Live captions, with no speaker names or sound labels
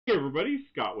Hey everybody,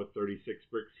 Scott with 36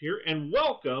 Brix here, and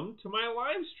welcome to my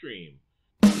live stream.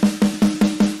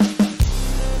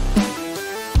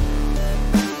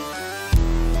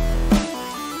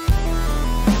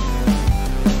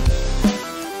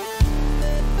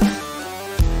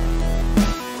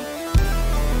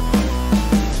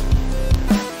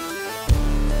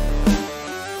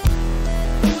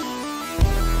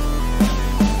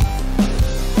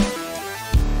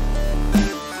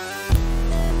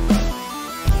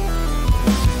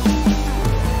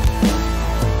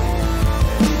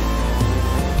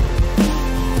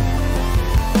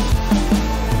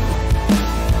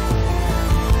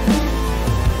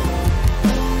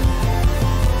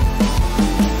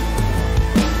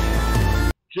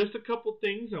 Just a couple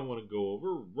things I want to go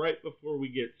over right before we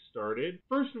get started.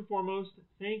 First and foremost,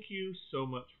 thank you so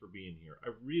much for being here. I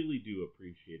really do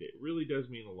appreciate it. It really does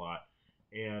mean a lot,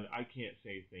 and I can't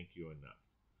say thank you enough.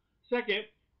 Second,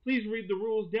 please read the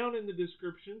rules down in the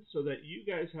description so that you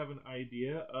guys have an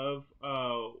idea of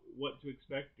what to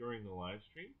expect during the live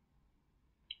stream.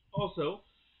 Also,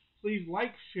 please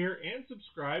like, share, and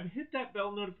subscribe. Hit that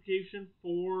bell notification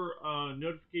for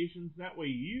notifications. That way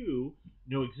you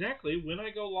know exactly when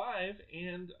I go live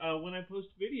and when I post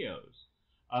videos.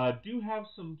 Do have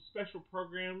some special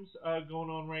programs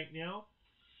going on right now.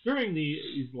 During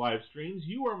these live streams,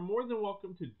 you are more than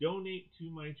welcome to donate to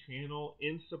my channel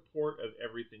in support of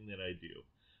everything that I do.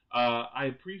 I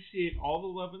appreciate all the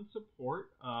love and support.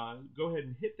 Go ahead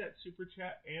and hit that super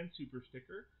chat and super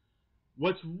sticker.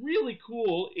 What's really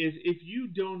cool is if you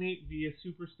donate via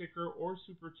super sticker or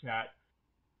super chat,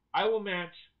 I will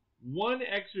match one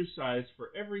exercise for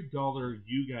every $1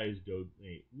 you guys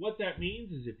donate. What that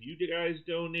means is if you guys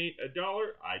donate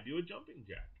 $1, I do a jumping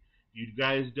jack. If you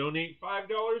guys donate $5,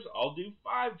 I'll do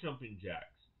 5 jumping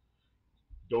jacks.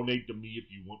 Donate to me if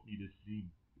you want me to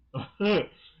see.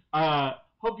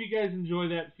 Hope you guys enjoy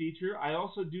that feature. I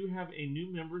also do have a new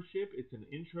membership. It's an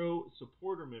intro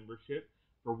supporter membership.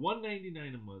 For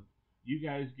 $1.99 a month, you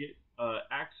guys get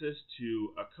access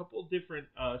to a couple different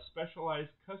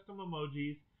specialized custom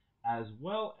emojis, as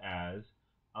well as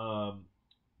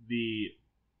the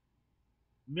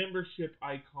membership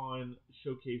icon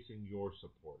showcasing your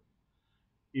support.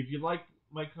 If you like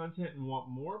my content and want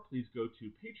more, please go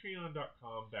to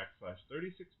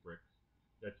patreon.com/36brix.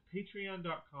 That's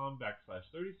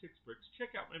patreon.com/36brix.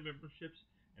 Check out my memberships,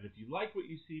 and if you like what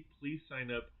you see, please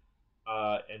sign up.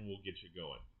 And we'll get you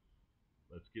going.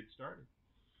 Let's get started.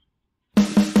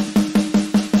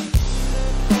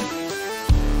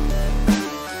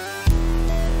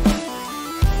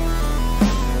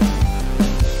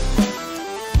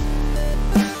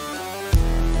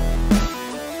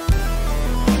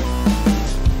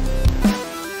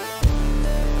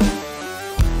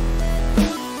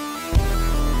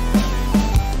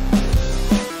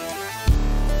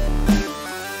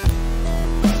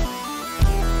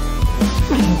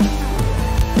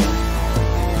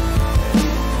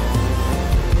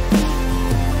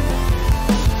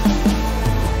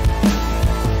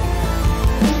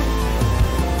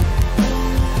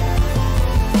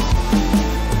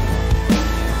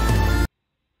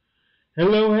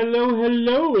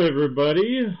 Hello,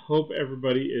 everybody. Hope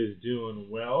everybody is doing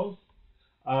well.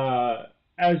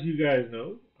 As you guys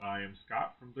know, I am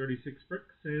Scott from 36 Brix,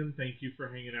 and thank you for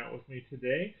hanging out with me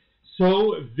today.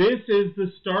 So this is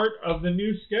the start of the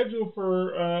new schedule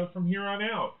for from here on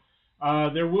out.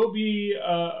 There will be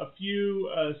a few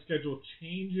schedule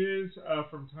changes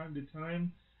from time to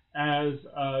time as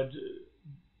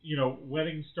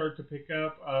weddings start to pick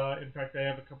up. In fact, I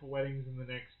have a couple weddings in the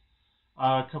next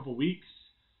couple weeks.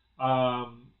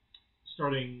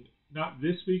 Starting not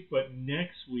this week, but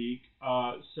next week.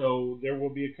 So there will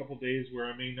be a couple days where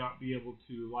I may not be able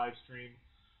to live stream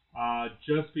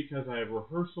just because I have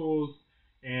rehearsals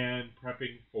and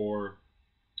prepping for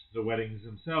the weddings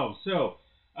themselves. So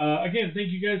again,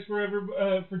 thank you guys for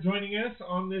joining us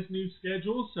on this new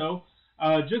schedule. So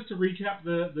just to recap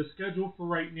the schedule for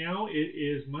right now, it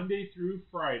is Monday through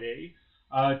Friday,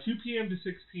 2 p.m. to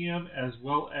 6 p.m. as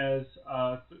well as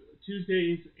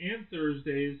Tuesdays and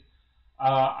Thursdays.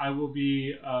 I will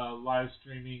be live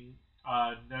streaming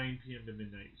 9 p.m. to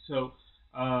midnight. So,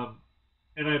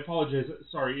 and I apologize.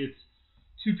 Sorry, it's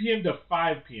 2 p.m. to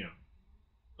 5 p.m.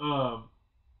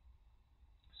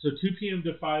 So 2 p.m.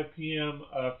 to 5 p.m.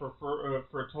 For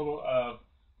a total of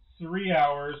 3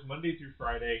 hours, Monday through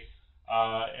Friday.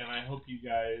 And I hope you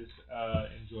guys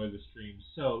enjoy the stream.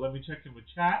 So let me check in with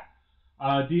chat.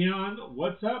 Dion,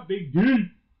 what's up, Big D?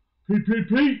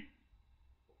 Pete.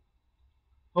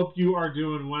 Hope you are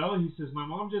doing well. He says, my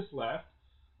mom just left.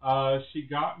 She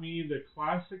got me the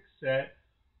classic set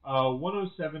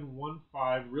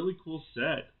 10715, really cool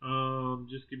set.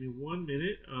 Just give me 1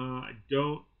 minute.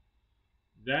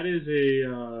 That is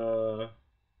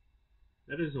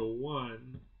a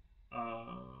one.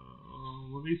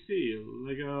 Let me see.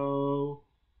 Lego.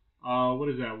 What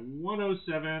is that?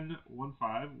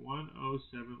 10715.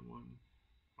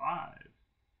 10715.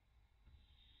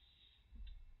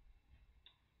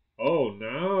 Oh,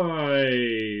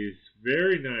 nice.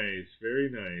 Very nice. Very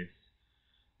nice.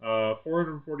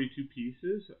 442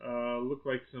 pieces. Look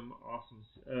like some awesome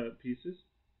pieces.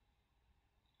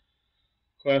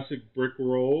 Classic brick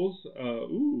rolls.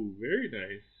 Ooh, very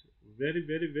nice. Very,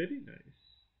 very, very nice.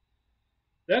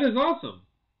 That is awesome.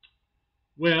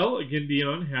 Well, again,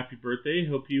 Dion, happy birthday.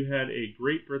 Hope you had a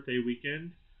great birthday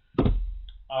weekend.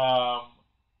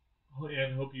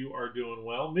 And hope you are doing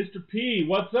well. Mr. P,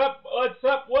 what's up? What's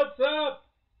up? What's up?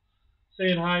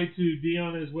 Saying hi to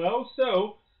Dion as well.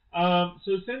 So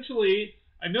essentially,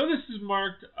 I know this is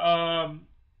marked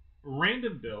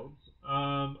random builds,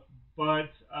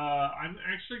 but I'm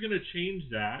actually going to change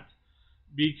that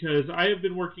because I have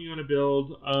been working on a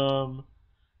build,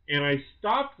 and I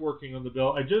stopped working on the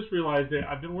build. I just realized that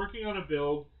I've been working on a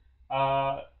build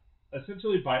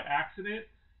essentially by accident,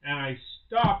 and I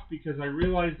stopped because I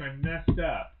realized I messed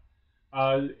up,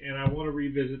 and I want to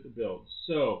revisit the build.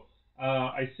 So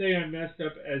I say I messed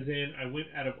up as in I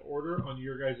went out of order on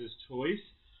your guys' choice.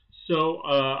 So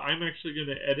I'm actually going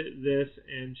to edit this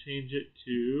and change it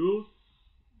to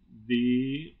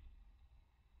the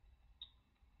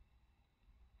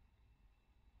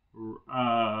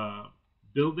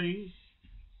building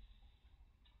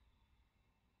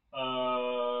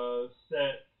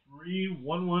set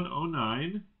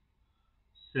 31109,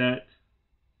 set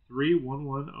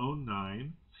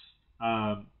 31109,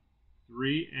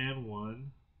 3 and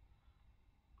 1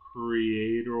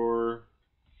 creator.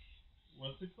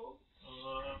 What's it called?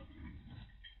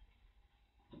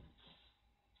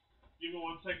 Give me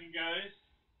 1 second, guys.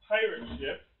 Pirate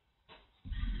ship.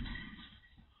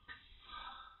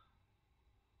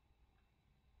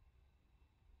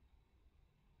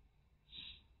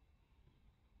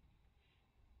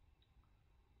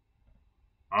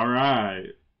 All right.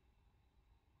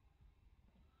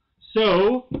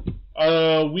 So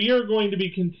we are going to be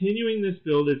continuing this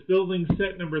build. It's building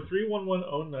set number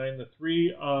 31109, the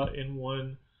 3 in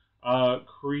 1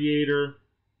 creator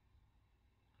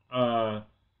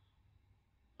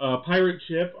pirate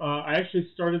ship. I actually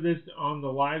started this on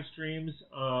the live streams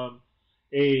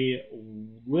a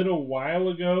little while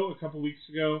ago, a couple weeks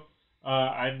ago.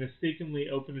 I mistakenly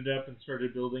opened it up and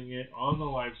started building it on the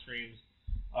live streams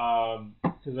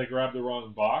because I grabbed the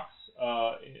wrong box,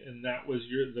 and that was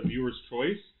the viewer's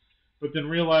choice. But then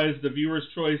realized the viewer's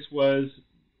choice was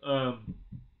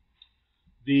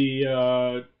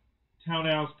the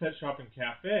Townhouse Pet Shop and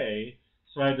Cafe,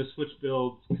 so I had to switch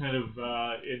builds kind of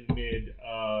in mid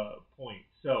point.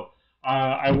 So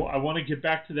I want to get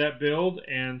back to that build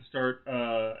and start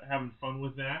having fun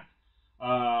with that.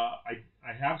 I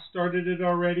have started it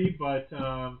already, but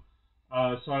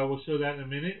so I will show that in a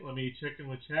minute. Let me check in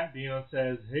with chat. Dion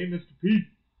says, "Hey, Mr. P."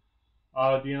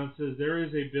 Dion says, "There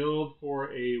is a build for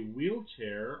a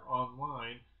wheelchair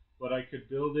online, but I could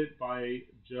build it by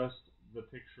just the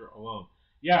picture alone."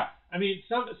 Yeah, I mean,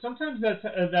 sometimes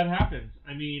that happens.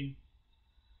 I mean,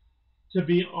 to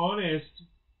be honest,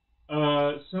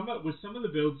 with some of the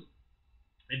builds,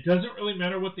 it doesn't really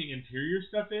matter what the interior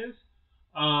stuff is.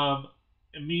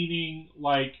 Meaning,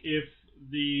 like, if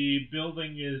the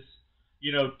building is,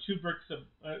 2 bricks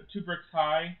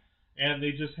high, and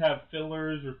they just have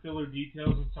fillers or filler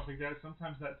details and stuff like that,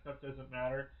 sometimes that stuff doesn't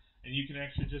matter, and you can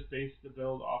actually just base the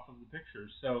build off of the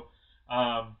pictures. So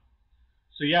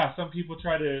yeah, some people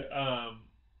try to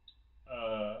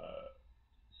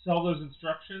sell those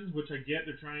instructions, which I get.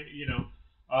 They're trying,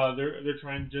 they're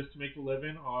trying just to make a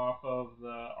living off of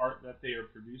the art that they are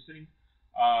producing,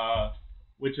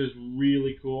 which is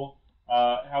really cool.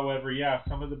 However, yeah,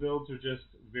 some of the builds are just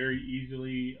very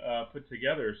easily put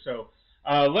together. So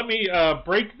let me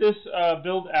break this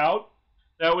build out.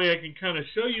 That way I can kind of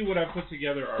show you what I put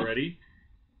together already.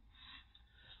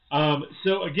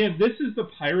 So again, this is the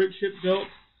pirate ship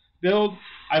build.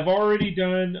 I've already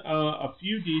done a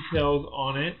few details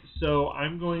on it, so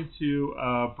I'm going to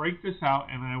break this out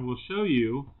and I will show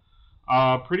you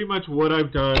pretty much what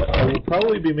I've done. I will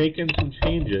probably be making some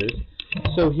changes.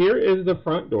 So here is the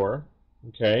front door.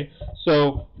 Okay,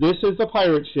 so this is the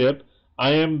pirate ship.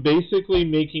 I am basically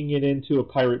making it into a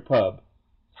pirate pub.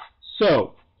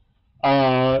 So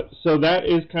that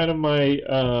is kind of my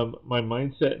my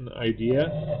mindset and idea.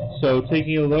 So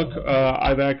taking a look,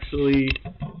 I've actually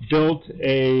built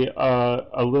a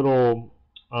little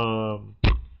water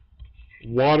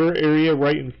area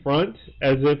right in front,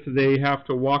 as if they have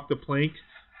to walk the plank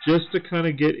just to kind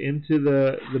of get into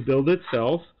the build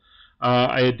itself.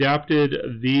 I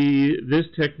adapted this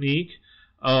technique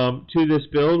to this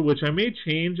build, which I may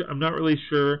change. I'm not really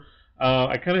sure.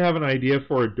 I kind of have an idea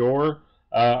for a door.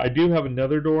 I do have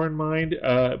another door in mind,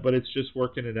 but it's just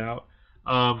working it out.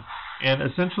 And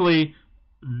essentially,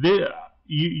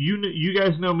 you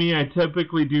guys know me. I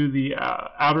typically do the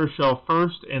outer shell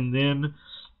first and then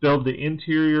build the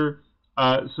interior.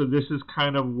 So this is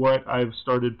kind of what I've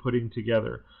started putting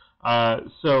together.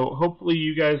 So hopefully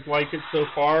you guys like it so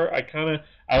far.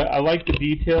 I like the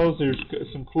details. There's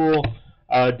some cool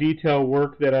detail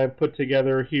work that I've put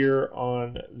together here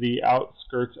on the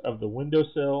outskirts of the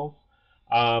windowsills.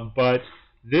 But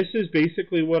this is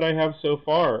basically what I have so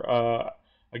far.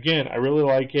 Again, I really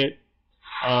like it.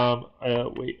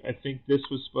 Wait, I think this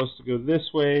was supposed to go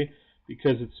this way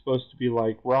because it's supposed to be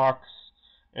like rocks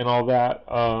and all that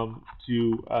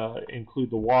to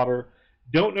include the water.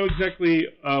 Don't know exactly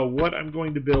what I'm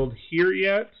going to build here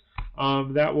yet.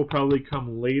 That will probably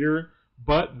come later,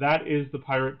 but that is the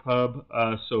pirate pub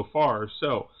so far.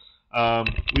 So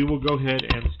we will go ahead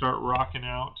and start rocking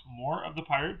out more of the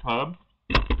pirate pub.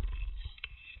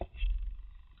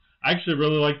 I actually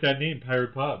really like that name,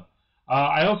 Pirate Pub.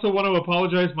 I also want to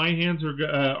apologize. My hands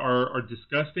are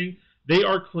disgusting. They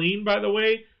are clean, by the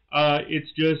way.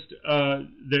 It's just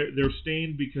they're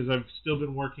stained because I've still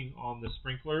been working on the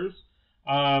sprinklers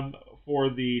for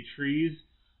the trees.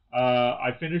 I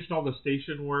finished all the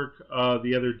station work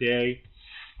the other day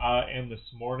and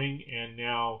this morning, and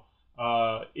now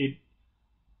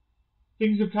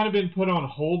things have kind of been put on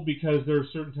hold because there are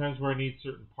certain times where I need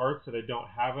certain parts that I don't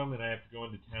have them, and I have to go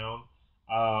into town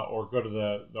or go to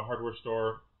the hardware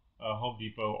store, Home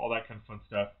Depot, all that kind of fun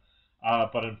stuff.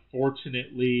 But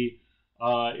unfortunately,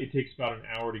 it takes about an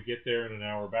hour to get there and an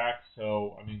hour back.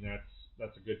 So I mean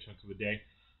that's a good chunk of the day.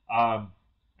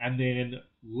 And then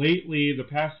lately, the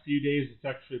past few days, it's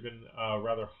actually been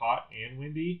rather hot and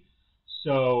windy.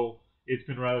 So it's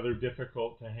been rather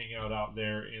difficult to hang out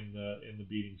there in the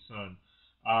beating sun.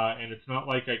 And it's not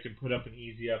like I can put up an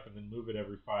easy up and then move it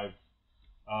every 5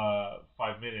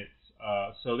 minutes.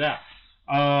 So that.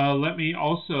 Let me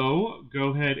also go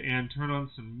ahead and turn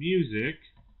on some music.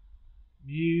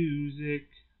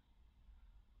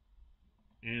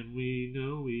 And we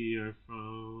know we are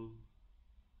from,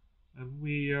 and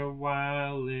we are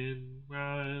wildin'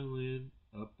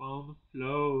 up on the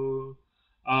floor.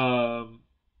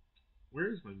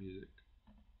 Where is my music?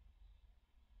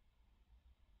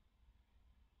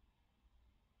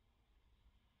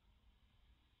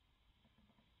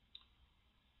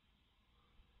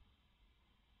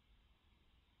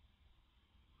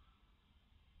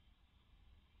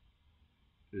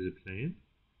 Is it playing?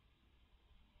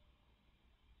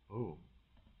 Oh.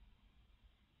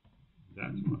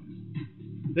 That's why.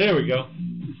 There we go.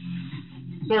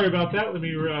 Sorry about that. Let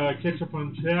me catch up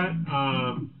on chat.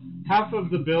 Half of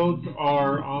the builds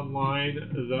are online.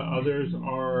 The others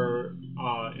are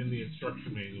in the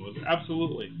instruction manuals.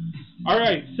 Absolutely. All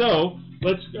right, so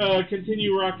let's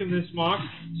continue rocking this MOC.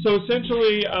 So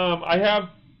essentially, I have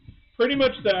pretty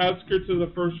much the outskirts of the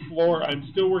first floor. I'm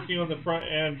still working on the front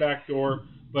and back door,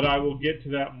 but I will get to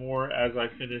that more as I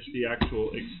finish the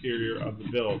actual exterior of the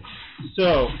build.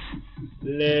 So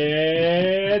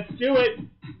let's do it.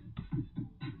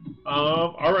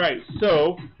 All right,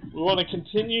 so we want to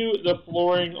continue the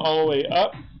flooring all the way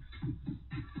up.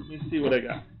 Let me see what I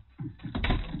got.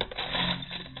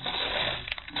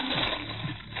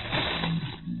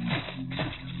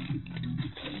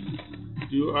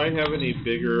 Do I have any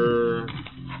bigger?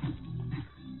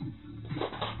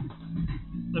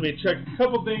 Let me check a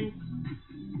couple things.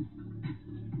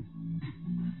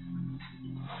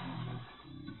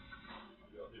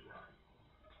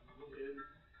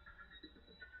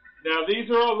 Now these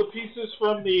are all the pieces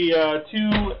from the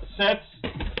 2 sets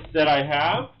that I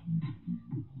have.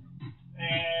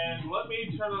 And let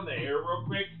me turn on the air real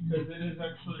quick because it is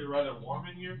actually rather warm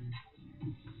in here.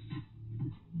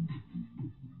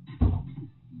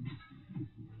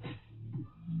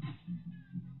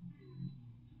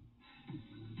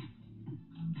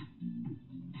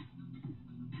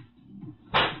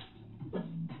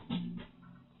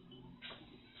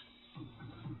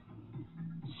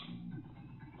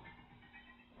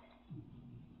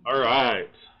 All right.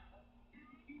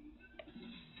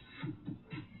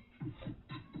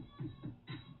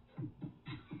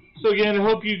 So again, I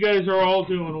hope you guys are all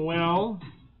doing well.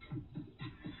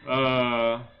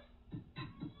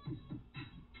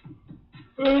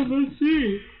 Let's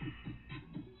see.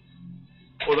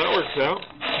 Well, that works out.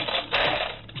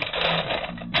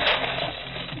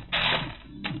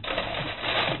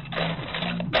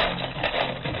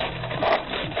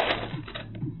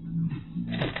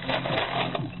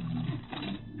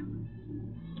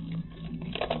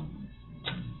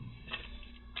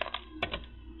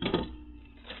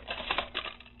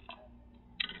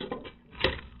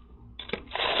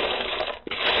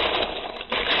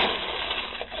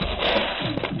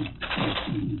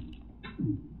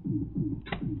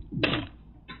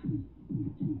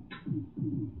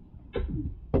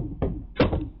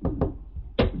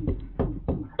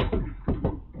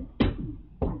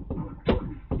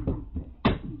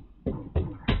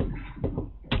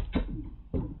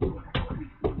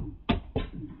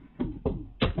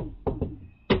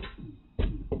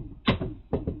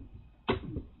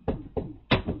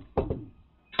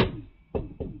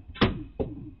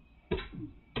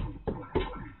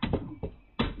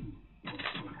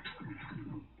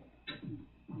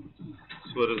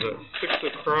 that 6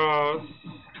 across.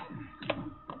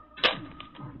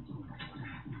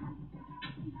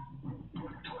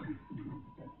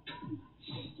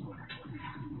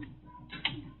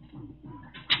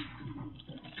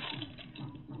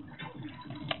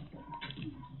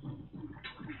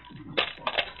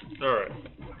 All right.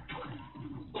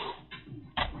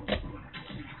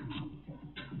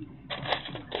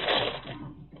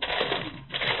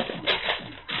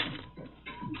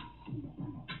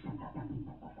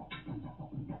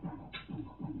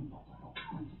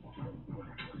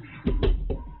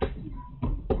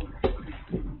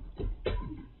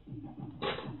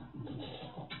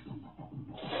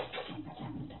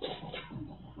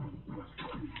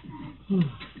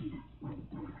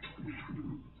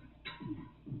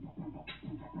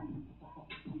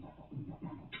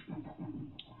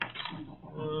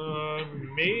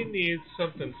 May need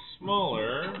something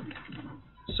smaller.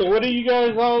 So what are you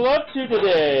guys all up to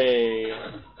today?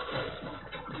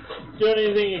 Doing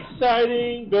anything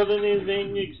exciting? Building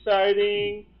anything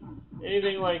exciting?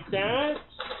 Anything like that?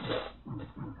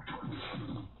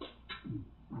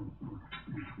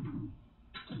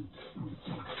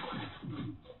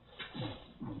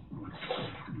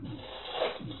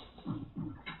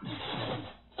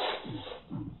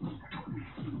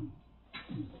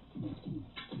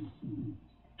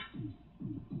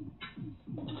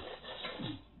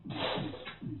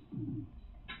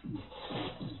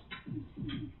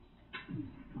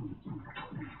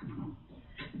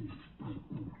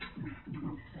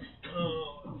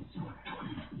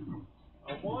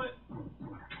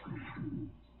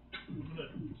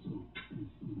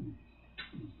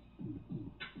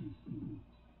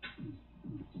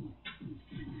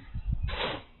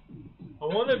 I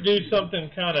want to do something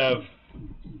kind of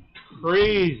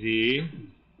crazy,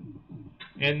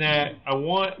 in that I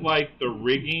want like the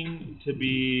rigging to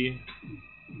be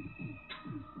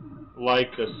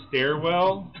like the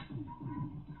stairwell.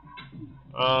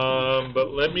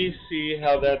 But let me see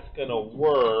how that's gonna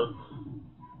work.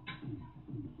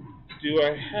 Do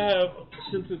I have,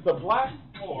 since it's a black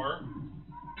floor,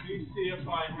 let me see if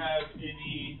I have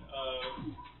any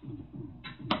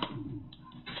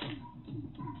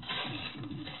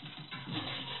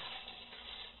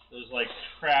those like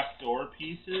trapdoor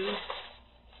pieces.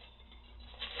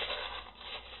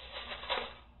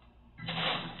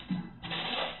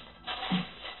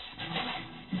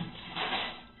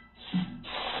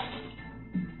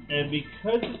 And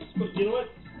because it's, you know what?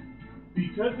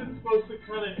 Because it's supposed to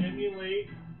kind of emulate,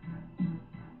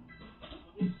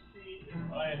 let me see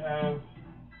if I have,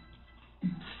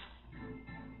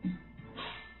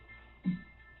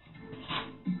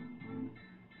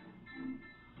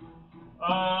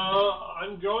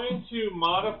 I'm going to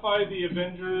modify the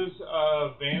Avengers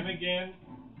van again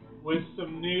with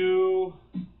some new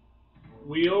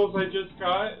wheels I just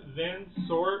got, then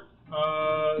sort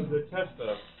the test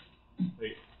of.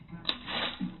 Wait.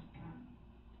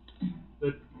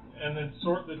 And then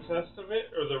sort the test of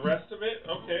it, or the rest of it?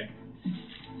 Okay.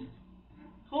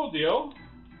 Cool deal.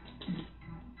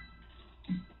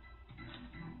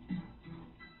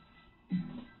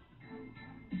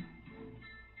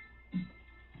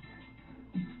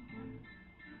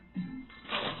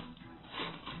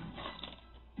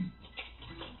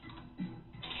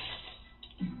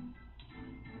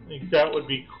 I think that would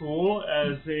be cool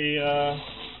as a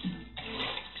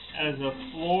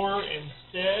floor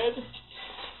instead.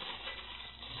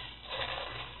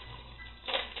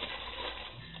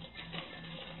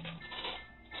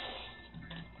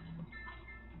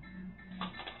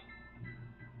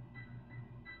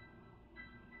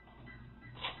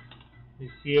 Let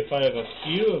me see if I have a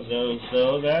few of those,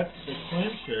 though. That's the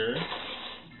clincher.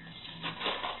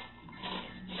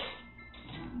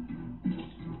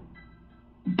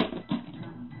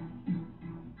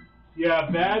 Yeah,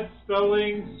 bad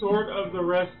spelling, sort of the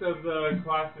rest of the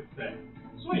classic set.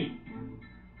 Sweet.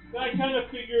 I kind of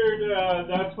figured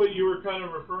that's what you were kind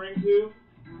of referring to.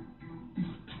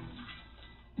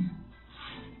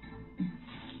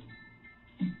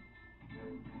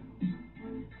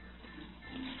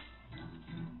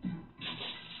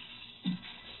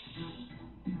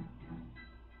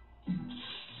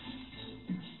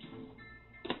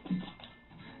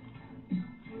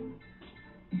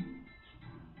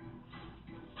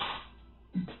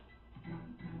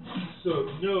 So,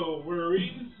 no worries.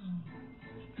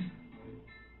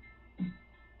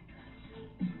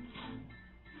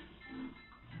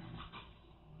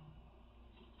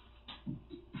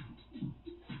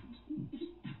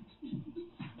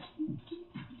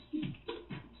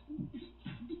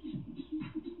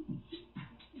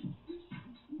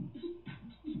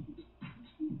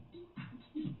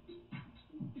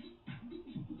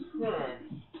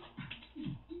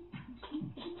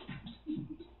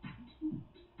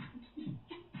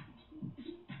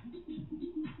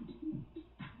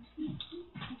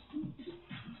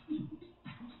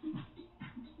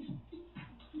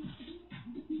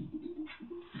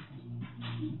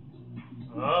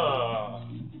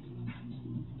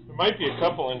 There might be a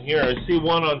couple in here. I see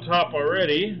one on top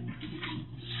already.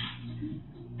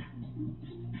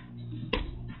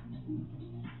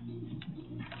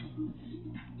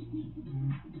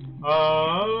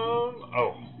 Oh.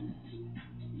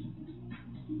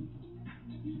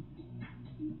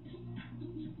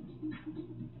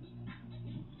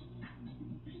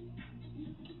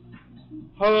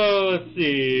 Let's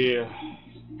see.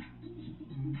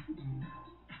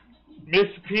 Miss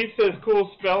P says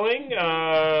cool spelling.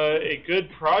 A good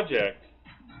project.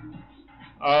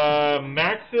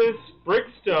 Maxis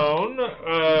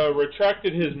Brickstone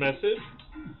retracted his message,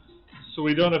 so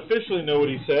we don't officially know what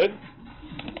he said.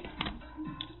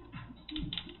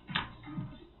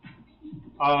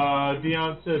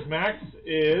 Dion says Max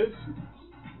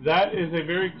that is a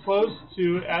very close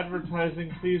to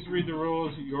advertising. Please read the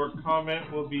rules. Your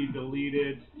comment will be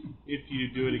deleted if you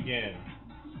do it again.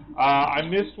 I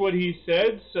missed what he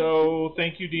said, so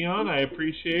thank you, Dion. I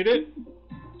appreciate it.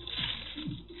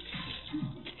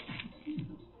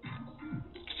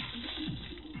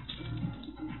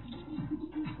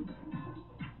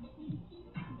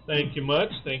 Thank you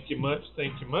much. Thank you much.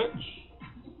 Thank you much.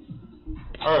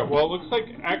 All right. Well, it looks like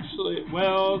actually,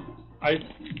 well, I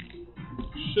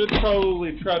should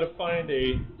probably try to find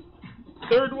a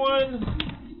third one.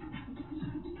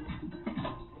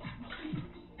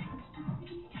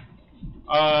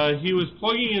 He was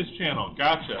plugging his channel.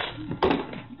 Gotcha.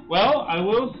 Well, I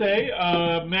will say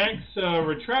Max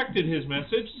retracted his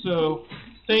message, so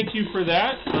thank you for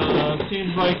that.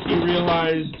 Seems like he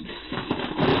realized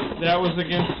that was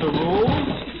against the rules,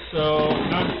 so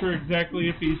not sure exactly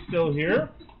if he's still here.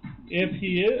 If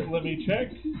he is, let me check.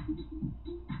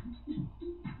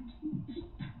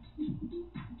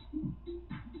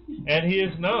 And he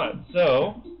is not,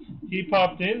 so he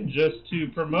popped in just to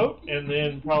promote and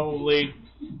then probably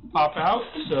pop out,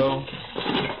 so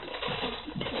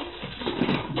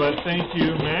but thank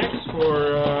you, Max, for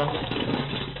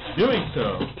doing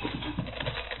so.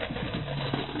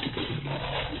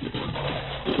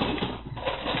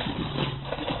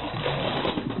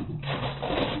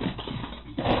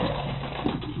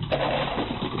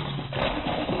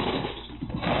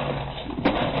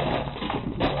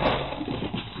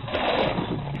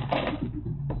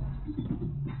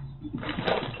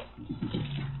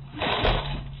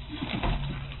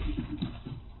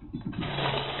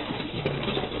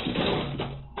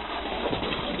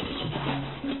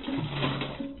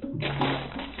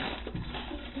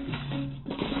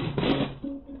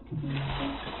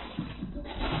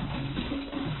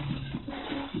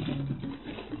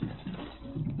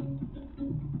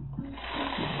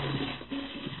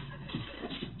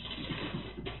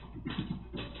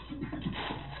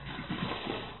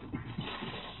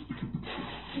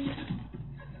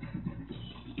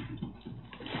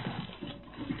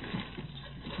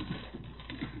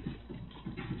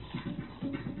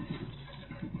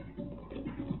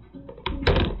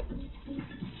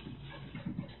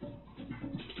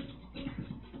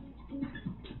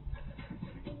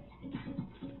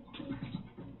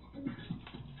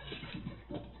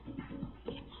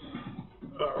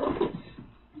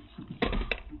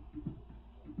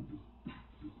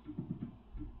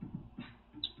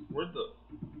 Where'd the...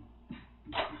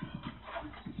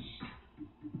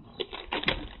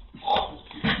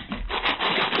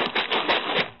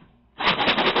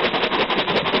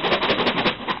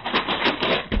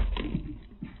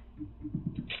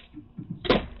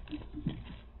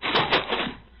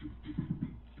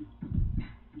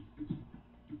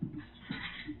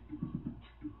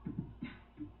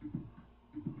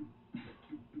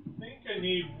 I think I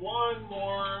need one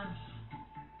more.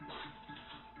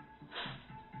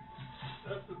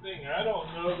 That's the thing. I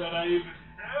don't know that I even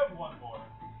have one more.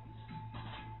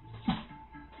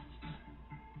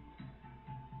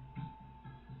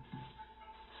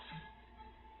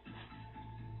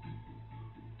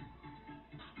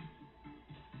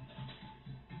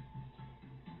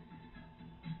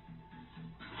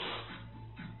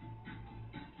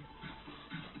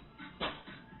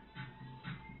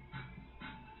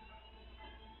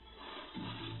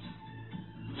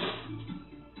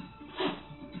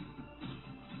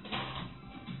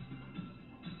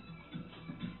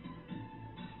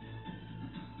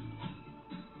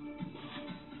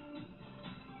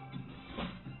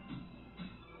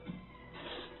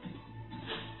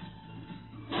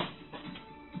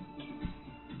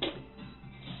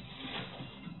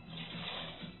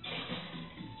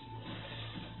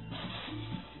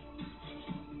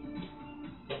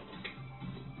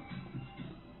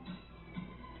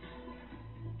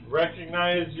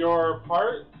 Recognize your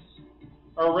parts,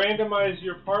 or randomize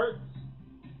your parts.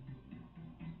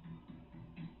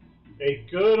 A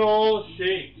good old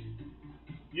shake.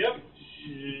 Yep.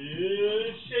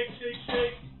 Shake, shake,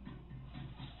 shake.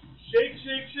 Shake,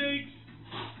 shake, shake.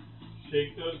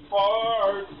 Shake those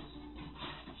parts.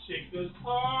 Shake those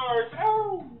parts.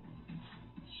 Ow!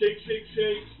 Shake, shake,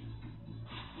 shake.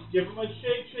 Give them a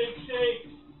shake, shake,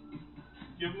 shake.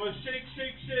 Give them a shake,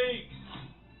 shake, shake.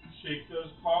 Shake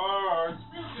those parts.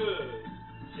 Real good.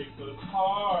 Shake those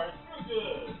parts.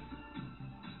 Real good.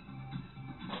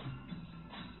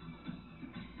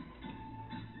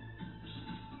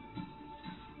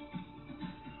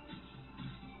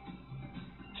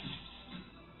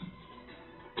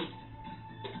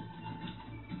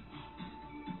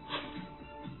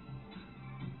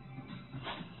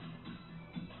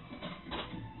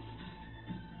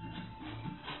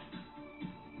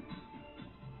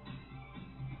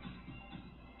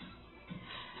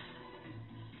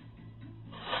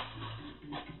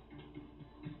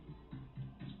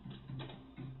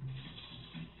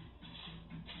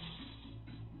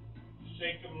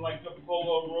 Shake them like a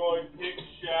Polaroid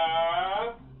picture.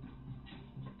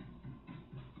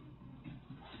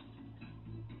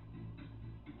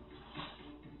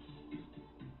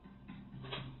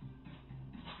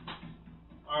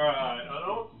 Alright, I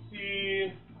don't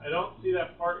see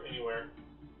that part anywhere.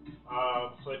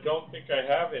 So I don't think I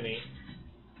have any.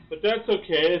 But that's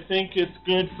okay. I think it's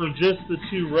good for just the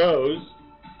 2 rows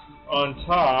on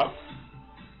top.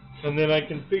 And then I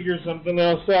can figure something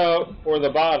else out for the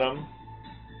bottom.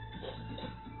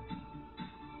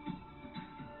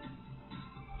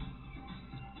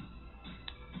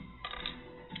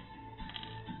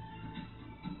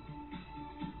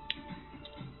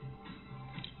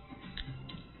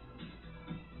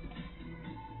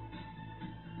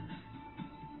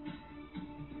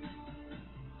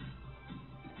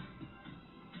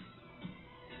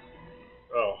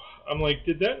 Oh, I'm like,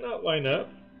 did that not line up?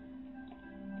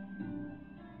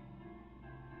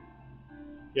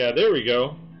 Yeah, there we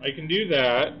go. I can do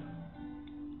that.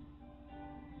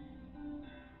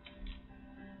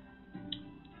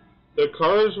 The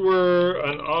Cars were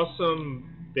an awesome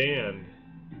band.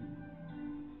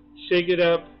 Shake It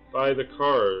Up by the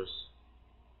Cars.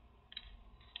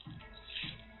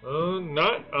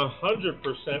 Not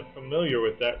 100% familiar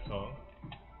with that song.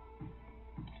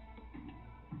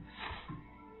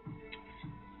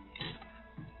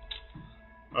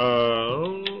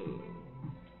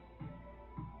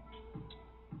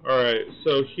 Alright,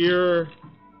 so here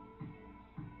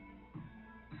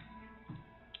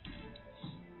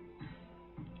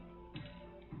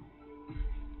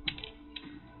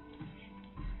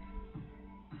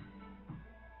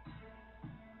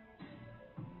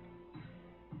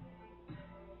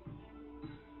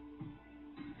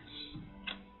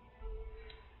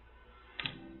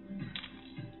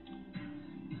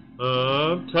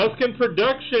Tuscan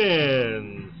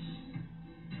Productions.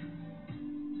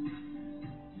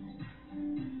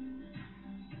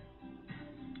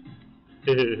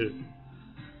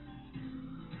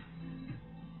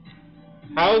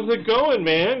 How's it going,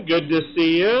 man? Good to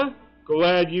see you.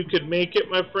 Glad you could make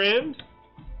it, my friend.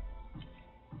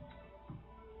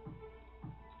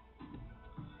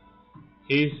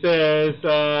 He says,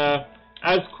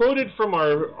 as quoted from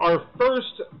our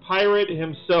first pirate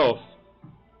himself,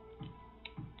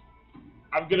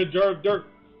 I'm gonna dirt.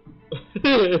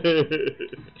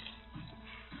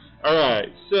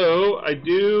 Alright, so I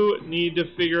do need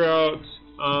to figure out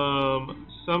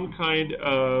some kind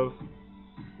of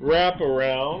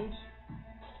wraparound.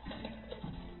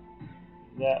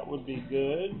 That would be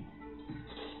good.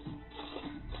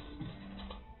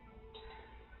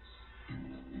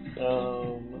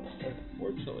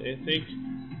 Unfortunately, I think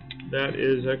that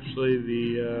is actually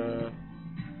the,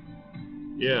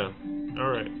 yeah,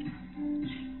 alright.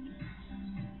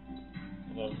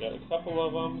 And I've got a couple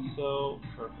of them, so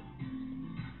perfect.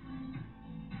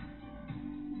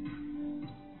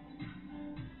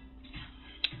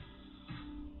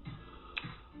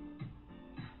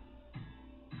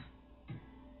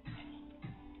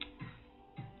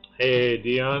 Hey,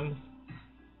 Dion.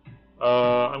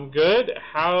 I'm good.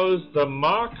 How's the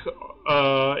MOC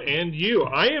and you?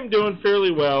 I am doing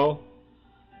fairly well.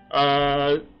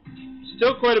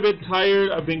 Still quite a bit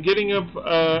tired. I've been getting up.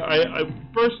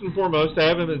 First and foremost, I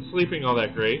haven't been sleeping all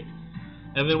that great.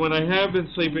 And then when I have been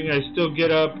sleeping, I still get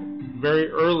up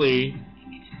very early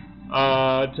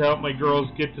to help my girls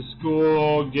get to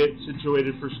school, get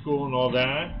situated for school and all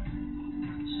that.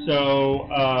 So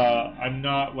I'm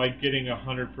not like getting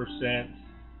 100%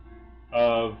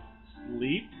 of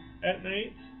sleep at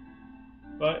night,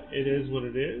 but it is what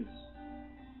it is.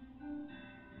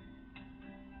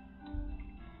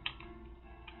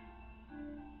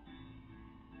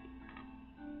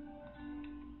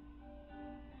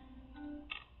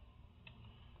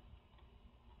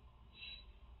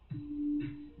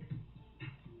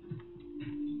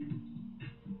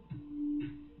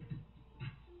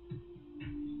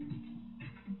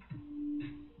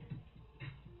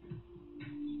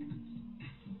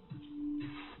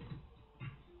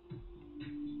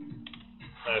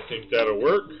 think that'll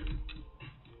work.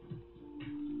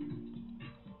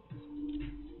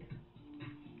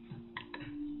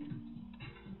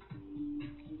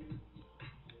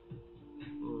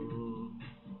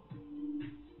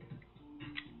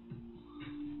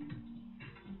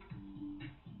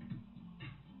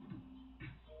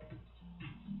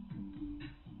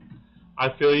 I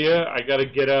feel you. I got to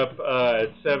get up at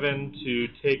 7 to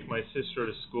take my sister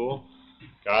to school.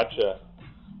 Gotcha.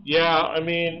 Yeah, I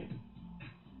mean,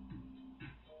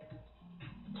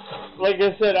 like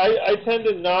I said, I tend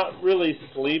to not really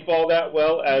sleep all that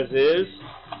well as is.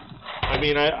 I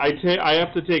mean, I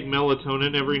have to take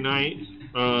melatonin every night,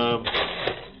 and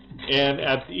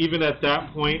even at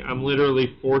that point, I'm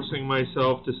literally forcing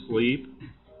myself to sleep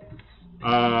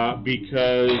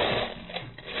because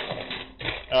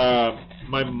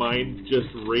my mind just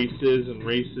races and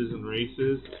races and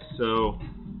races. So,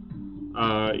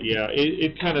 yeah,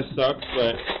 it kind of sucks,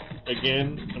 but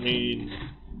again, I mean,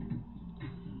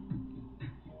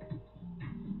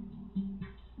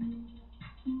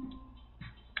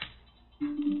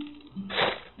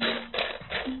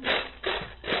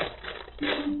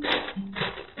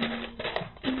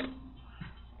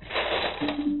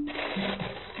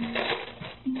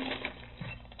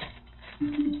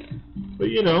 but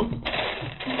you know,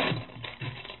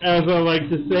 as I like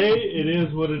to say, it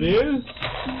is what it is.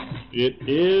 It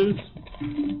is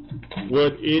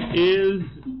what it is,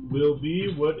 will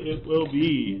be what it will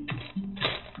be.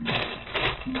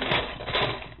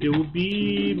 It will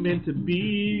be meant to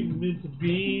be,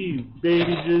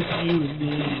 baby, just you and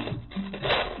me.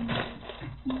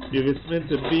 If it's meant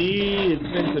to be, it's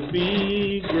meant to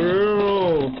be,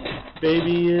 girl.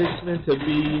 Baby, it's meant to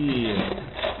be.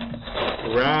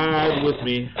 Ride with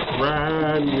me,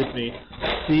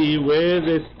 see where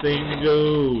this thing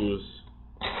goes.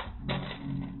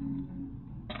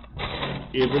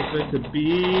 If it's meant to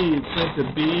be, it's meant to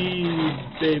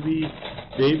be,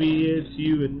 baby, it's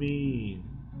you and me.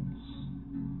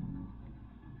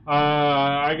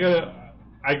 I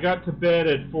got to bed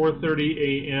at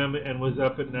 4:30 a.m. and was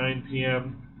up at 9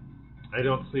 p.m. I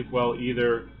don't sleep well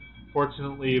either.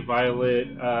 Fortunately, Violet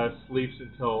sleeps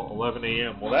until 11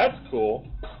 a.m. Well, that's cool.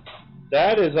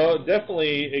 That is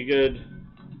definitely a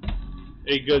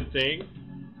good thing.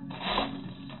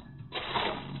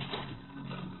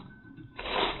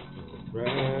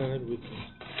 Ride with me,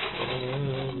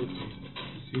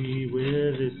 see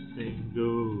where this thing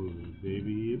goes,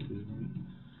 baby. If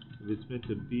it's meant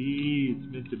to be, it's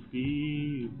meant to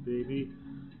be, baby,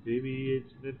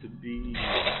 it's meant to be.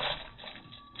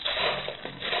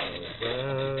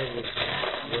 Ride with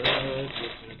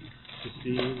me, to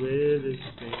see where this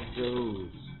thing goes.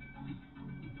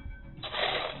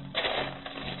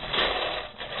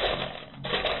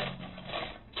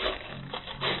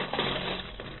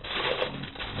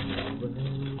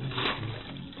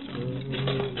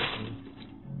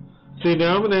 See,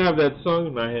 now I'm going to have that song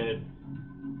in my head.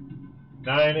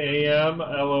 9 a.m.,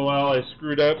 LOL, I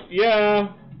screwed up.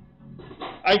 Yeah,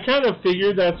 I kind of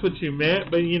figured that's what you meant,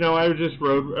 but, you know, I just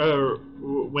went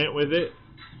with it.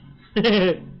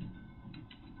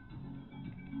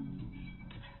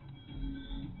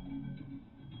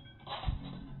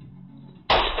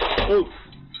 Oh,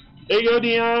 there you go,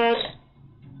 Dion.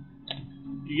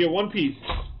 You get one piece.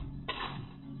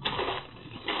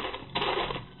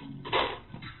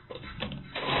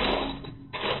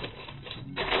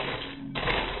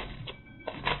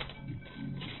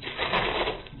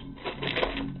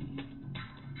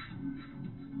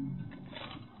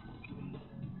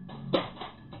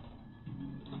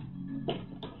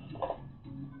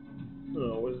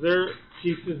 Was there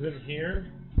pieces in here?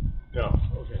 No,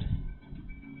 okay.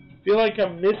 Feel like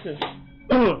I'm missing.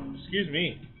 Excuse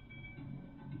me.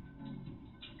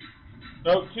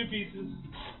 Oh, 2 pieces.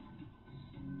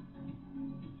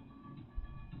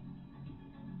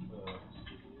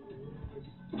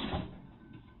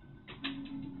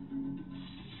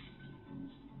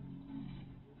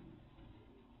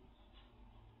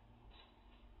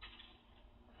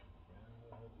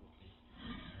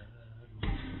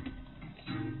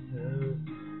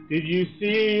 Did you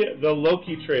see the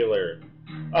Loki trailer?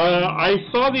 I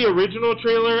saw the original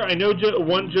trailer. I know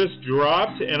one just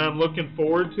dropped, and I'm looking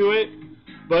forward to it.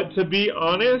 But to be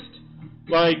honest,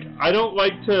 like, I don't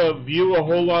like to view a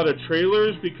whole lot of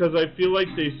trailers because I feel like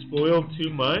they spoil too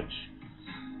much.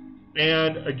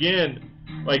 And again,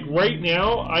 like right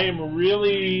now, I'm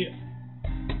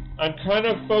kind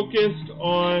of focused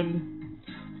on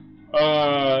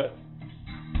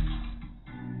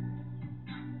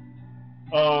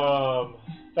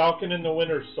Falcon and the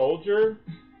Winter Soldier,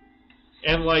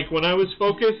 and like when I was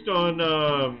focused on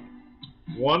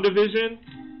WandaVision,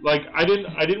 like I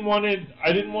didn't want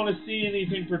to see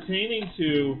anything pertaining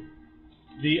to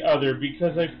the other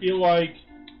because I feel like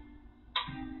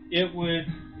it would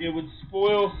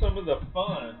spoil some of the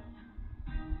fun.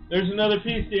 There's another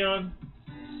piece, Dion.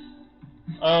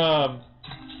 I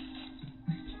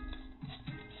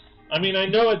mean, I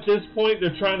know at this point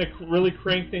they're trying to really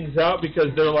crank things out because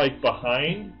they're like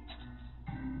behind,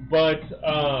 but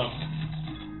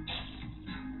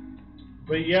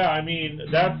yeah, I mean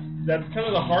that's kind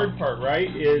of the hard part,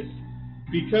 right? Is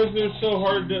because they're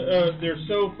they're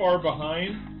so far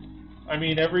behind. I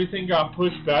mean, everything got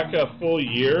pushed back a full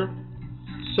year,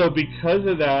 so because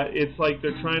of that, it's like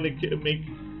they're trying to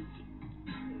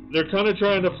they're kind of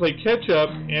trying to play catch up,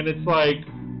 and it's like,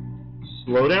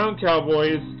 slow down,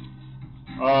 Cowboys.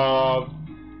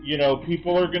 You know,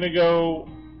 people are going to go,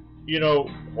 you know,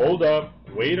 hold up,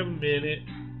 wait a minute.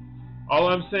 All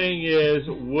I'm saying is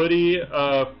Woody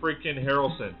freaking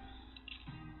Harrelson.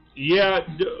 Yeah,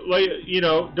 like, you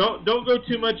know, don't go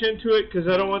too much into it because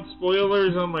I don't want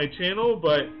spoilers on my channel,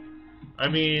 but I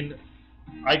mean,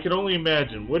 I can only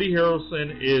imagine. Woody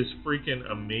Harrelson is freaking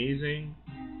amazing.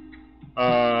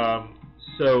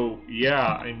 So yeah,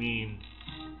 I mean,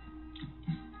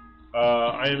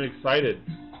 I am excited.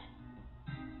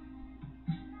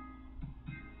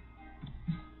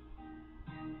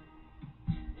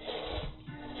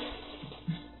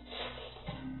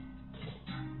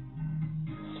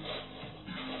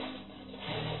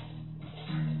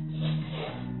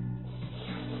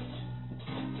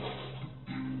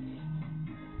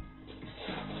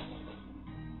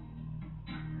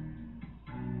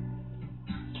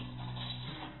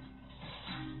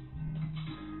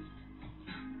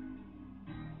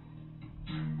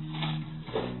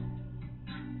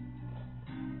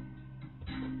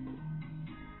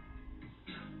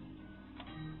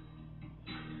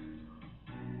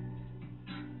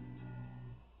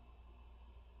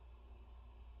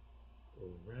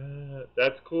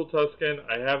 That's cool, Tuscan.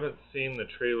 I haven't seen the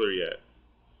trailer yet.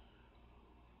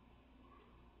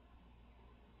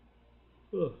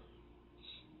 Ugh.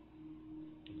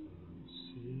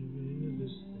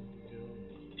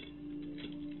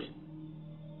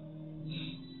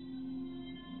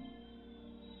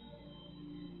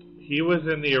 He was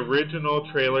in the original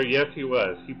trailer. Yes, he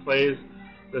was. He plays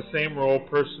the same role,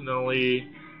 personality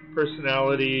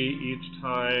each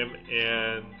time,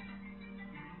 and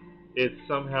it's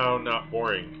somehow not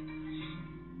boring.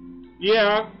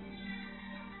 Yeah,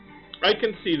 I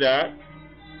can see that.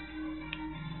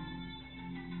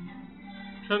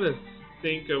 I'm trying to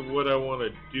think of what I want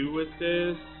to do with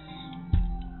this.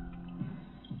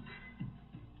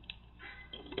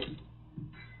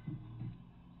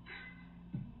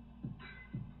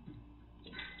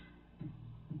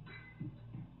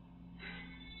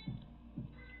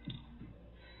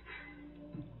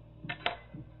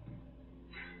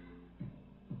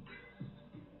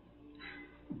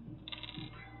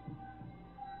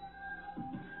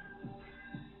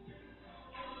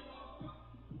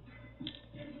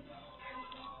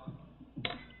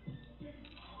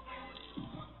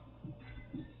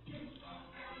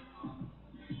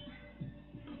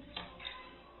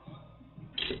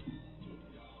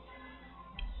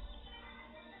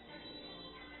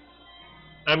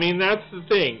 I mean, that's the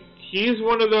thing. He's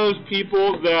one of those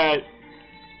people that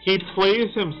he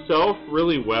plays himself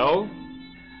really well,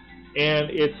 and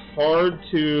it's hard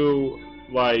to,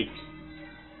 like,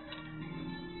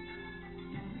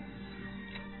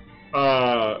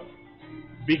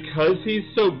 because he's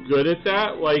so good at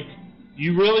that, like,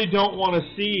 you really don't want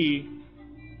to see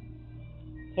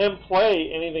him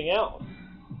play anything else.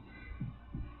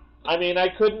 I mean, I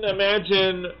couldn't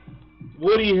imagine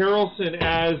Woody Harrelson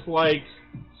as, like,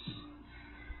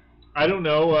 I don't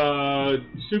know,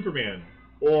 Superman,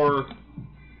 or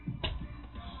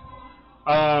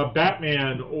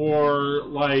Batman, or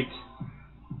like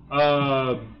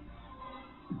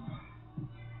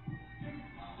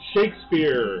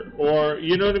Shakespeare, or,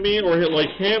 you know what I mean, or like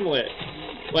Hamlet.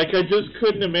 Like, I just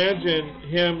couldn't imagine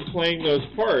him playing those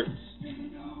parts.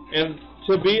 And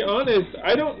to be honest,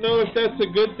 I don't know if that's a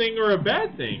good thing or a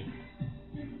bad thing.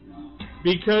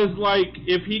 Because, like,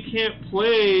 if he can't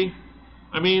play,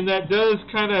 I mean, that does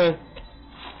kind of,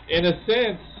 in a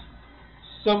sense,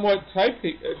 somewhat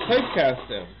typecast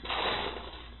him.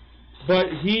 But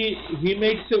he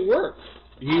makes it work.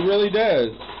 He really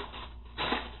does.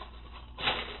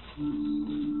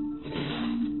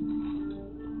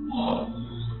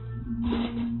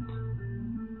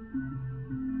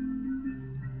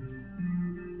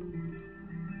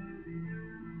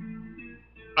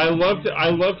 I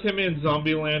loved him in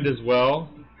Zombieland as well.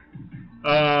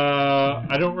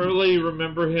 I don't really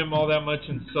remember him all that much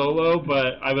in Solo,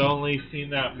 but I've only seen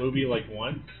that movie like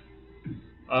once.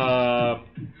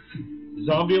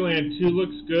 Zombieland 2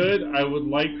 looks good. I would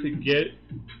like to get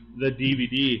the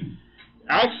DVD.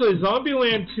 Actually,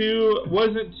 Zombieland 2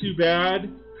 wasn't too bad.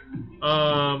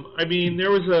 I mean,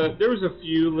 there was a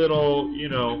few little,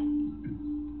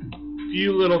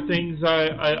 things.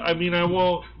 I mean, I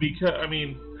won't, because I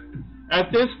mean, at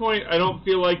this point, I don't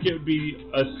feel like it would be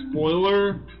a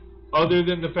spoiler, other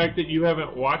than the fact that you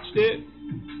haven't watched it.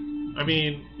 I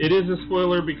mean, it is a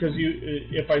spoiler because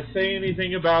if I say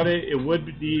anything about it, it would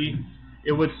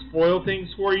spoil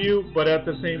things for you. But at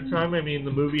the same time, I mean,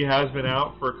 the movie has been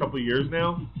out for a couple years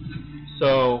now.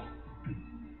 So,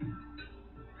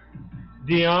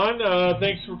 Dion,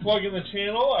 thanks for plugging the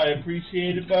channel. I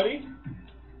appreciate it, buddy.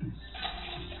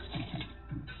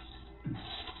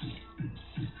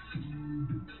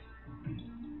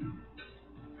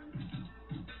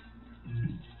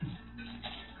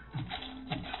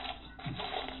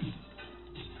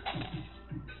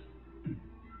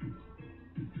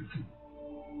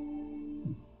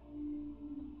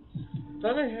 I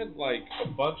thought I had like a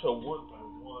bunch of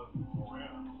 1x1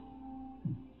 around.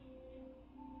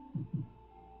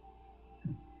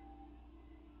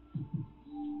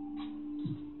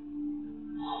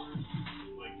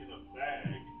 Like in a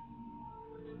bag.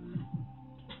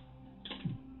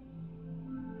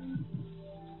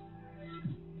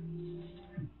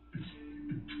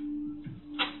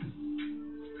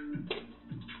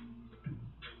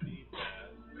 I need that.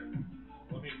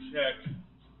 Let me check.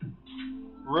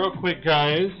 Real quick,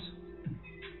 guys.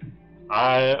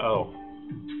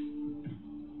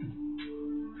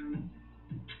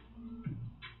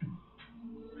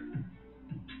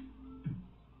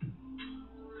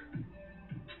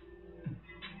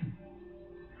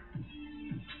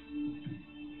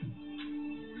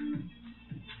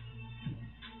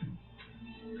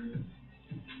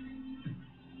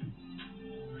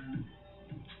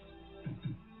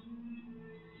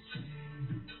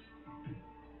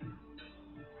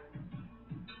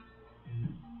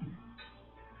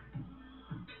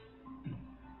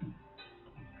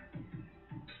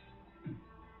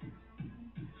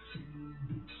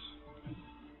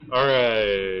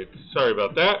 Alright, sorry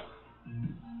about that.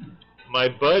 My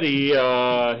buddy,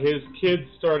 his kid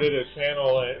started a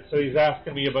channel, so he's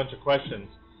asking me a bunch of questions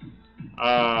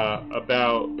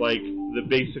about, like, the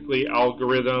basically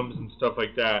algorithms and stuff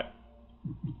like that.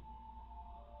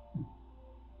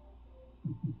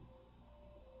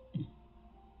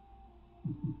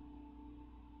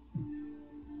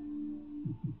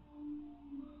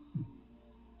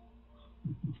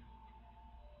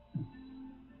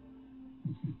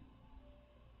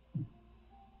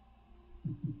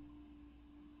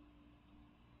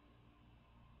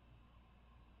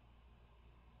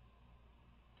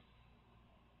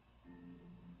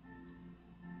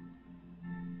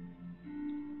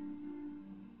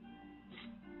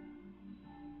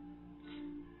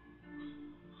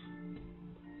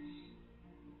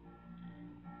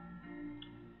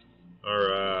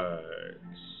 Alright.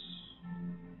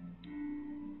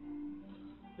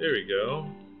 There we go.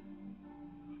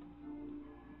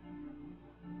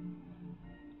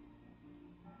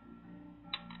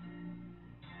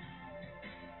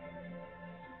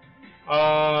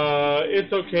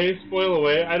 It's okay. Spoil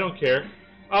away. I don't care.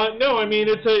 No, I mean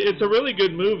it's a really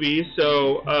good movie.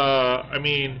 So I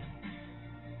mean,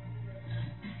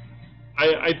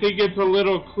 I think it's a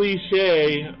little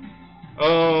cliche.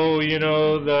 Oh, you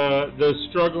know, the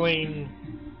struggling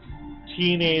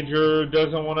teenager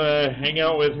doesn't want to hang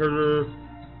out with her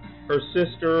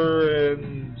sister,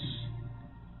 and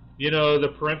you know, the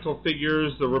parental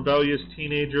figures, the rebellious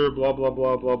teenager, blah blah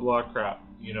blah blah blah crap.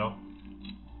 You know,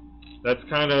 that's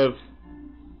kind of,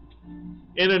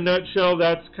 in a nutshell,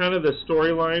 that's kind of the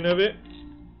storyline of it.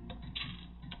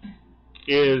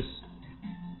 Is,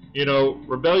 you know,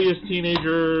 rebellious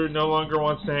teenager no longer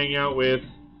wants to hang out with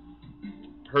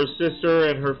her sister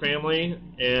and her family,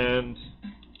 and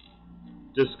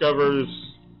discovers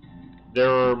there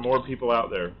are more people out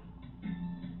there.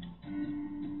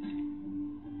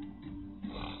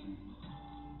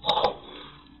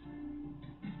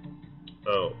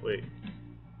 Oh, wait.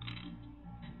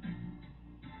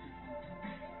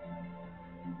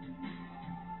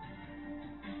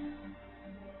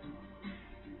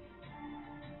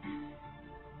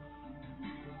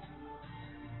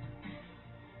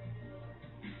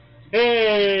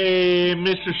 Hey,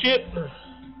 Mr. Shit.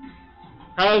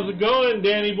 How's it going,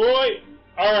 Danny boy?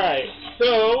 Alright,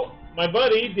 so my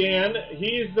buddy Dan,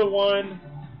 he's the one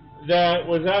that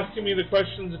was asking me the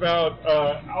questions about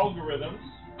algorithms.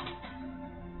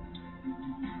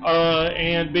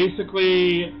 and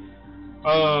basically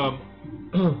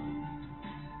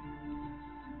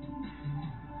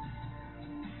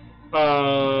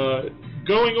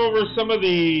going over some of the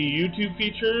YouTube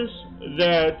features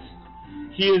that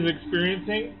he is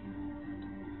experiencing.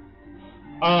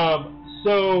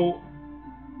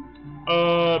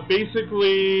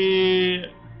 Basically,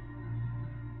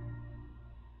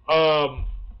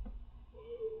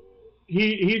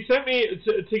 he sent me,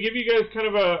 to give you guys kind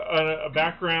of a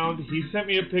background, he sent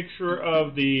me a picture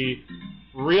of the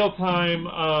real-time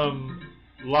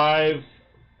live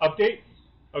updates.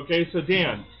 Okay, so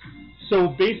Dan, so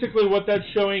basically what that's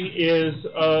showing is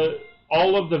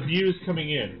all of the views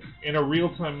coming in a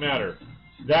real-time manner.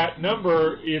 That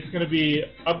number is going to be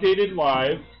updated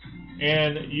live,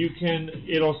 and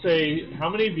it'll say how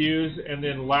many views and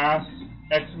then last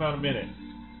X amount of minutes.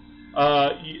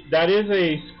 That is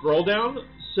a scroll down,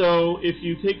 so if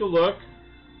you take a look,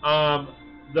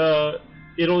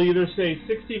 it'll either say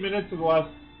 60 minutes or the last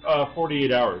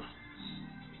 48 hours.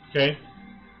 Okay?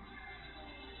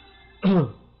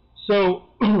 So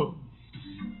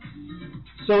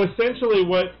essentially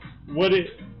what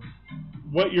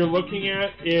you're looking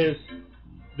at is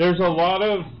there's a lot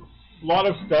of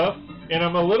stuff, and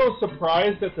I'm a little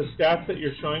surprised at the stats that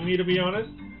you're showing me, to be honest.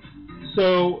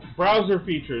 So browser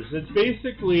features, it's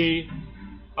basically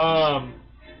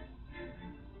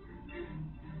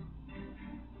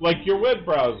like your web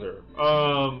browser.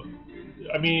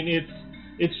 I mean,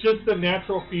 it's just the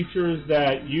natural features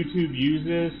that YouTube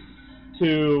uses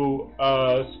to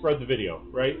spread the video,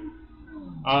 right?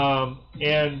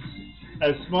 And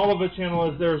as small of a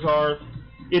channel as theirs are,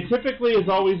 it typically is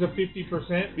always a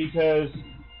 50%, because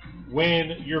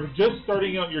when you're just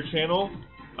starting out your channel,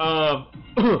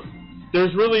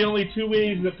 there's really only two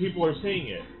ways that people are seeing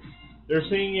it. They're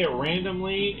seeing it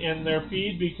randomly in their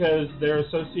feed because they're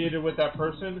associated with that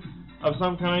person of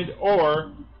some kind,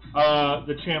 or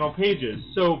the channel pages.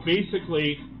 So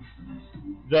basically,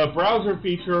 the browser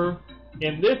feature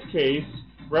in this case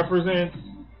represents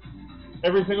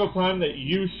every single time that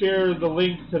you share the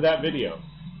link to that video.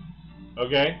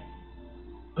 Okay?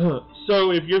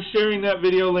 So if you're sharing that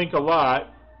video link a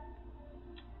lot,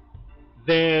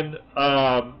 then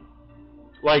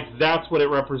like that's what it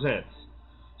represents.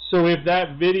 So if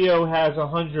that video has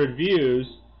 100 views,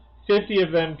 50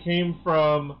 of them came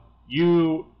from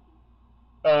you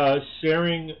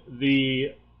sharing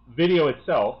the video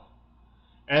itself,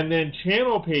 and then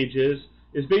channel pages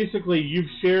is basically you've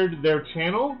shared their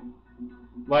channel,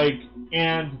 like,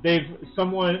 and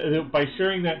by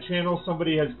sharing that channel,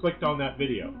 somebody has clicked on that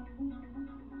video.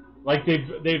 Like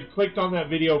they've clicked on that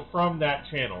video from that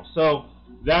channel. So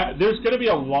that there's going to be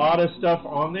a lot of stuff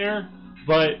on there,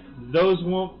 but those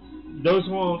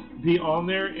won't be on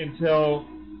there until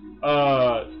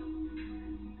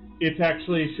it's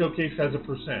actually showcased as a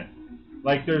 %.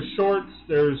 Like there's shorts,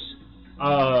 there's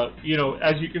you know,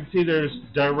 as you can see, there's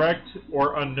direct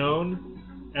or unknown,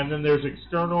 and then there's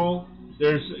external.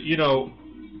 There's, you know,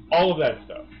 all of that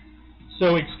stuff.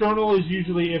 So external is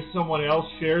usually if someone else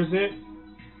shares it,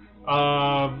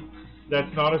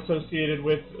 that's not associated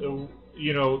with,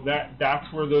 you know,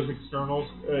 that's where those external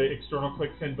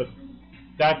clicks in. But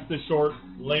that's the short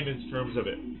layman's terms of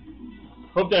it.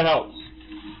 Hope that helps.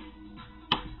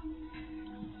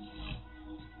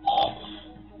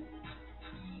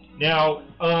 Now,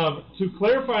 to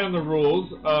clarify on the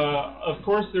rules, of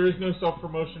course there is no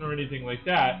self-promotion or anything like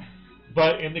that.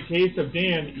 But in the case of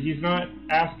Dan, he's not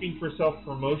asking for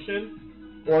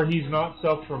self-promotion, or he's not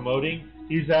self-promoting.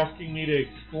 He's asking me to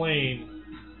explain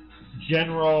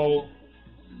general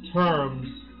terms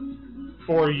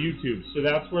for YouTube. So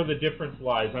that's where the difference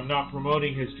lies. I'm not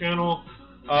promoting his channel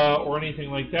or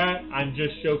anything like that. I'm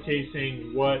just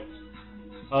showcasing what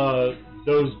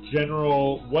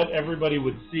what everybody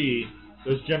would see,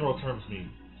 those general terms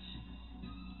mean.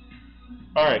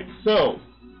 Alright, so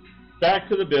back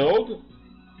to the build.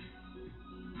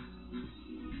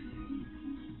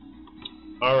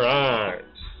 Alright.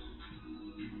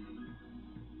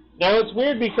 Now it's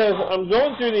weird because I'm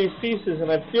going through these pieces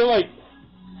and I feel like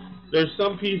there's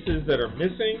some pieces that are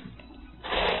missing.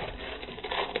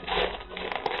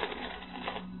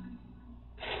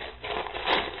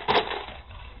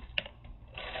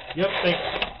 Yep, thanks.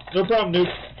 No problem, dude.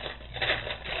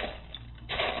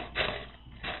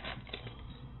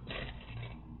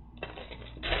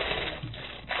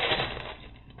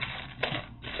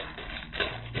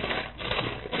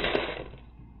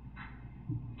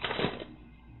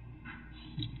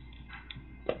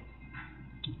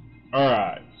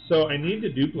 Alright, so I need to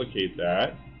duplicate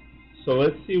that. So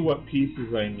let's see what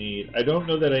pieces I need. I don't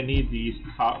know that I need these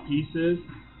top pieces,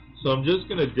 So I'm just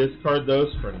going to discard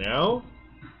those for now,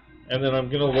 and then I'm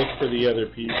going to look for the other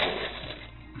pieces.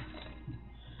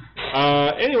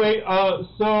 Anyway,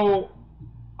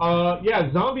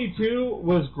 yeah, Zombie 2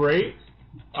 was great.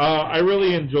 I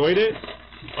really enjoyed it.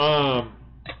 I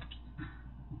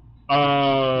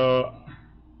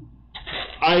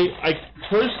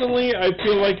personally, I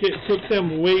feel like it took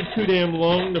them way too damn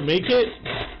long to make it,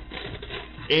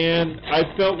 and I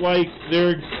felt like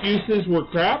their excuses were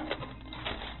crap.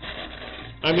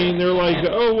 I mean, they're like,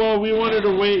 oh, well, we wanted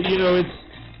to wait, you know,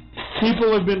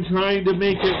 people have been trying to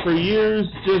make it for years,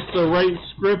 just the right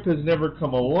script has never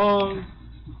come along,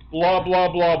 blah,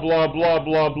 blah, blah, blah, blah,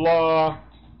 blah, blah.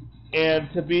 And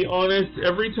to be honest,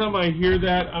 every time I hear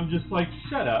that, I'm just like,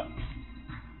 shut up.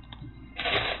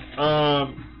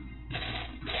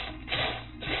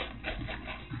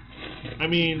 I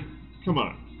mean, come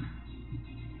on.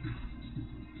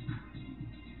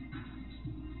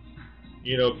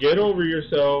 You know, get over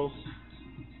yourselves.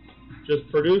 Just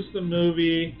produce the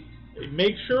movie.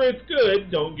 Make sure it's good.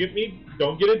 Don't get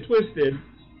it twisted.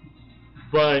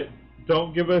 But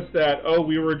don't give us that, oh,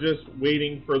 we were just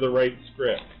waiting for the right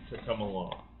script to come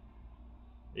along.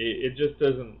 It just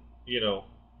doesn't, you know,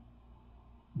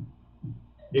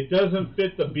 it doesn't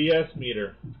fit the BS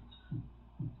meter.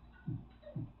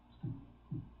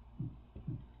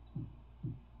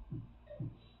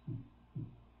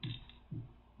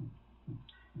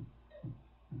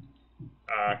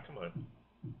 Come on.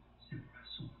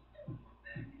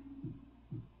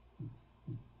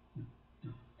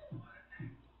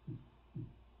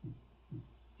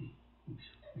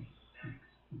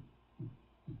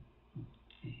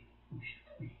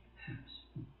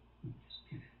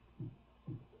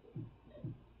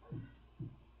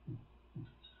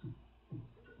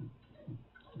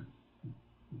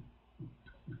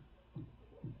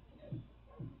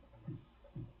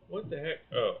 What the heck?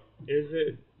 Oh, is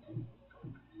it?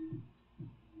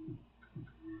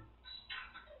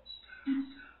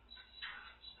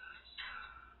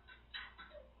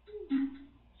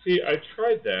 See, I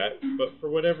tried that, but for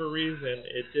whatever reason,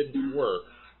 it didn't work.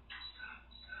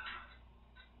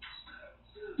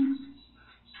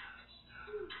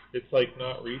 It's like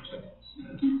not reaching.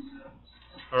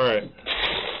 Alright.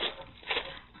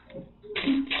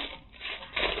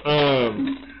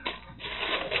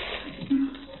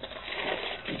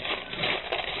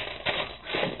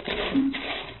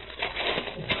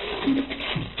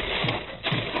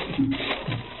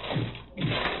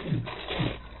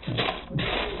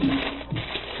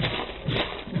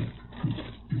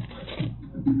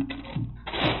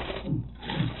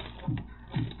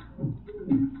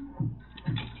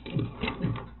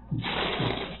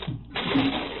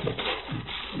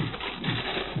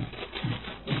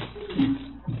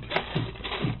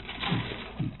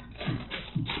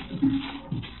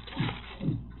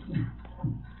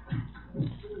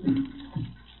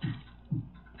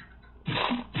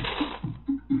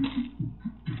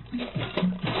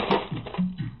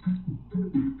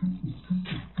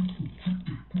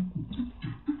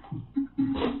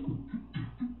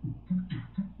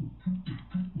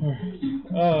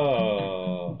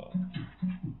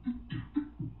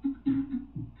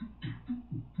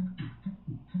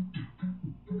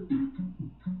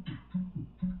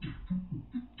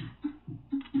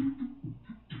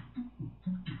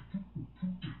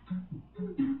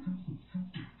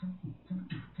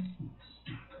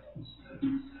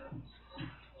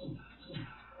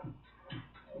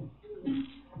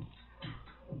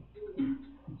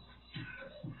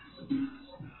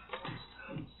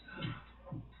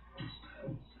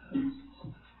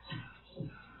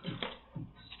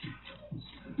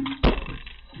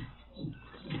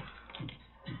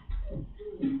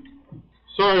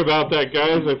 Sorry about that,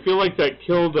 guys. I feel like that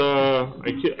killed.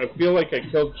 I feel like I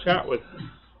killed chat with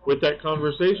that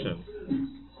conversation.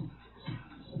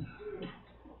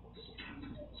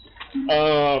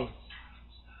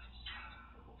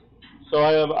 So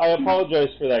I apologize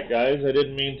for that, guys. I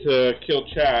didn't mean to kill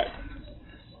chat.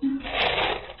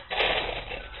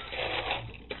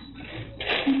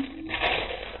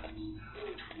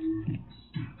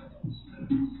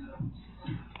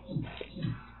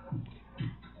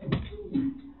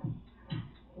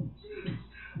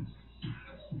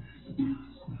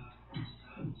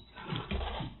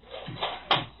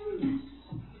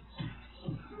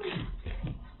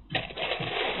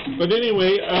 But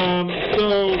anyway,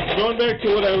 so going back to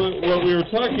what we were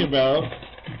talking about,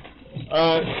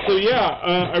 so yeah,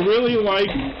 I really like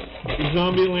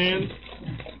Zombieland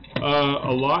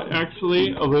a lot,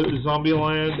 actually,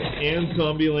 Zombieland and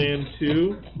Zombieland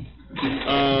 2.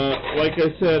 Like I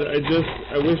said,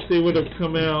 I wish they would have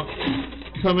come out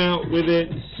come out with it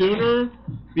sooner,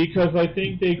 because I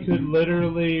think they could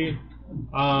literally,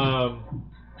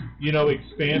 you know,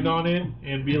 expand on it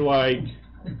and be like,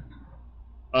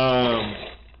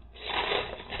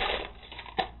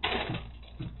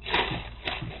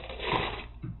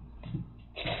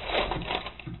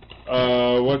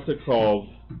 what's it called?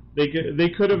 They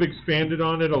could have expanded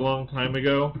on it a long time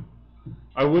ago.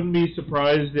 I wouldn't be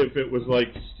surprised if it was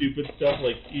like stupid stuff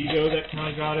like ego that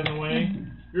kind of got in the way.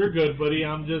 You're good, buddy.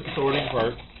 I'm just sorting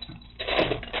parts.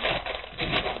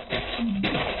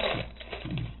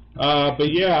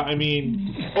 But yeah, I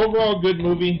mean, overall good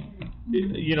movie.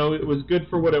 You know, it was good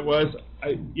for what it was.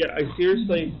 I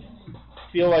seriously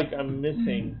feel like I'm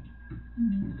missing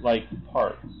like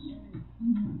parts.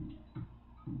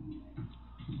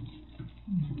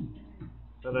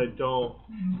 That I don't.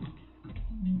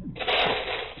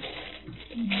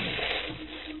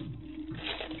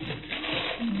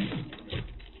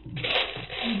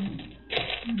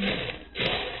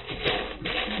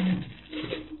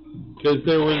 Because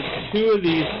there were 2 of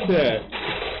these sets.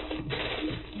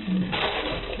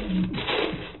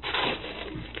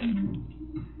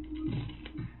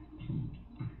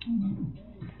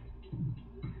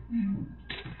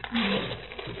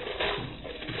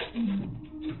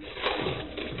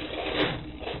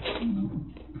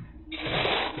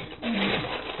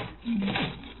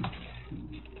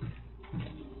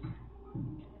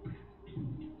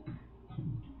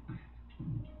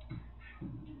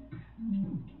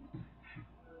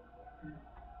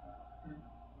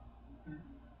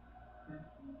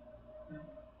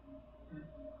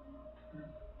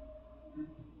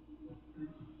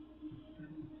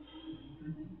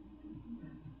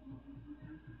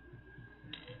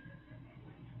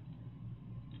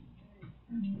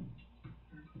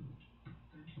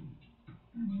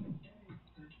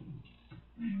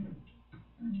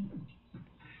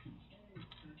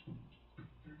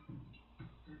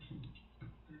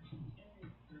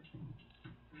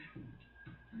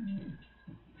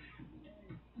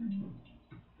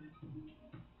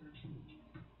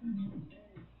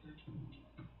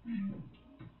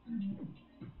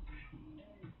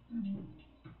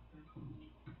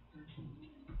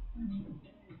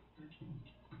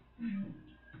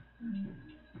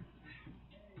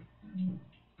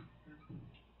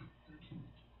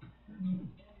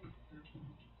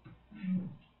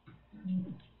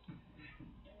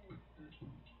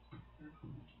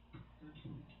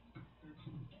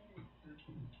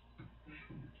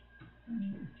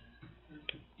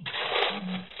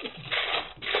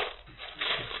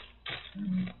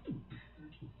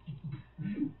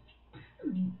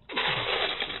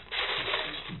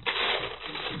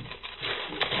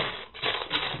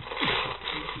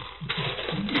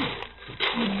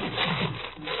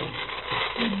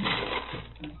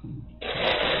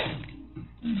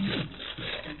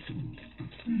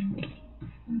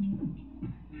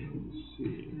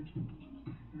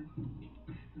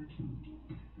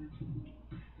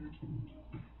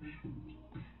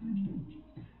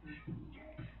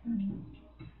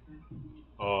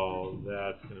 Oh,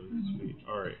 that's going to be sweet.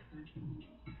 Alright.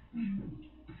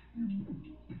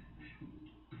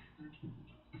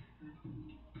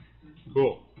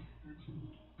 Cool.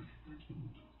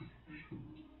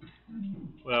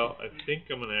 Well, I think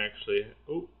I'm going to actually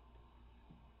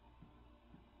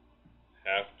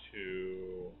have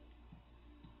to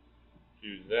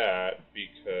do that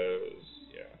because,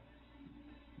 yeah.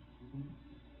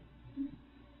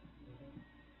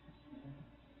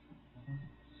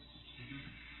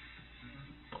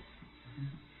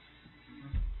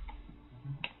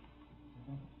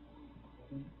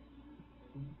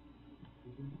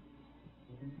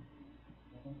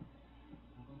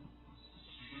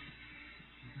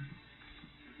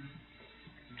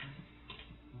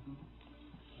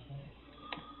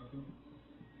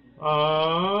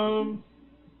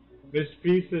 This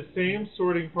piece is same,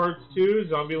 sorting parts 2.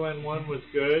 Zombieland 1 was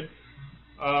good.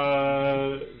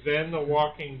 Then The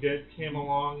Walking Dead came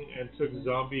along and took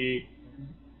zombie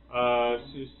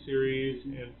series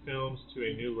and films to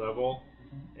a new level.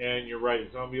 And you're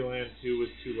right, Zombieland 2 was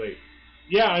too late.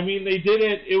 Yeah, I mean, they did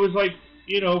it, it was like,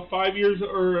 5 years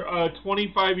or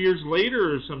 25 years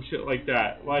later or some shit like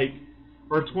that. Like,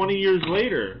 or 20 years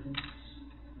later.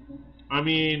 I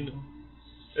mean,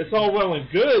 it's all well and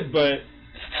good, but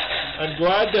I'm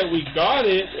glad that we got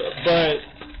it, but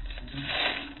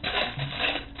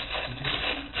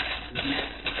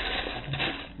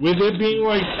with it being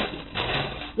like,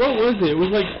 what was it? It was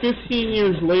like 15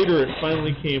 years later it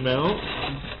finally came out.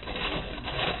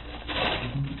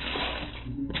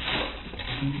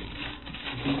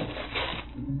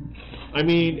 I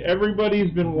mean,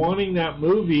 everybody's been wanting that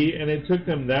movie, and it took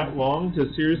them that long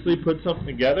to seriously put something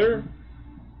together.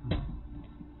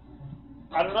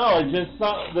 I don't know. I just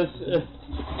saw this.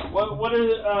 What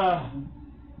is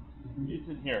it's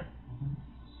in here.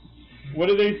 What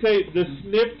do they say? The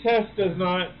sniff test does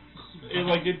not,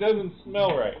 it doesn't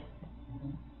smell right.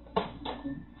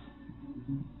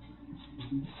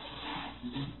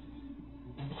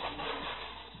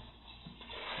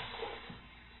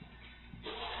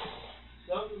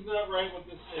 Something's not right with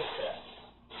the sniff test.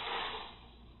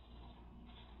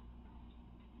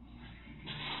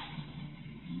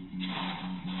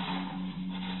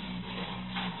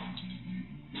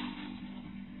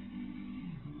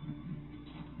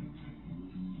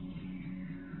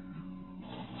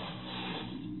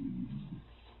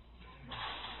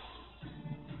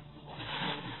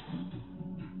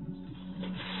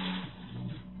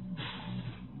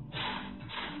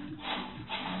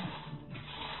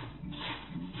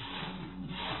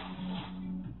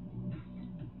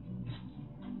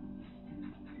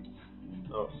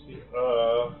 Oh, see,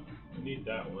 I need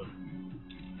that one.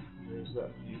 There's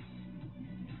that piece.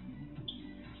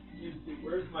 Let's see,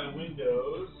 where's my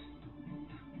windows?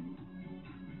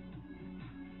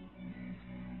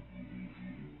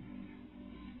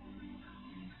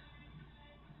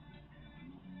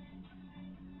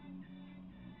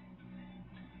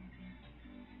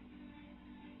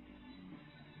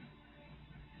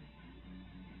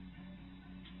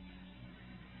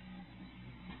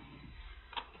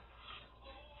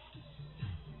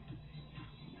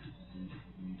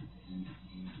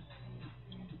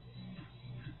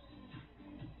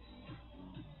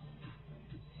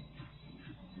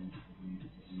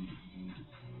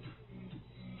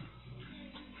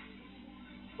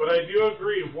 But I do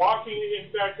agree. In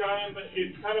fact,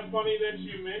 it's kind of funny that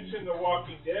you mentioned The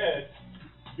Walking Dead,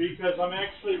 because I'm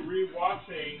actually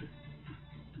rewatching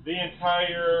the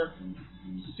entire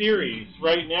series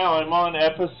right now. I'm on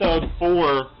episode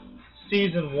 4,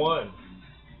 season 1.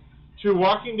 True,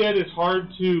 Walking Dead is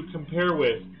hard to compare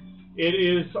with. It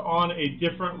is on a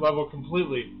different level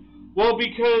completely. Well,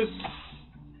 because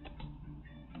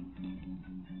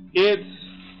it's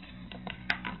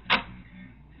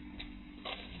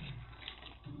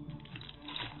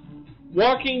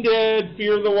Walking Dead,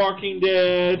 Fear the Walking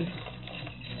Dead,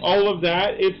 all of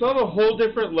that, it's on a whole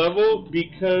different level,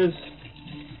 because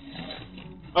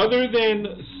other than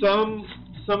some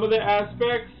of the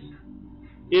aspects,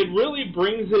 it really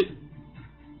brings it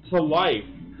to life.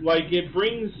 Like, it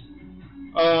brings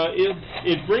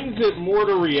it more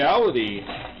to reality,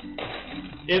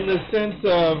 in the sense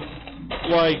of,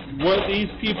 like, what these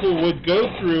people would go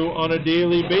through on a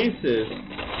daily basis.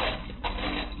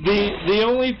 The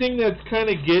only thing that's kind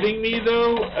of getting me,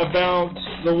 though, about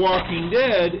The Walking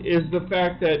Dead is the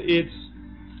fact that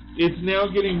it's now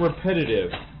getting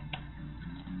repetitive.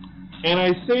 And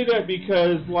I say that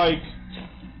because, like,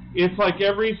 it's like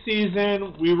every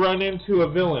season we run into a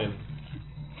villain.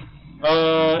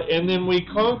 And then we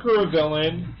conquer a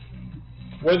villain,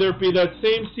 whether it be that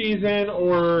same season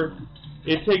or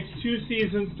it takes 2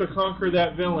 seasons to conquer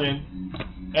that villain.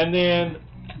 And then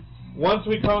once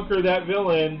we conquer that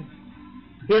villain,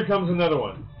 here comes another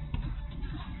one.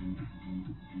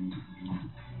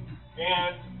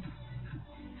 And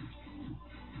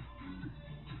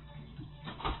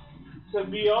to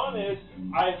be honest,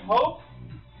 I hope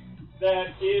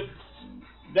that if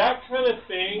that kind of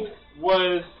thing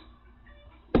was,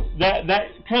 that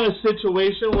kind of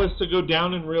situation was to go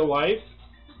down in real life,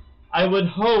 I would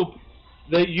hope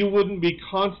that you wouldn't be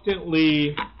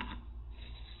constantly,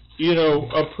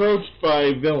 approached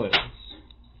by villains.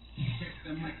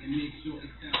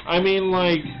 I mean,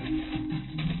 like,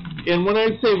 and when I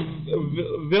say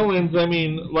villains, I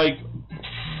mean, like,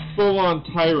 full-on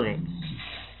tyrants.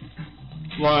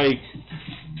 Like,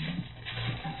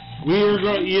 we are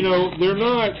going, they're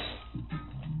not,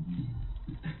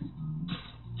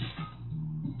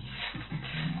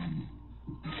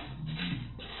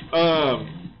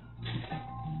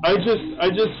 I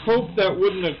just hope that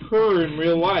wouldn't occur in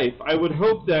real life. I would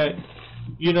hope that,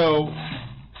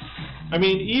 I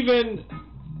mean, even,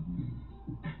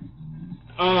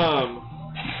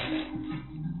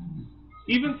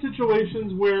 even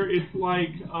situations where it's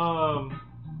like,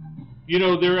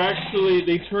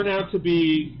 they turn out to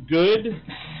be good.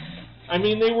 I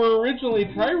mean, they were originally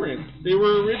tyrants. They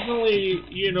were originally,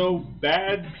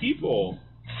 bad people.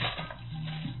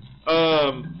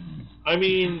 I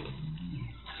mean,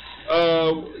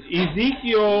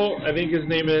 Ezekiel, I think his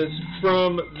name is,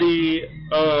 from the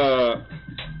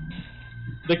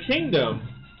Kingdom.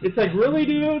 It's like, really,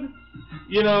 dude?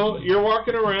 You're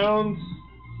walking around,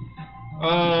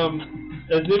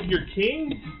 As if you're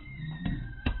king?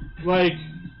 Like,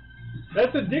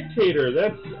 that's a dictator.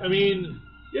 That's, I mean,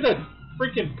 you had a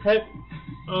freaking pet,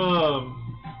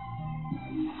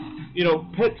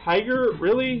 pet tiger?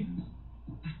 Really?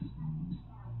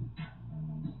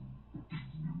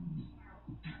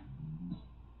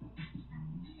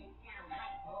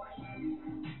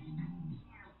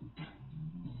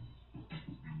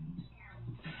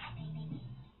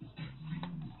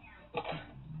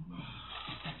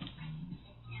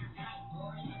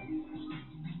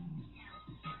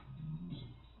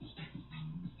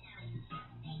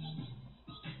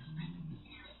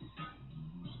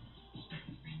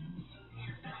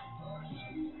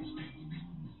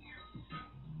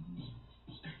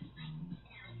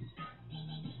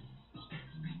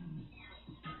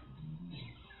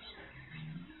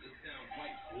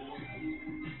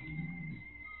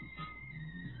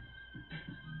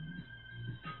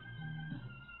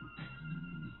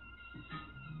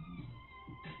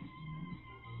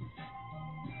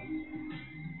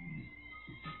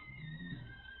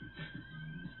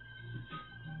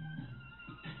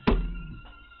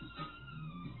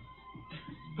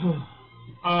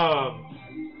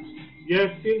 Yeah,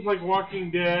 it seems like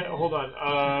Walking Dead. Hold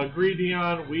on. Agree,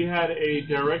 Dion. We had a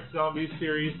direct zombie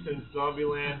series since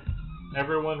Zombieland.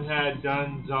 Everyone had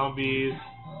done zombies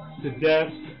to death,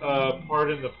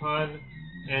 pardon the pun,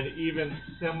 and even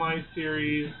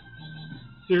semi-series,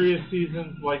 serious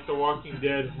seasons like The Walking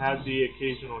Dead had the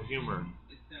occasional humor.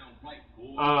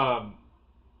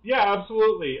 Yeah,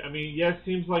 absolutely. I mean, yes,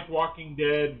 seems like Walking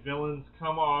Dead villains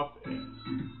come off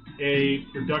a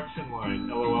production line.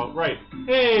 LOL. Right.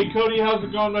 Hey, Cody, how's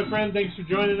it going, my friend? Thanks for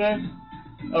joining us.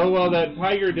 Oh, well, that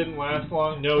tiger didn't last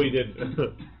long. No, he didn't.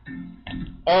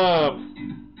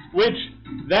 Which,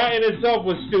 that in itself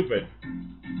was stupid.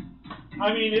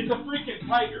 I mean, it's a freaking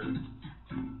tiger.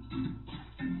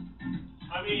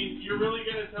 I mean, you're really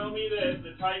going to tell me that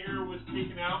the tiger was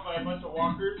taken out by a bunch of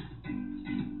walkers?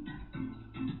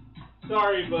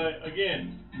 Sorry, but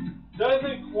again,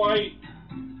 doesn't quite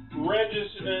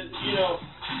register,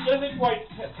 doesn't quite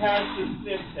pass the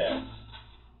sniff test.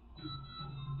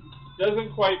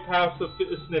 Doesn't quite pass the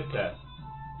sniff test.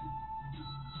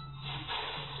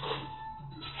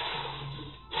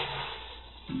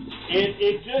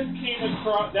 It just came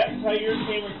across, that tiger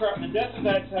came across, the death of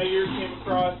that tiger came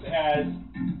across as,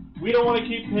 we don't want to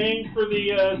keep paying for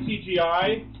the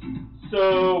CGI,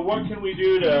 so what can we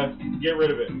do to get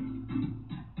rid of it?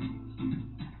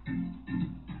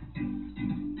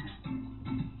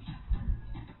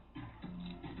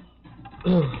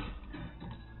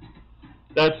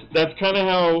 That's kind of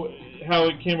how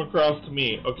it came across to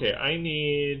me. Okay, I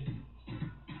need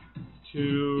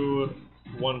 2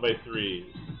 1x3s.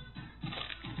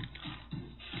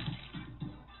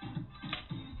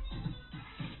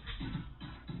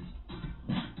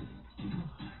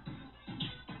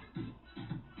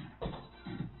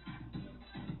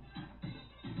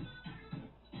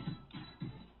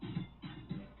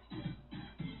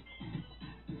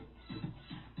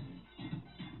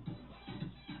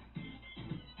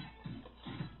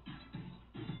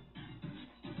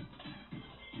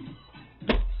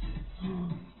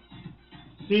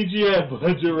 CGI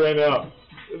budget ran out.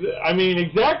 I mean,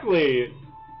 exactly.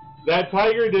 That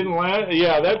tiger didn't last.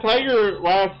 Yeah, that tiger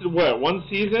lasted, what, 1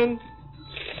 season?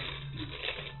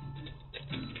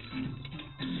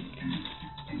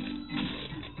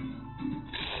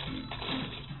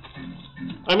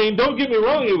 I mean, don't get me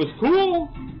wrong, it was cool.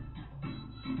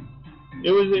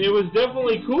 It was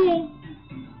definitely cool.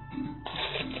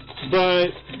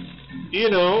 But,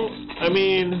 I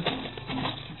mean,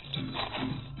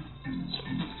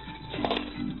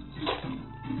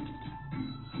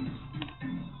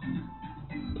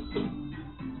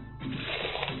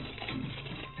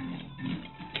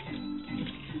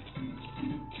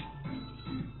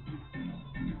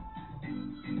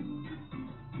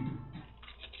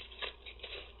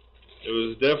 it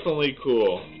was definitely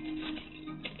cool.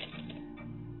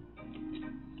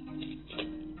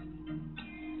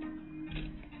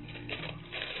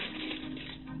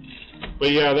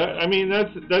 But yeah,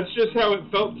 that's just how it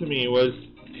felt to me. Was,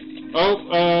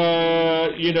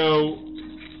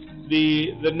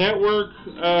 the network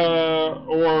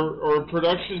or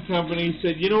production company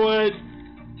said, you know what,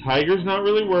 Tiger's not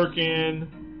really working.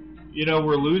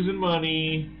 We're losing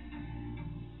money.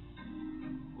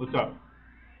 What's up?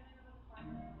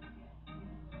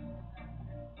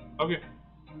 Okay.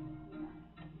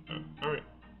 All right.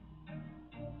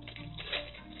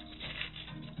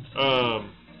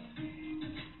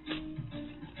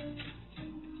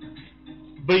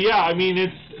 But yeah, I mean,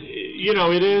 it's,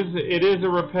 it is a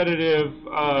repetitive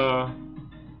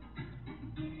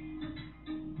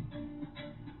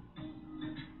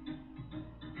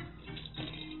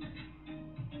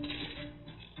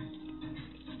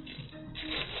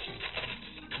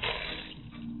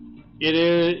it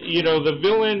is, you know, the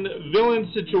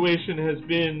villain situation has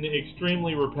been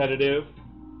extremely repetitive.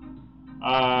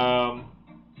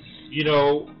 You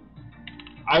know,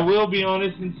 I will be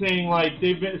honest in saying, like,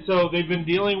 they've been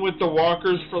dealing with the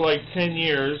walkers for like 10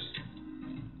 years.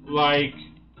 Like,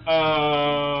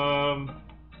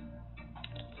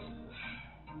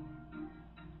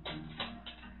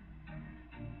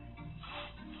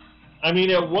 I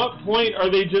mean, at what point are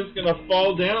they just going to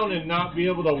fall down and not be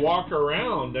able to walk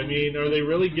around? I mean, are they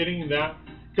really getting that?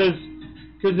 Because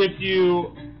if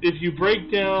you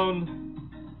break down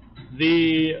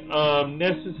the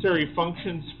necessary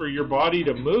functions for your body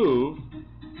to move,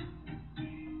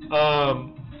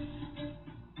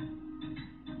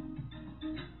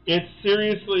 it's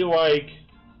seriously like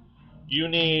you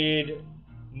need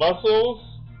muscles,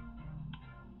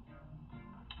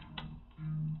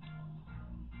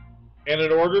 and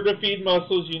in order to feed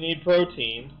muscles, you need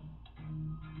protein.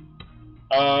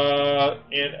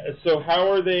 And so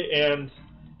how are they,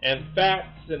 and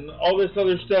fats and all this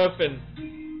other stuff, and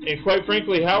quite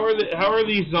frankly, how are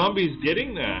these zombies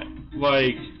getting that?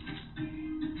 Like,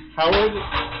 how are they?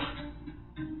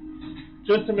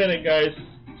 Just a minute, guys.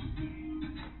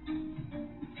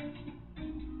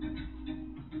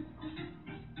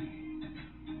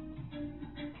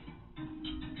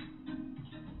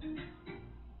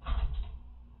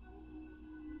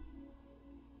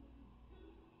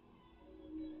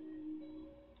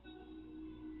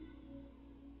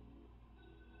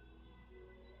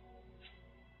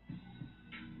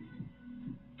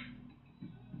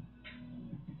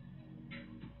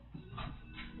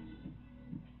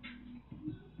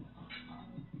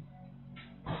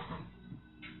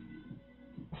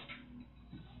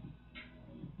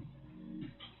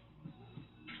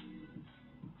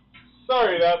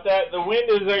 Sorry about that. The wind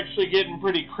is actually getting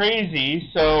pretty crazy,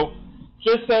 so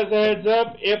just as a heads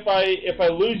up, if I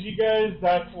lose you guys,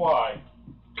 that's why.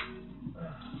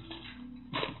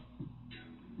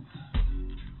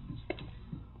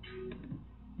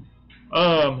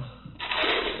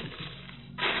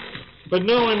 But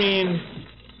no, I mean,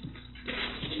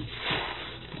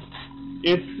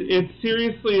 it's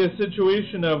seriously a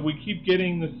situation of we keep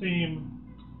getting the same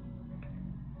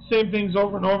things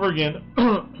over and over again.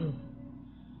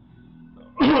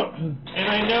 And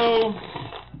I know,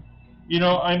 you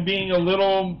know, I'm being a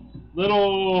little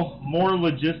more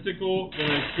logistical than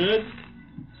I should.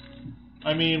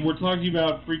 I mean, we're talking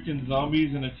about freaking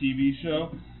zombies in a TV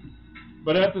show.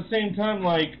 But at the same time,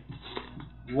 like,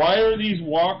 why are these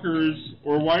walkers,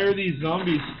 or why are these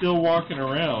zombies still walking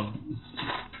around?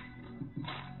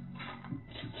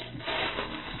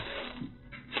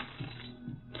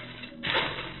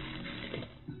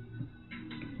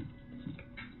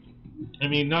 I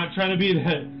mean, not trying to be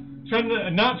that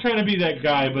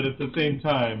guy, but at the same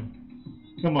time,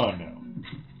 come on now.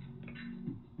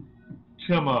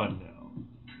 Come on now.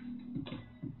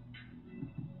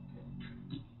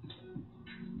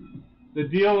 The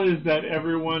deal is that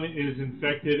everyone is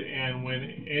infected, and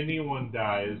when anyone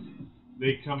dies,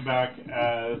 they come back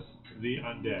as the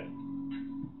undead.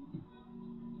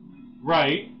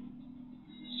 Right.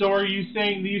 So are you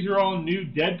saying these are all new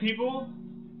dead people?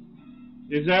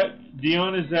 Is that,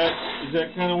 Dion, is that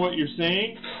kind of what you're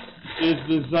saying? Is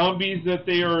the zombies that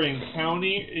they are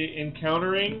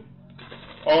encountering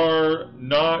are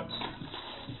not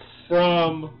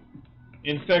from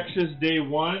infectious day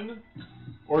 1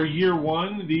 or year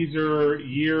 1? These are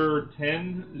year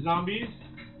 10 zombies?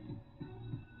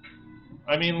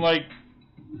 I mean, like,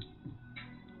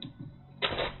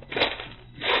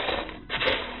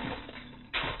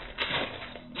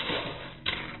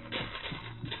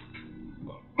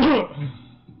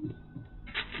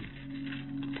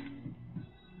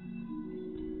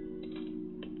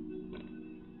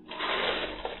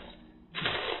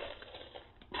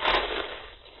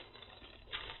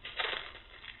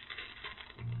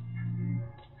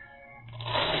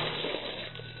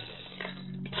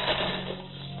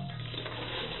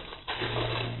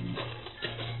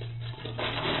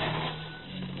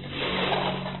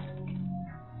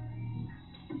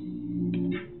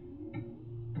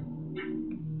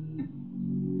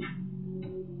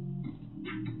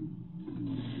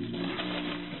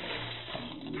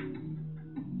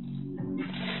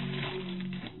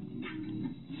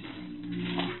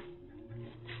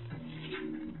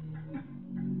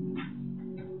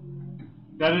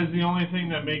 that is the only thing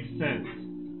that makes sense.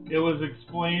 It was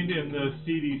explained in the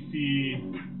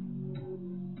CDC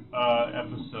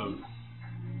episode.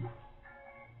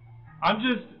 I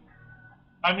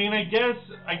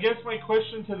guess my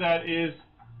question to that is,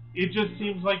 it just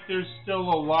seems like there's still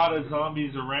a lot of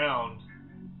zombies around.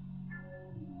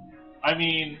 I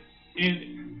mean,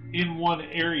 in one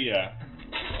area.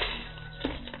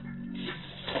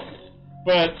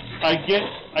 But I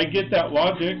get that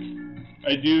logic.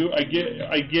 I do. I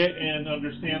get and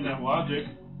understand that logic.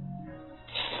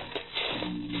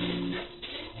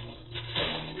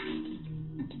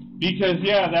 Because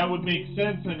yeah, that would make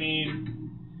sense. I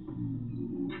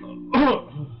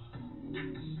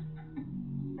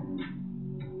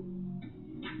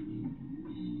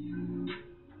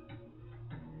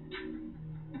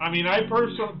mean, I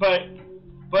personally,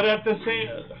 but at the same,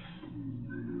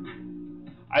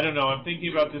 I don't know. I'm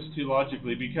thinking about this too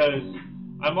logically because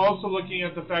I'm also looking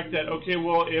at the fact that okay,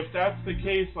 well, if that's the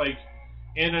case, like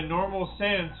in a normal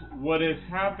sense, what has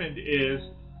happened is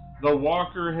the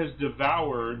walker has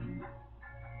devoured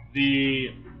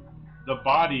the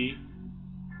body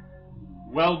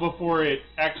well before it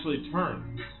actually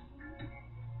turns.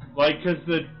 Like, because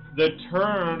the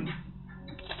turn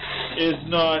is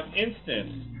not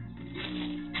instant.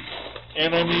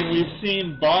 And I mean, we've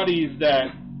seen bodies that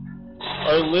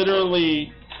are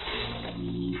literally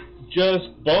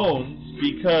just bones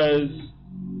because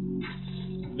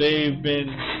they've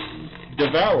been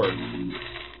devoured.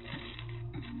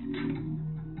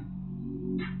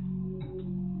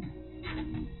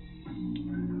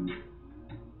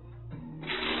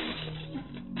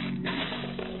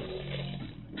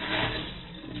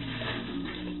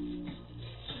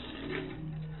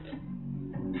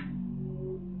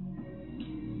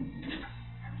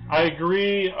 I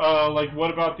agree. Like,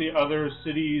 what about the other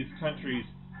cities, countries?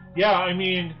 Yeah, I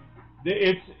mean,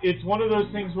 it's one of those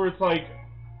things where it's like,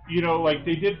 you know, like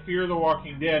they did Fear the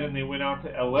Walking Dead and they went out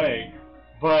to L.A.,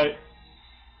 but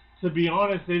to be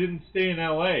honest, they didn't stay in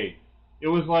L.A. It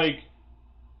was like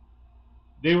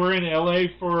they were in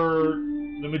L.A. for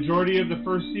the majority of the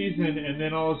first season, and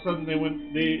then all of a sudden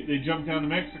they jumped down to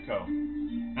Mexico,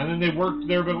 and then they worked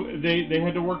there, but they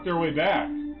had to work their way back.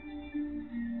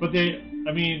 But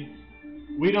I mean,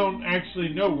 we don't actually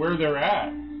know where they're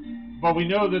at, but we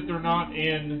know that they're not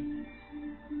in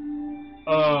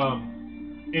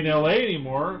LA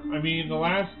anymore. I mean, the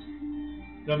last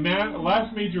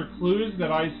major clues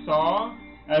that I saw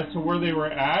as to where they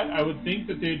were at, I would think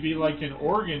that they'd be like in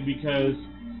Oregon, because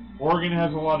Oregon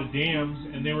has a lot of dams,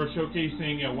 and they were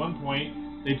showcasing at one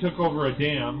point they took over a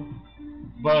dam.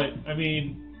 But I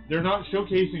mean, they're not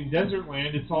showcasing desert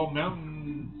land; it's all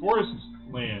mountain forest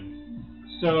land.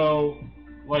 So,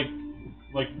 like,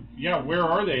 yeah, where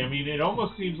are they? I mean, it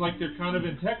almost seems like they're kind of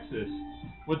in Texas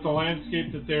with the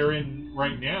landscape that they're in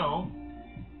right now.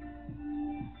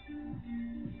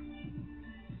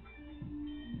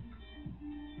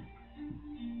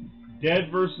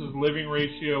 Dead versus living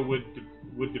ratio would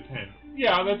depend.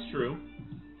 Yeah, that's true.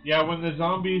 Yeah, when the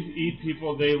zombies eat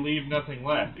people, they leave nothing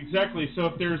left. Exactly. So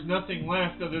if there's nothing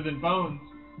left other than bones,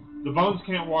 the bones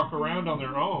can't walk around on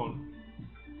their own.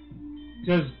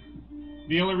 Because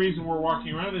the only reason we're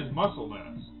walking around is muscle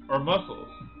mass, or muscles.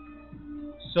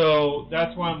 So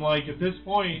that's why I'm like, at this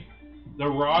point, the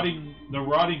rotting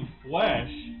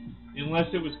flesh,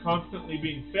 unless it was constantly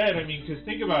being fed, I mean, because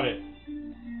think about it,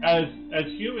 as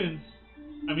humans,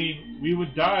 I mean, we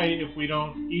would die if we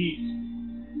don't eat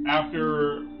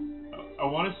after, I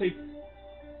want to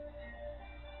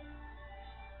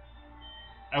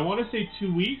say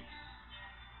 2 weeks.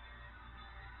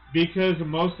 Because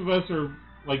most of us are,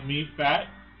 like me, fat,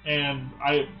 and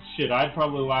I'd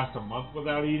probably last a month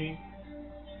without eating.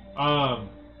 I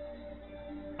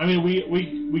mean,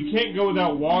 we can't go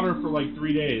without water for like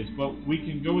 3 days, but we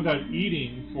can go without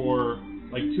eating for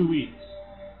like 2 weeks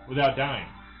without dying.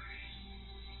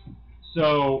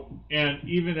 So, and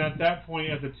even at that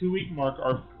point, at the 2-week mark,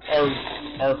 our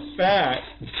fat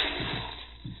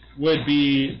would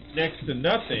be next to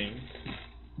nothing.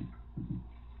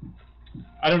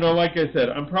 I don't know, like I said,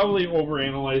 I'm probably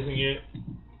overanalyzing it.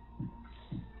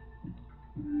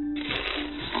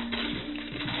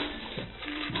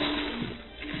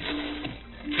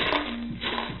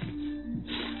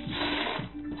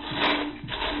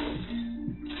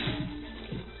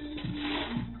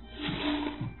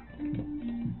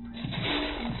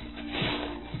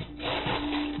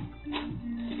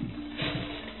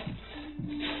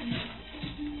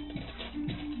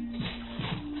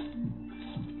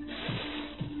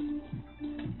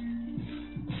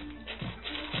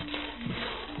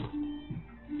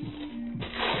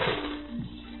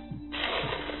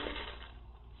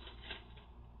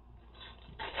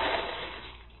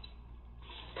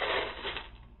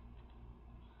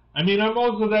 I mean, I'm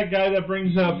also that guy that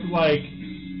brings up, like,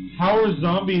 how are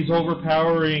zombies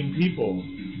overpowering people?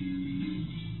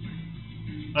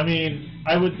 I mean,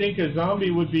 I would think a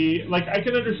zombie would be, like, I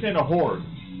can understand a horde.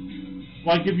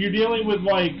 Like, if you're dealing with,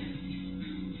 like,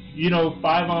 you know,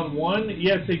 5-on-1,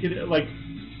 yes, they could, like,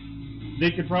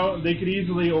 they could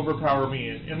easily overpower me.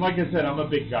 And like I said, I'm a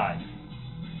big guy.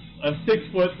 I'm 6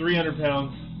 foot, 300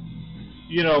 pounds.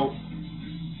 You know,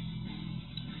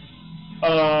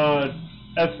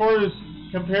 as far as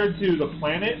compared to the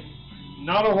planet,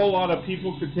 not a whole lot of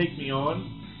people could take me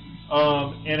on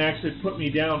and actually put me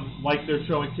down like they're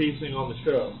showcasing on the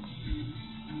show.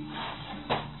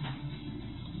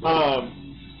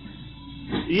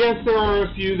 Yes, there are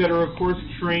a few that are, of course,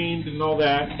 trained and all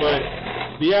that, but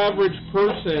the average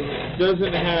person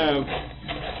doesn't have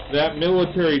that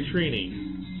military training.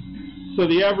 So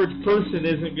the average person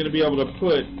isn't going to be able to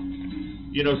put,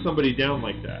 you know, somebody down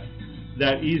like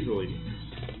that easily.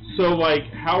 So,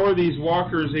 like, how are these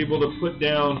walkers able to put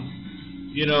down,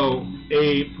 you know,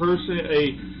 a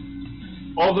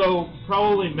person, although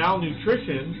probably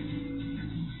malnutrition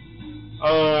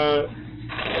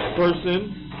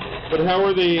person, but how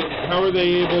are they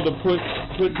able to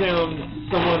put down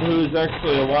someone who is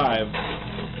actually alive?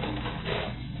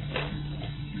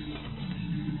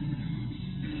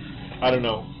 I don't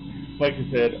know. Like I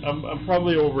said, I'm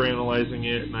probably overanalyzing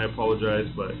it, and I apologize,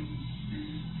 but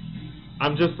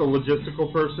I'm just a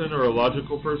logistical person or a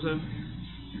logical person,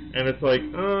 and it's like,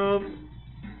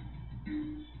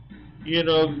 you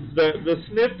know, the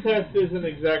sniff test isn't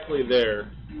exactly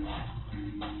there.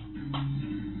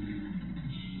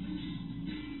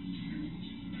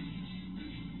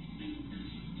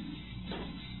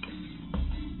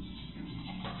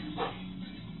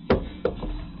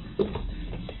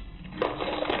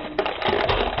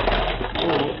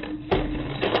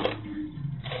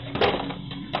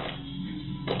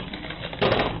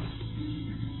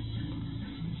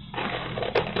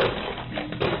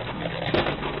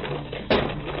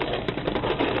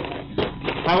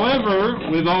 However,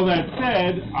 with all that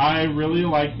said, I really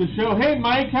like the show. Hey,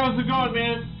 Mike, how's it going,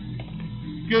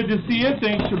 man? Good to see you.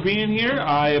 Thanks for being here.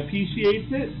 I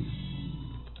appreciate it.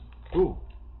 Ooh.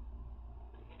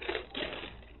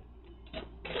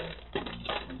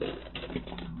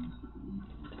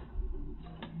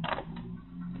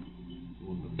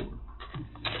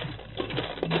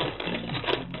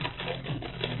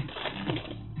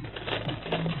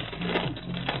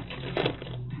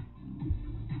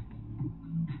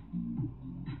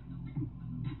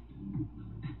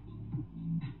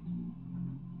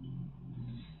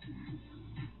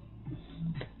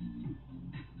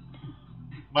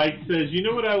 Mike says, you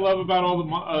know what I love about all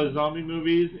the zombie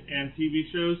movies and TV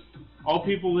shows? All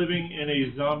people living in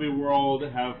a zombie world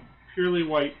have purely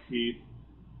white teeth.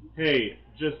 Hey,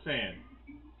 just saying.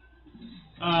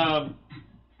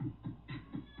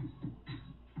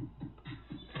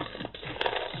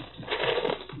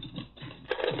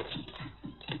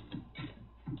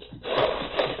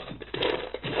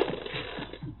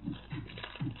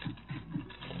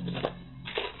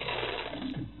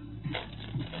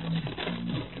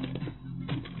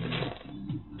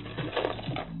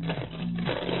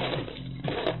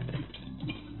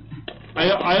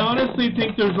 I honestly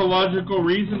think there's a logical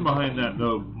reason behind that,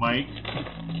 though, Mike.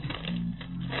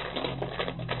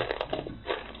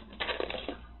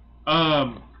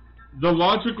 The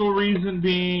logical reason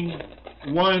being,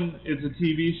 one, it's a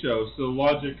TV show, so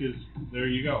logic is, there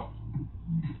you go.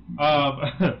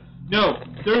 No,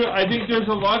 I think there's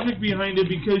a logic behind it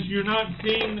because you're not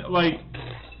seeing, like,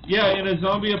 yeah, in a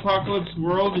zombie apocalypse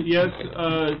world, yes,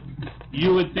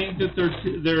 you would think that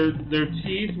their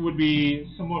teeth would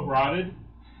be somewhat rotted,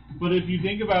 but if you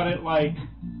think about it, like,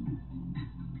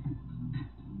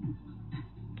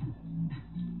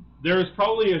 there's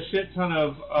probably a shit ton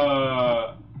of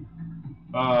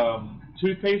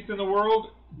toothpaste in the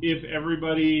world if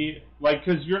everybody, like,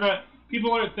 because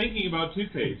people aren't thinking about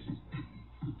toothpaste.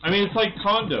 I mean, it's like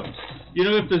condoms. You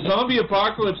know, if the zombie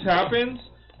apocalypse happens,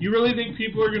 you really think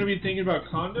people are going to be thinking about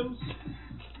condoms?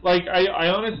 Like, I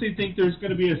honestly think there's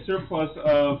going to be a surplus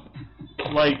of,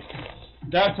 like,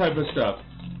 that type of stuff.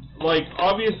 Like,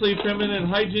 obviously, feminine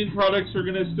hygiene products are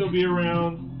going to still be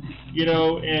around, you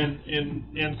know, and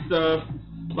stuff.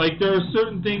 Like, there are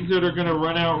certain things that are going to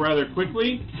run out rather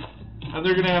quickly, and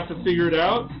they're going to have to figure it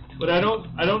out. But I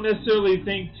don't necessarily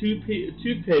think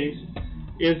toothpaste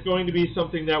is going to be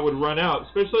something that would run out,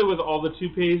 especially with all the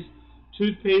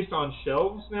toothpaste on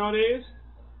shelves nowadays,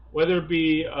 whether it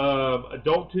be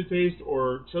adult toothpaste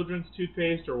or children's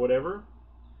toothpaste or whatever.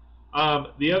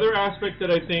 The other aspect that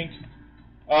I think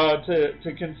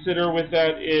to consider with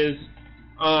that is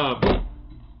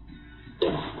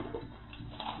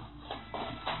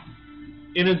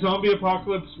in a zombie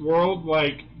apocalypse world,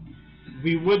 like,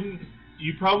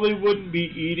 you probably wouldn't be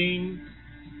eating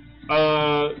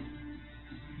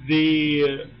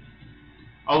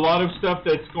a lot of stuff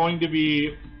that's going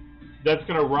to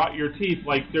rot your teeth.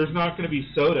 Like, there's not going to be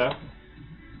soda.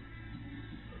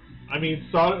 I mean,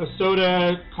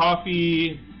 soda,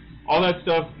 coffee, all that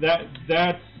stuff,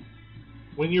 that's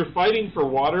when you're fighting for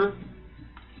water,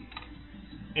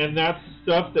 and that's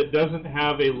stuff that doesn't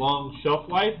have a long shelf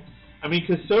life. I mean,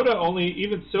 because soda only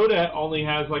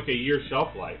has like a year shelf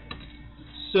life.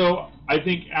 So I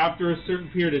think after a certain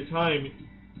period of time,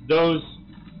 those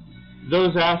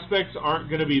aspects aren't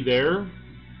going to be there,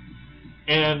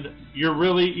 and you're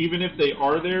really, even if they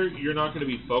are there, you're not going to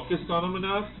be focused on them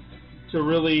enough to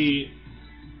really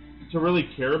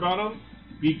care about them,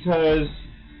 because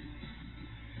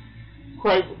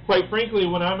quite frankly,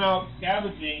 when I'm out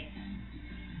scavenging,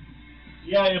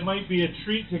 yeah, it might be a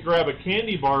treat to grab a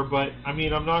candy bar, but I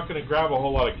mean, I'm not going to grab a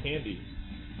whole lot of candy.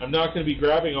 I'm not going to be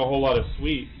grabbing a whole lot of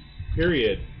sweets,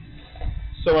 period.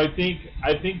 So I think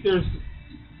there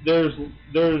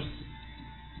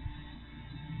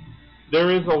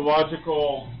is a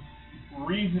logical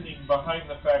reasoning behind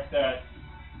the fact that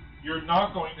you're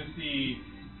not going to see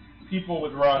people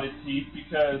with rotted teeth,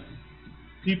 because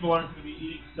people aren't going to be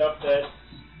eating stuff that's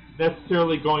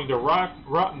necessarily going to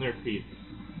rot in their teeth.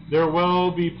 There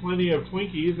will be plenty of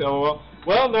Twinkies. Oh,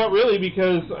 well, not really,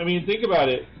 because, I mean, think about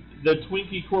it. The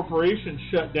Twinkie Corporation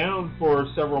shut down for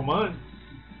several months.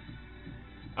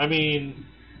 I mean,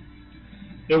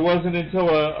 it wasn't until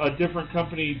a different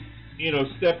company,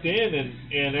 stepped in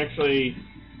and actually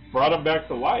brought them back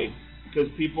to life, because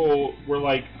people were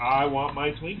like, I want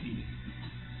my Twinkies.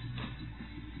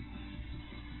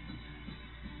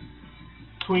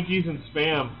 Twinkies and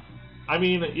Spam. I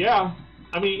mean, yeah.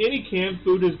 I mean, any canned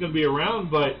food is going to be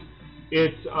around, but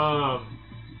it's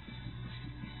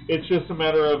just a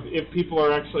matter of if people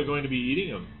are actually going to be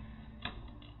eating them.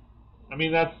 I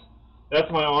mean, that's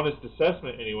my honest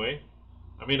assessment anyway.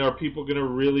 I mean, are people going to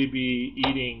really be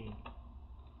eating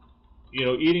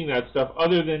that stuff,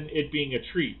 other than it being a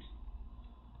treat?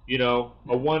 A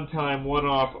one-time,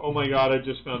 one-off, oh my God, I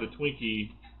just found a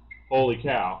Twinkie, holy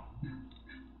cow.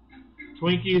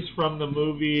 Twinkies from the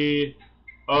movie,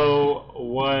 what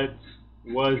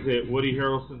was it? Woody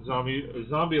Harrelson's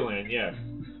Zombieland, yes.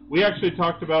 We actually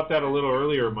talked about that a little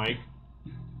earlier, Mike,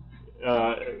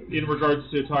 in regards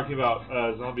to talking about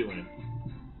Zombieland.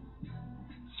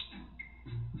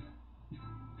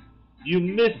 You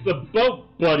missed the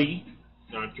boat, buddy.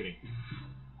 No, I'm kidding.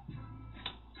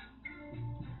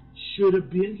 Should have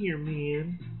been here,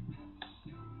 man.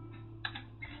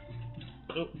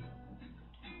 Nope.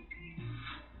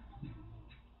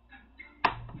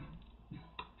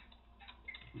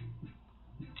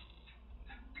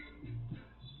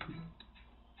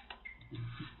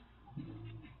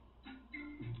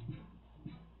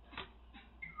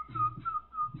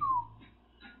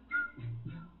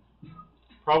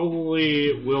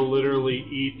 Probably will literally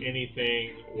eat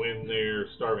anything when they're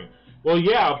starving. Well,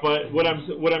 yeah, but what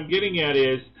I'm getting at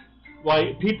is,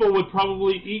 like, people would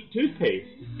probably eat toothpaste.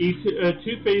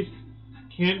 Toothpaste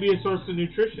can be a source of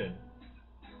nutrition.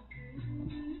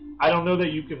 I don't know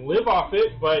that you can live off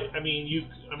it, but I mean,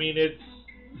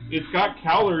 it's got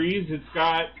calories. It's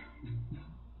got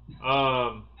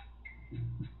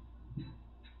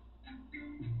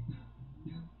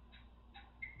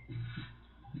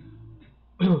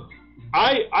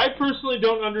I personally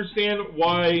don't understand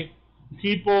why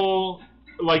people,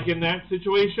 like, in that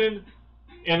situation,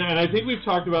 and I think we've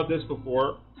talked about this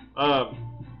before,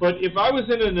 but if I was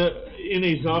in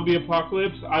a zombie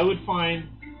apocalypse, I would find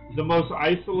the most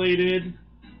isolated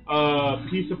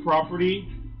piece of property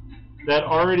that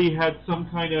already had some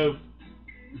kind of,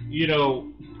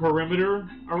 perimeter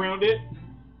around it,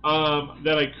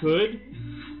 that I could,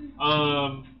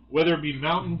 whether it be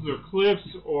mountains or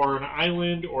cliffs or an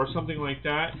island or something like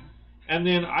that. And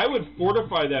then I would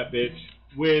fortify that bitch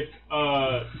with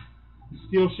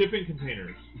steel shipping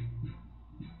containers.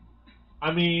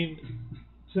 I mean,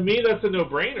 to me, that's a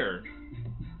no-brainer.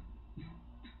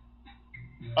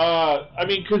 I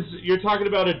mean, because you're talking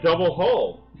about a double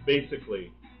hull,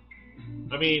 basically.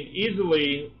 I mean,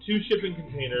 easily, 2 shipping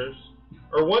containers,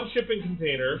 or 1 shipping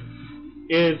container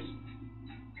is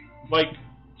like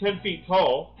 10 feet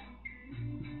tall,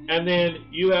 and then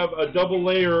you have a double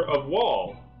layer of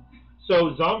wall.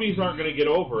 So zombies aren't going to get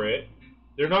over it.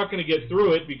 They're not going to get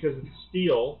through it because it's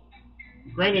steel.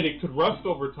 Granted, it could rust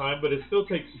over time, but it still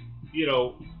takes,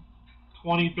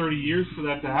 20, 30 years for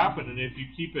that to happen. And if you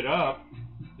keep it up,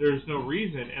 there's no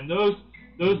reason. And those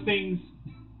things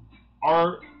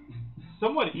are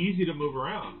somewhat easy to move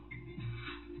around.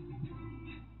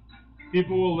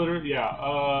 People will literally, yeah.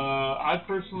 I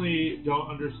personally don't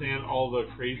understand all the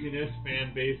craziness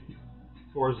fan base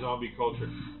for zombie culture.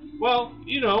 Well,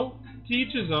 to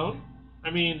each his own. I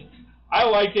mean, I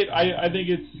like it. I think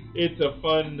it's a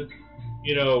fun,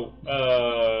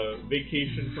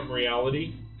 vacation from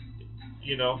reality.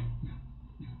 You know.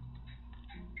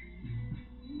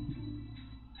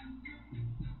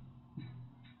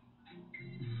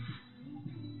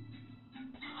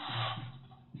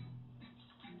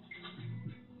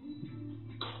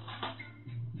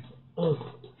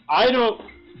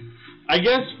 I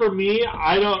guess for me,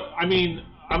 I mean,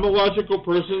 I'm a logical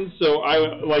person, so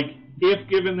if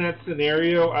given that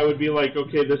scenario, I would be like,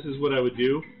 okay, this is what I would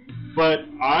do. But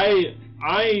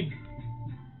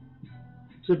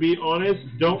to be honest,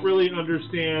 don't really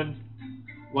understand,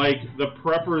 the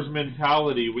preppers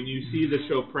mentality when you see the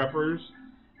show Preppers,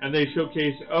 and they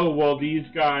showcase, oh, well, these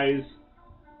guys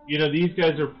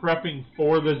are prepping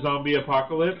for the zombie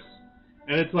apocalypse.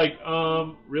 And it's like,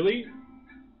 really?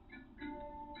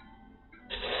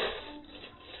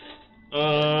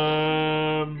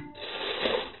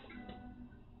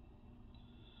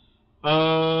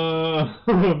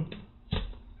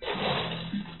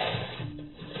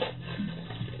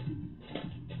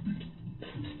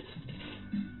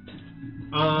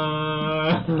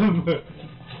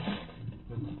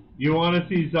 You want to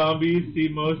see zombies? See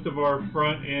most of our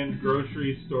front end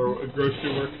grocery workers.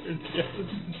 Yes.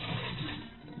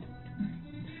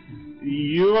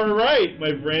 You are right,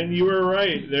 my friend. You are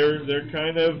right.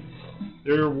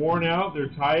 They're worn out. They're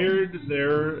tired.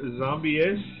 They're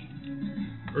zombie-ish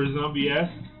or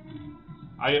zombie-esque.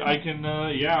 I can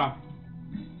yeah.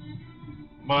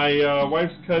 My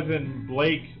wife's cousin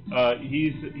Blake.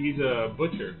 He's a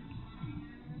butcher,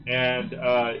 and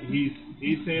he's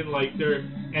saying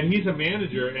and he's a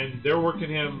manager, and they're working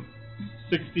him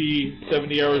 60,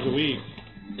 70 hours a week.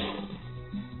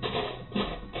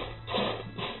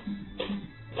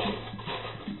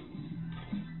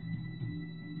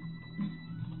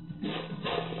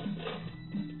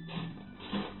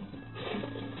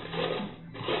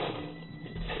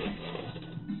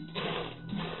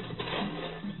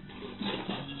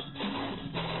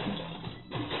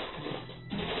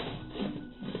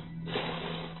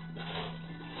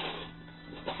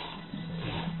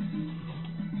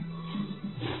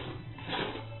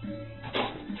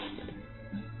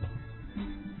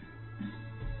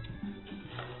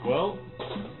 Well,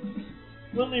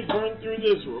 let me burn through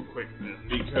this real quick then,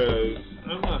 because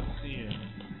I'm not seeing.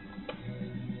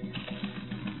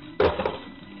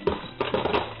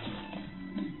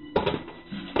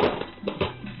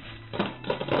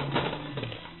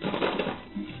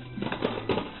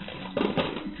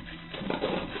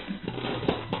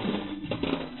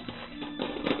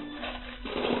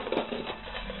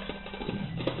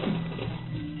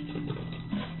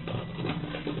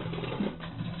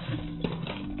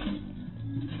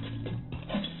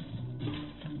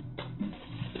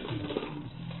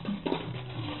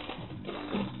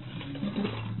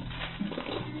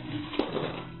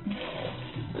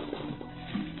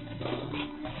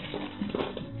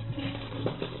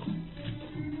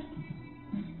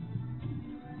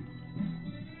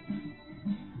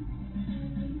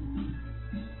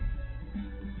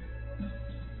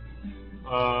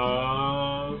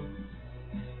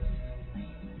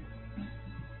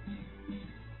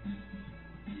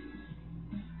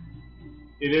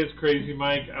 It is crazy,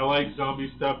 Mike. I like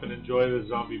zombie stuff and enjoy the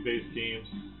zombie-based games.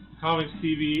 Comics,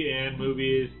 TV, and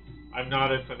movies. I'm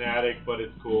not a fanatic, but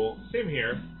it's cool. Same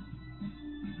here.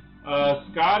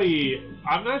 Scotty,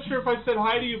 I'm not sure if I said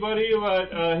hi to you, buddy,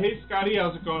 but hey, Scotty,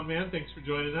 how's it going, man? Thanks for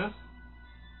joining us.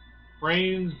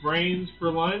 Brains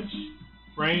for lunch,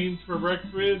 brains for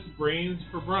breakfast, brains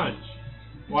for brunch.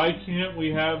 Why can't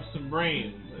we have some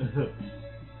brains?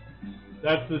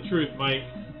 That's the truth, Mike.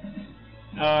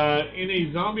 In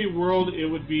a zombie world, it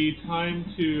would be time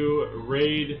to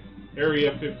raid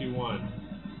Area 51.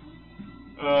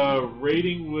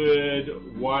 Raiding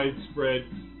would widespread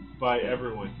by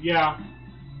everyone. Yeah.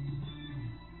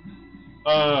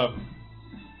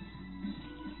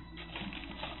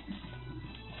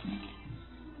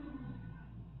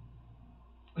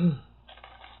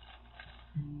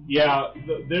 Yeah,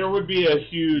 there would be a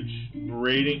huge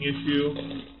raiding issue.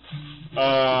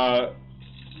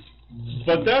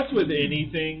 But that's with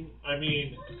anything. I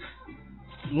mean,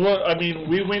 look. I mean,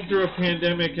 we went through a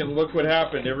pandemic, and look what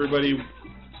happened. Everybody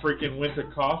freaking went to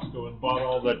Costco and bought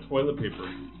all that toilet paper.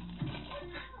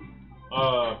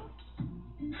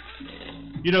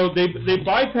 They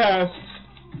bypassed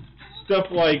stuff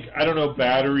like, I don't know,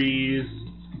 batteries,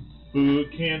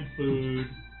 food, canned food.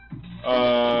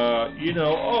 All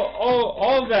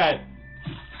that,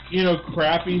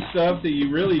 crappy stuff that you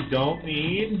really don't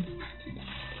need.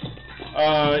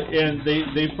 and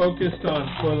they focused on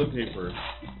toilet paper.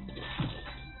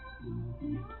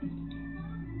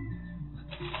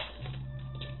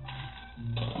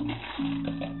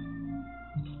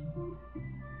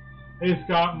 Hey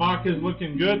Scott, MOC is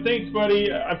looking good. Thanks,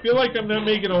 buddy. I feel like I'm not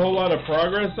making a whole lot of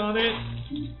progress on it,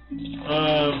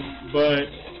 but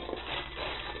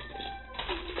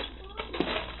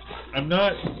I'm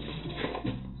not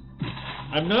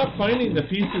finding the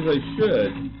pieces I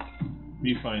should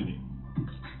be finding.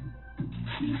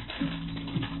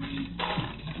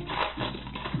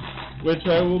 Which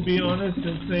I will be honest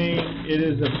in saying it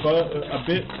is a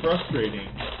bit frustrating.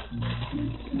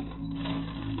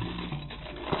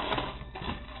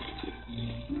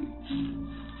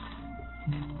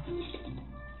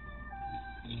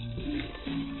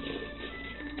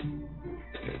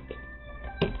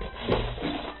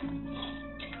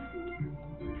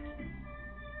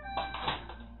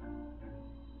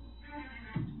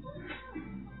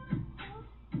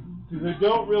 Because I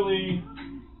don't really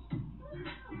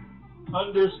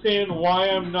understand why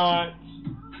I'm not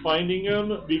finding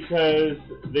them, because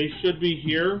they should be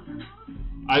here.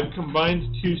 I've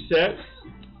combined two sets,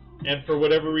 and for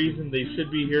whatever reason they should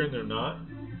be here and they're not.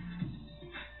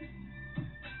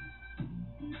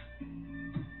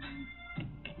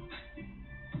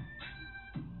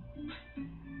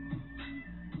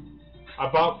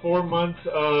 I bought 4 months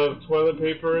of toilet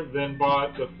paper, then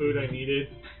bought the food I needed.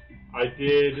 I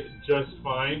did just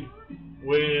fine.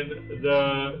 When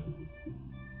the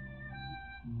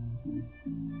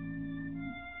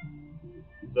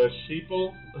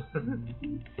sheeple looks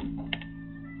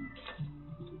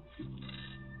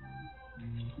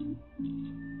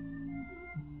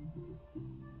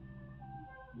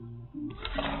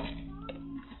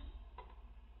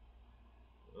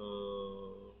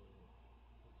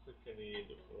like I need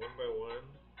 1 by 1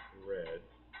 red.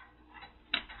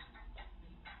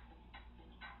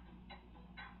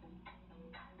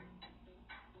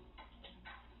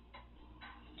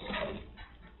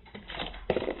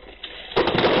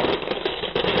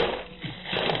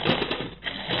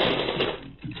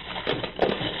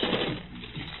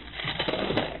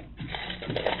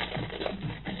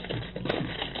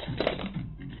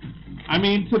 I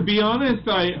mean, to be honest,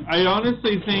 I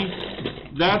honestly think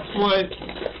that's what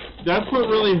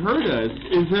really hurt us,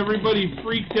 is everybody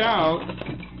freaked out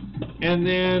and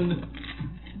then,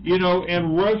 you know,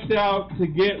 and rushed out to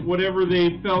get whatever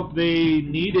they felt they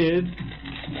needed,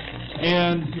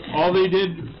 and all they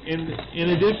did, in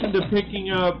addition to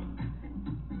picking up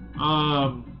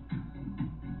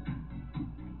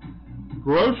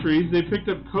groceries, they picked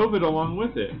up COVID along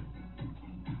with it.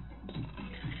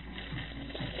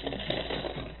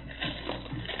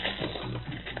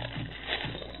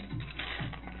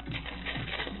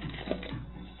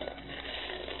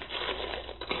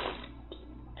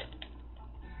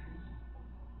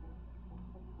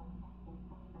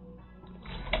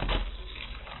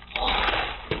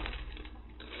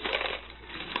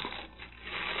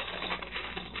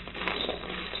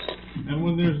 And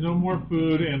when there's no more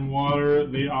food and water,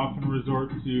 they often resort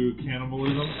to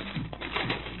cannibalism.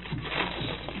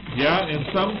 Yeah, in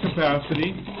some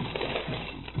capacity.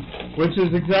 Which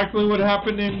is exactly what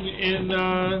happened in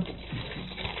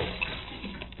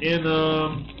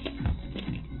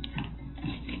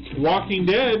Walking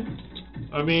Dead.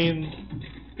 I mean,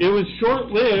 it was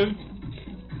short-lived,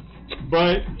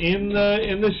 but in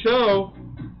the show,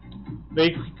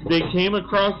 they came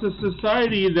across a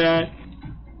society that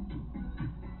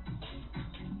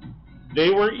they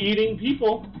were eating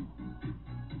people.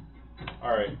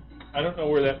 Alright, I don't know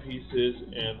where that piece is,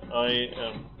 and I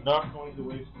am not going to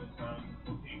waste my time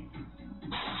looking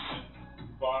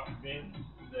at bins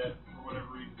that, for whatever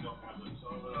reason, don't have them. So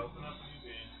I'm going to open up a new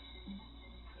bin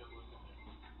and look at them.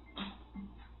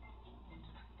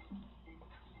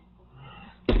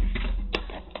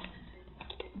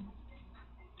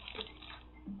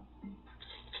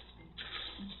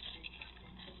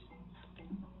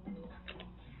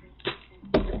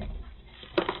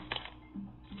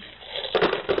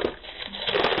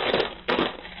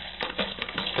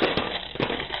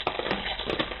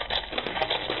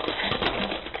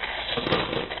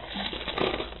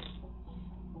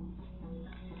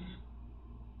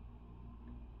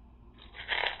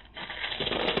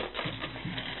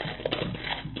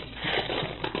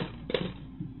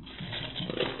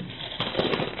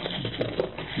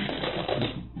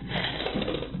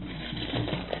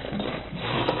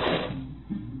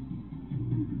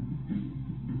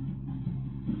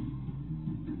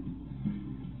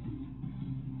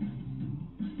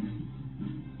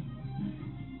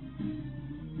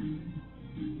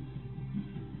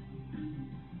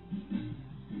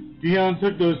 Dion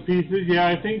took those pieces. Yeah,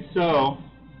 I think so.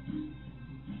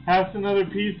 Pass another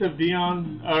piece of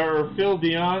Dion, or Phil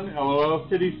Dion, LOL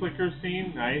City Slicker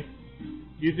scene. Nice.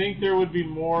 Do you think there would be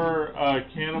more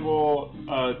cannibal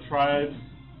tribes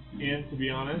to be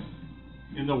honest,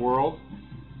 in the world?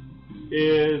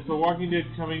 Is The Walking Dead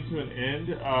coming to an end?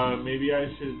 Maybe I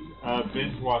should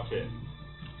binge watch it.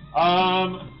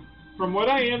 From what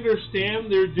I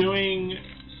understand, they're doing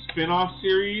spin-off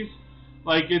series.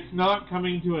 Like, it's not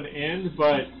coming to an end,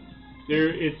 but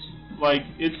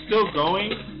it's still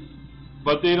going,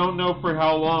 but they don't know for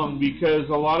how long, because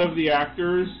a lot of the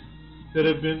actors that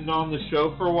have been on the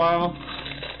show for a while,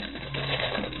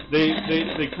 they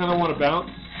kind of want to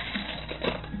bounce.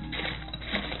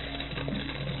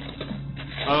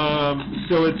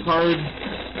 So it's hard.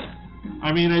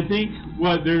 I mean, I think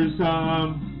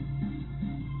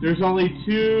there's only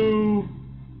two.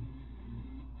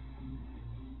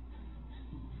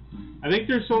 I think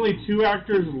there's only two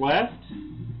actors left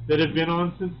that have been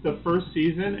on since the first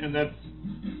season, and that's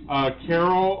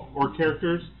Carol, or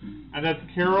characters, and that's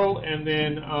Carol and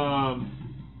then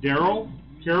Daryl.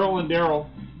 Carol and Daryl.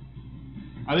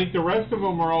 I think the rest of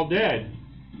them are all dead.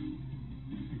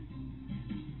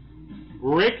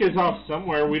 Rick is off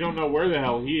somewhere. We don't know where the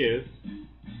hell he is.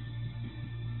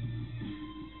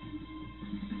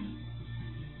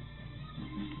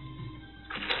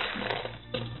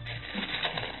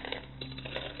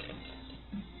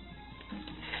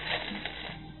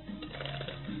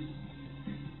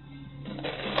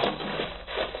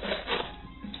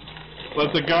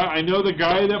 But I know the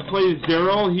guy that plays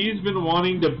Daryl, he's been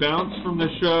wanting to bounce from the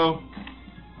show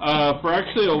for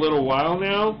actually a little while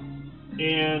now,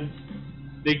 and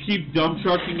they keep dump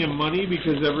trucking him money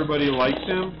because everybody likes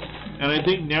him, and I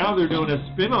think now they're doing a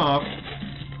spin-off,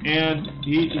 and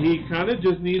he kind of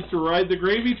just needs to ride the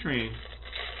gravy train.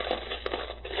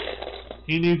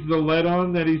 He needs to let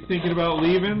on that he's thinking about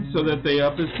leaving so that they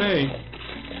up his pay.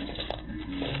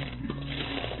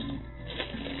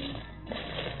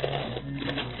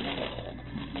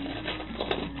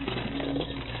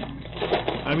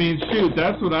 I mean, shoot,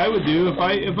 that's what I would do if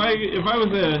I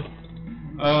was a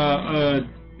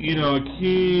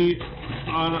key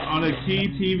on a key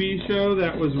TV show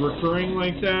that was recurring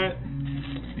like that,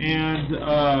 and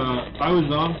I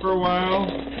was on for a while.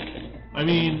 I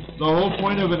mean, the whole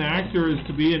point of an actor is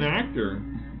to be an actor,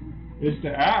 is to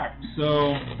act.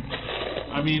 So,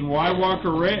 I mean, why walk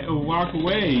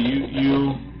away?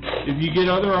 You if you get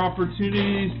other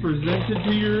opportunities presented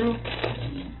to you,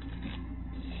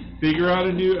 figure out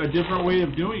a different way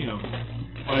of doing them.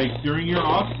 Like during your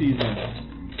off season,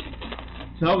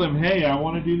 tell them, hey, I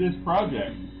want to do this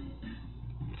project.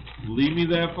 Leave me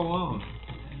the F alone,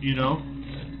 you know.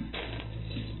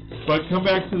 But come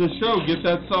back to the show, get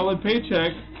that solid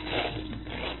paycheck.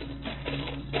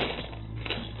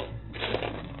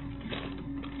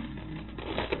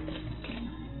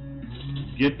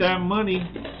 Get that money,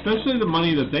 especially the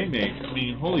money that they make. I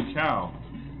mean, holy cow.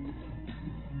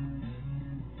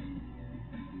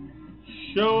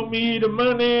 Show me the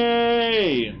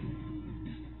money!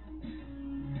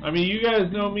 I mean, you guys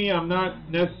know me, I'm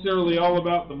not necessarily all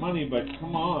about the money, but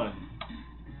come on.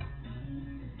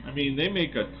 I mean, they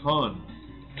make a ton.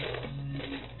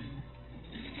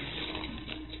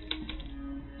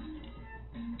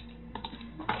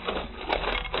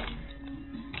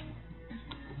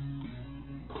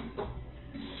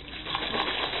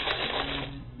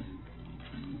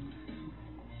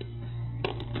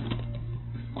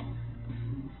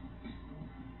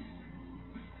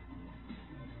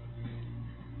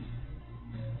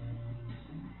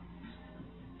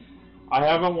 I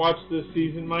haven't watched this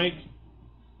season, Mike.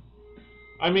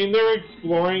 I mean, they're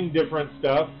exploring different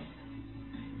stuff.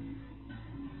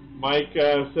 Mike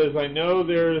says, I know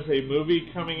there's a movie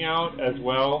coming out as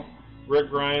well. Rick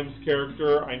Grimes'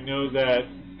 character, I know that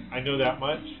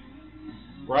much.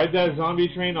 Ride that zombie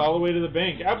train all the way to the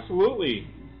bank. Absolutely.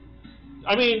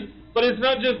 I mean, but it's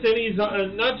not just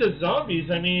not just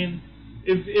zombies. I mean,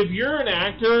 if you're an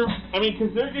actor, I mean,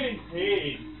 because they're getting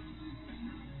paid.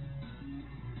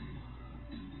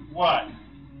 What?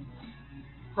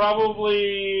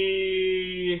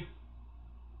 Probably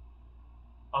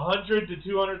 $100,000 to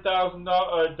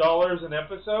 $200,000 an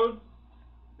episode.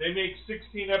 They make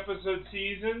 16-episode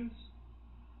seasons.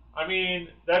 I mean,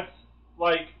 that's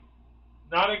like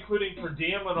not including per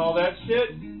diem and all that shit.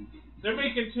 They're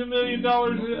making $2 million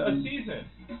a season.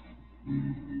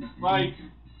 Like,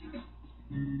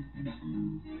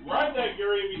 ride that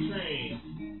gravy train.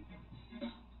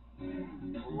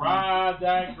 Ride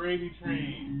that gravy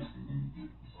train.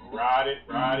 Ride it,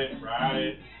 ride it, ride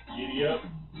it. Giddy up.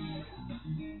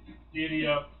 Giddy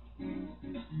up.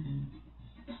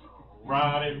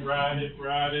 Ride it, ride it,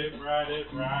 ride it, ride it,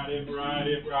 ride it, ride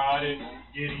it, ride it.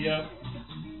 Giddy up.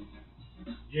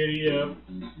 Giddy up.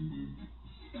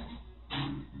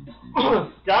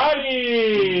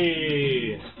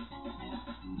 Scotty!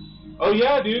 Oh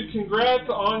yeah, dude, congrats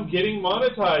on getting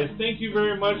monetized. Thank you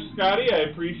very much, Scotty.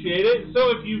 I appreciate it.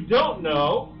 So if you don't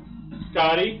know,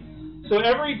 Scotty, so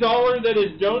every dollar that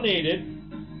is donated,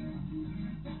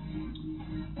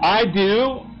 I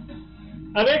do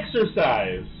an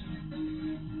exercise.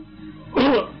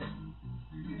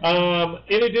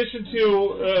 In addition to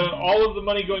all of the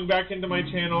money going back into my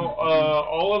channel,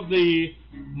 all of the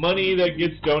money that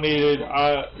gets donated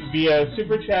via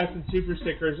super chats and super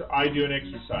stickers, I do an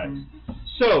exercise.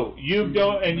 So you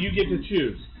get to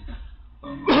choose.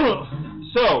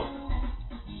 So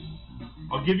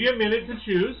I'll give you a minute to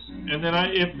choose, and then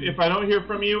if I don't hear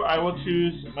from you, I will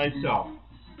choose myself.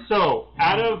 So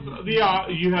out of the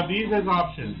you have these as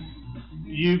options.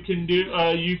 You can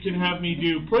have me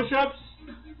do push-ups,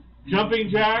 jumping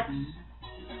jacks,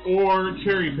 or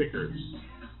cherry pickers.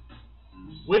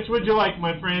 Which would you like,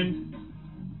 my friend?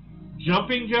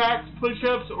 Jumping jacks,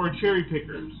 push-ups, or cherry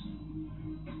pickers?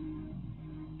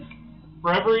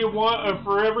 For every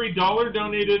dollar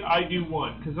donated, I do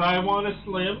one, because I want to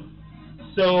slim.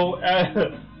 So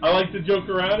I like to joke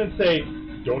around and say,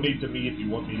 donate to me if you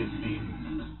want me to steam.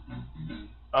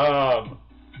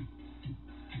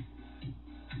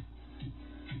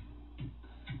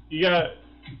 You got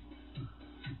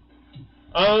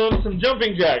some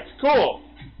jumping jacks. Cool.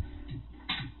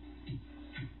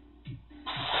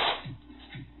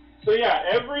 So yeah,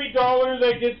 every dollar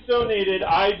that gets donated,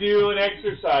 I do an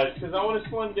exercise because I want to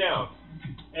slim down.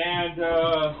 And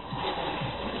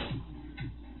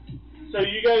so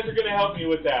you guys are going to help me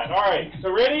with that. All right,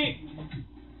 so ready?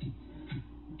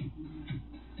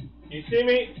 You see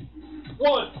me?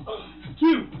 1,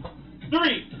 2,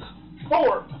 3,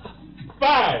 4,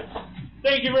 5.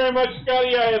 Thank you very much,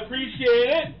 Scotty. I appreciate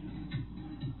it.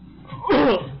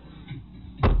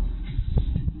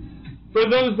 For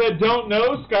those that don't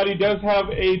know, Scotty does have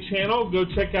a channel. Go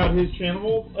check out his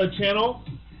channel.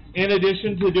 In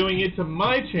addition to doing it to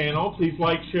my channel, please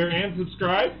like, share, and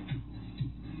subscribe.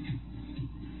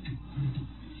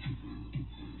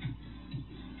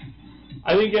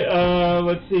 I think,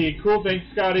 let's see. Cool, thanks,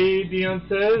 Scotty. Dion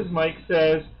says. Mike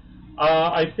says,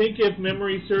 I think if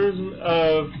memory serves,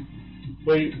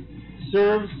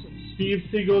 Steve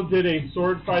Seagal did a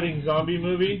sword-fighting zombie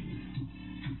movie.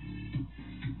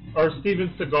 Or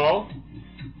Steven Seagal?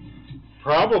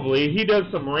 Probably. He does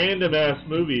some random-ass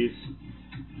movies.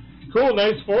 Cool,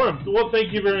 nice for him. Well,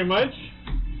 thank you very much.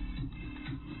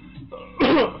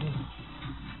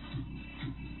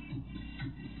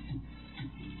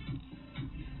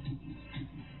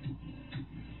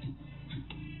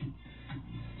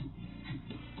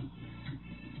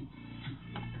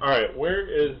 Alright, where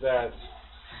is that?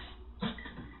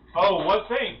 Oh, what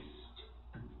thanks?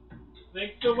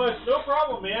 Thanks so much. No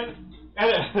problem, man.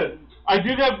 And, I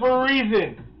do that for a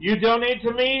reason. You donate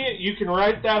to me, you can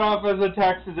write that off as a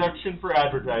tax deduction for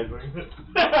advertising.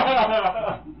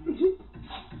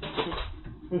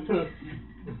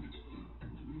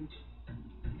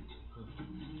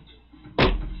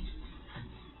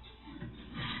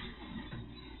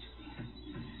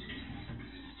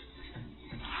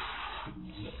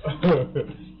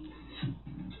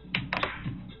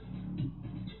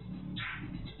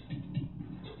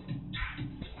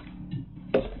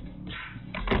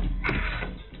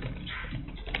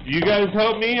 You guys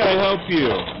help me, I help you.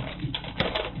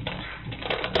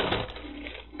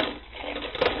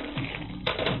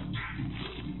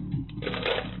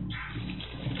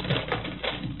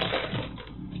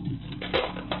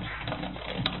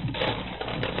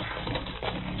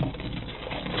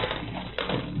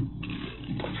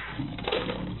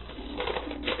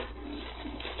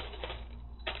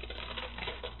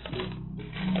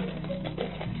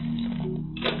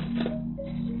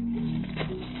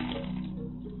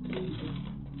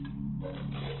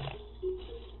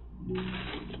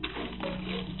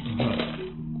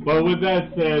 Well, with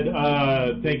that said,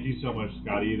 thank you so much,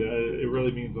 Scotty. It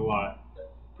really means a lot.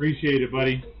 Appreciate it,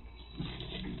 buddy.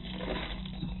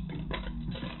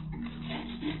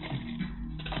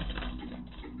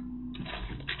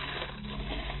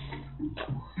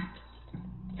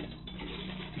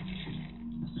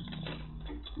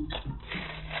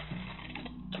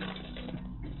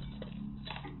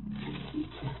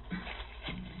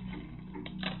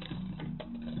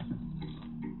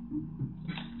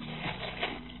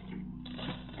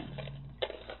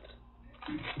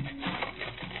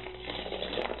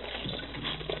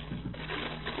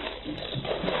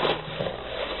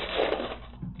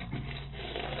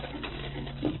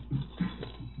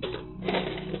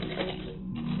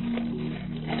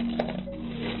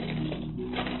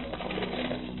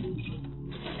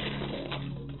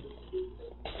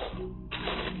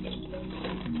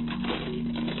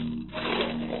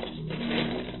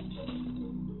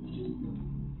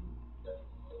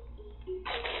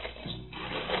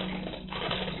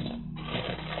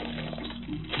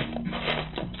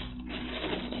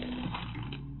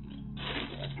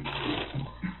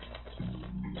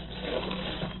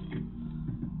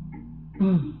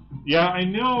 Yeah, I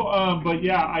know, but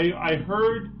yeah, I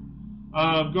heard,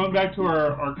 going back to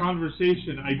our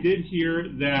conversation, I did hear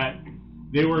that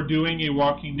they were doing a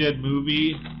Walking Dead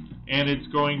movie, and it's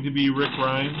going to be Rick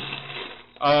Grimes.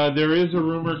 There is a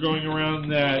rumor going around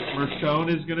that Michonne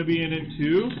is going to be in it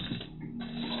too.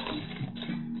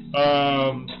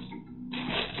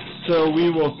 So we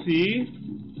will see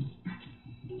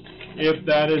if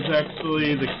that is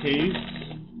actually the case.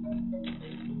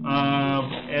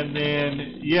 And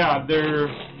then, yeah,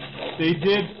 they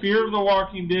did Fear of the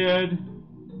Walking Dead.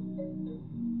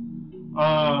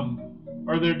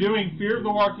 Or they're doing Fear of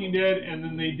the Walking Dead, and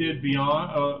then they did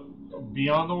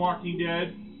Beyond the Walking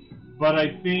Dead. But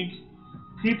I think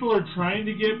people are trying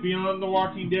to get Beyond the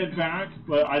Walking Dead back,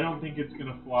 but I don't think it's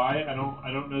gonna fly. I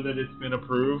don't know that it's been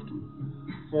approved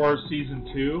for season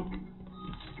 2.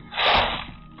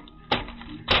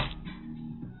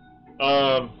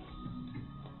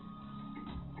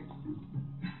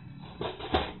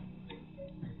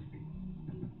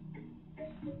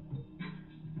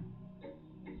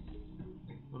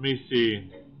 Let me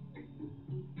see.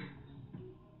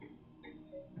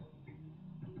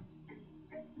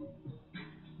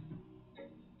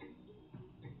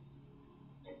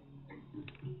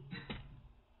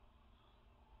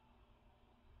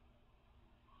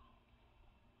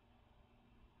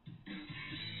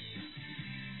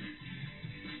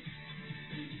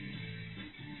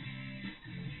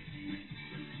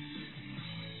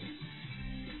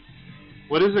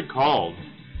 What is it called?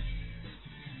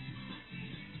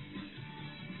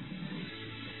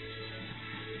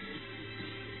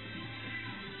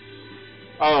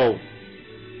 Oh,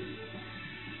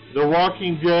 The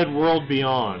Walking Dead World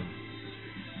Beyond.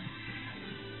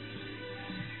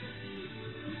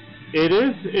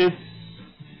 It's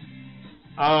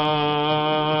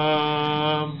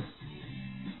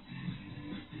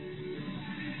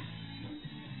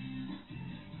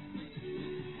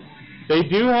they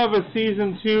do have a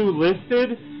season 2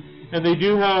 listed, and they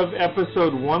do have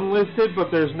episode 1 listed, but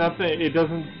there's nothing, it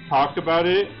doesn't talk about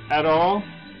it at all.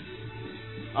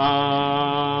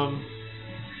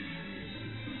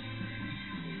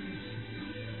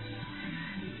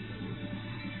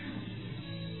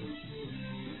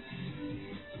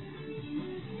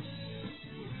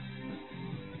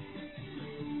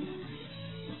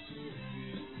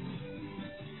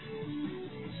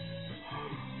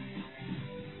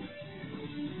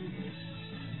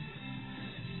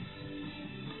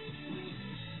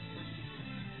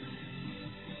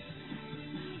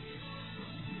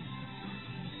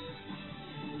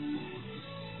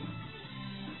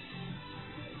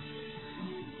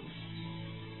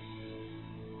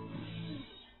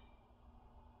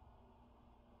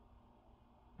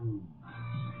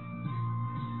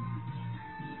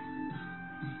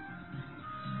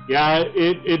 Yeah,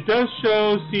 it does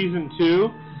show season 2,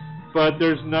 but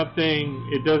there's nothing,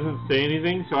 it doesn't say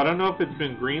anything, so I don't know if it's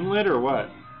been greenlit or what.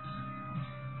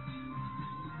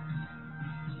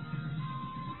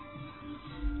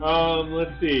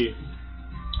 Let's see.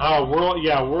 Oh,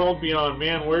 World Beyond.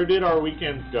 Man, where did our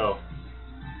weekends go?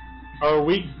 Our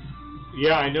week,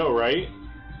 yeah, I know, right?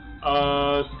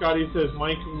 Scotty says,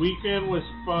 my weekend was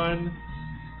fun,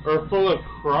 or full of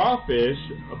crawfish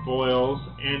boils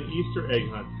and Easter egg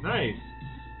hunts. Nice.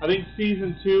 I think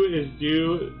season 2 is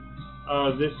due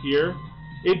this year.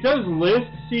 It does list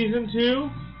season 2,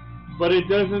 but it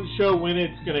doesn't show when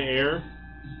it's going to air.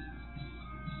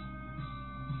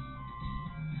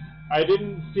 I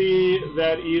didn't see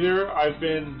that either. I've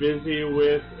been busy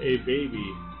with a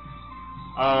baby.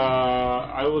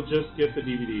 I will just get the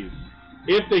DVDs.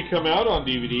 If they come out on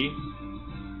DVD.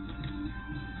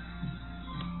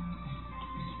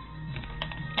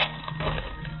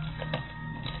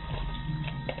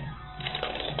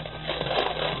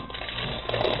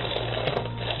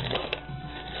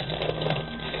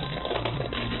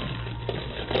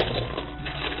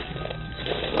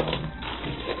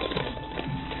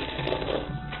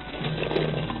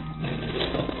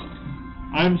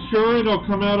 I'm sure it'll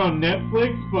come out on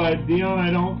Netflix, but Dion,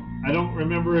 I don't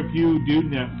remember if you do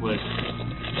Netflix.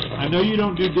 I know you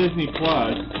don't do Disney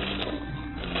Plus.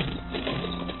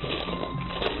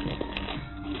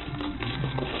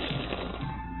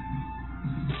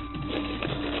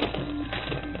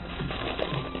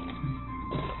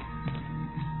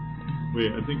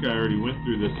 Wait, I think I already went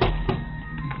through this.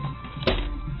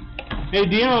 Hey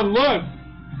Dion, look!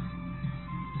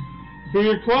 For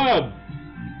your club!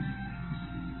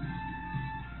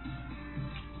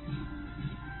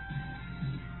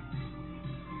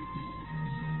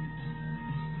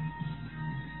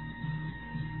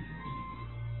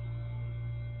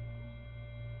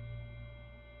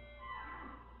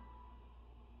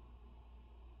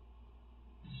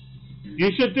 You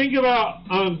should think about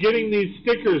getting these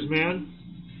stickers, man.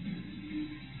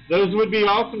 Those would be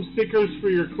awesome stickers for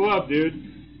your club, dude.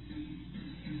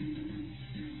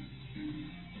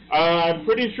 I'm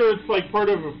pretty sure it's like part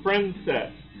of a friend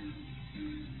set.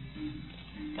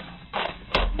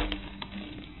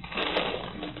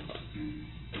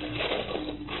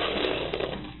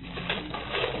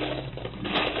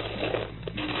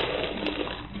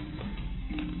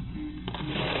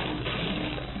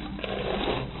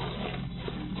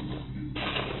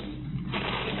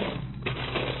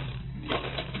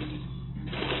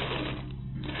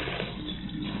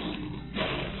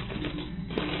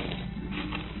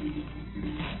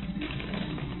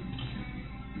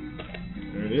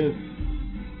 It is.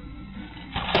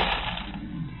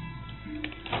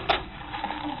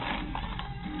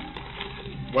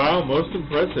 Wow, most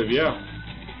impressive, yeah.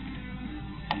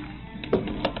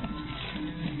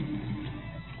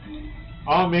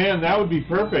 Oh man, that would be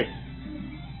perfect.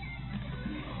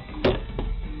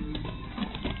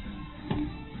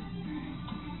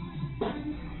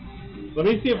 Let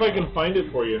me see if I can find it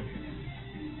for you.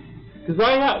 Because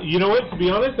I have, you know what, to be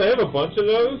honest, I have a bunch of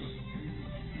those.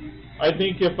 I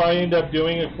think if I end up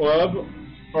doing a club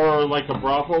or like a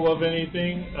brothel of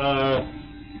anything, I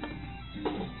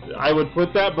would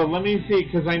put that. But let me see,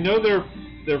 because I know they're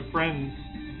friends.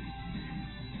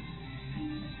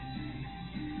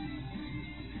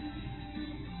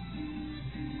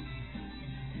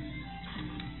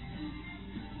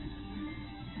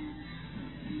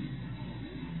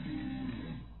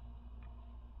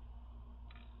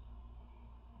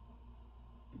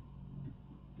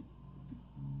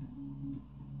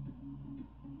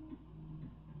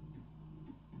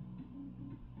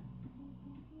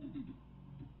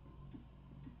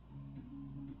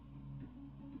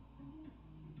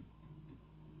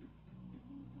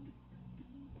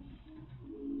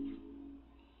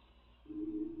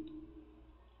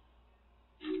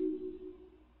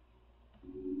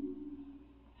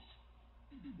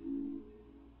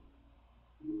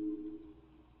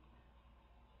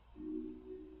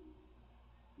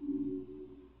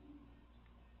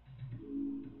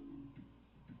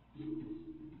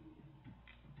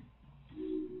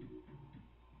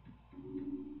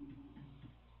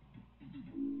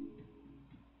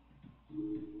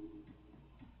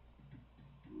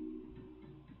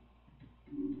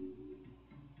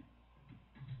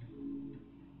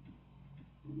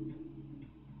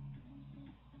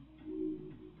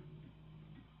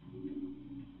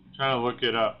 Trying to look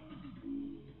it up.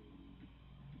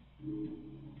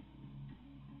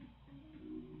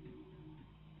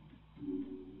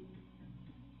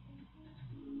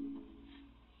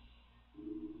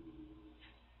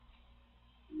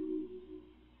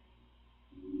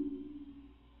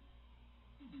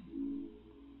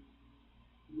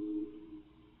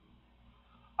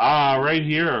 Ah, right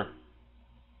here.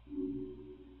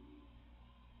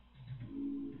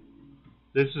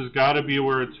 This has got to be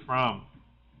where it's from.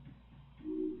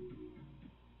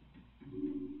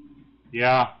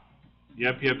 Yeah.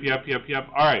 Yep.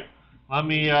 All right. Let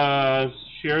me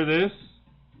share this.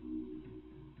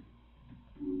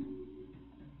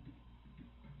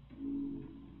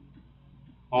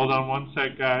 Hold on one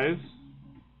sec, guys.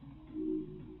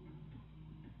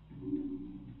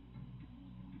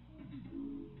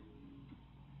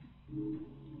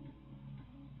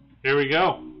 Here we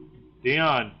go.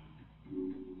 Dion,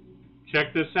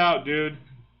 check this out, dude.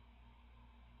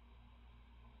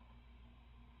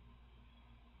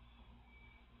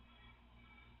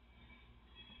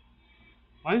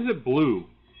 Why is it blue?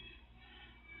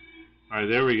 Alright,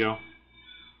 there we go.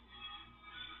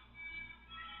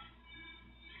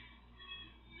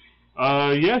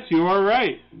 Yes, you are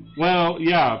right. Well,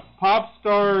 yeah, Pop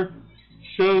Star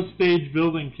Show Stage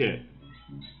Building Kit.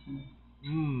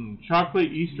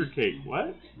 Chocolate Easter cake.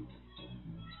 What?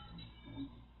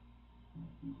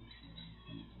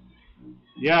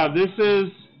 Yeah, this is,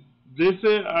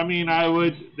 I mean, I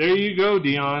would, there you go,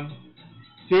 Dion.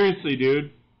 Seriously,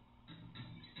 dude.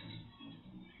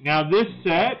 Now, this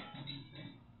set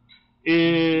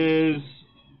is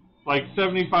like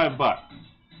 75 bucks,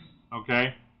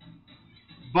 okay?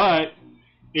 But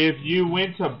if you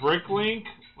went to Bricklink,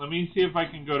 let me see if I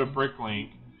can go to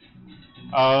Bricklink.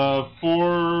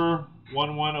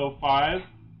 41105.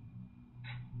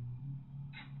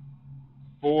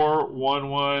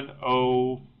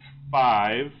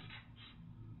 41105.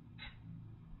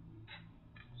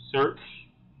 Search.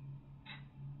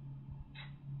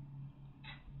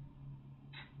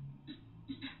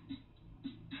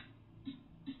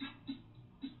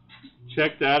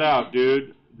 Check that out,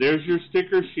 dude. There's your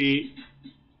sticker sheet.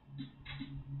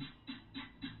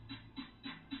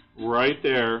 right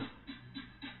there.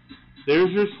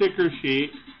 There's your sticker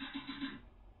sheet.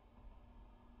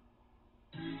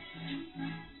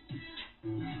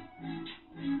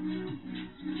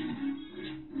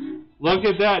 Look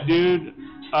at that, dude.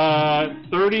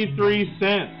 33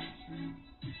 cents.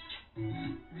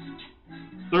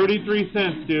 33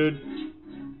 cents, dude.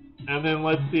 And then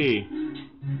let's see.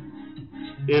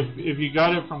 If you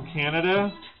got it from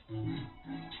Canada,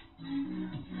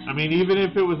 I mean, even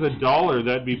if it was $1,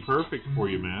 that'd be perfect for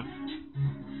you, man.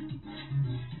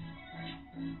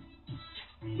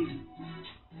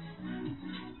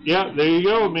 Yeah, there you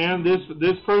go, man.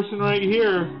 This person right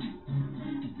here,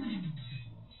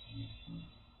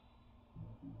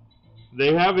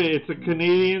 they have it. It's a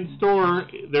Canadian store.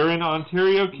 They're in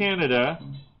Ontario, Canada.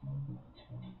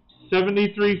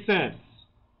 73 cents.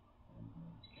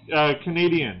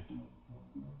 Canadian.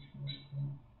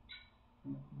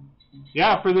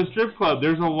 Yeah, for the strip club.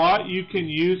 There's a lot you can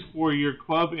use for your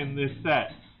club in this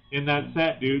set. In that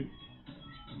set, dude.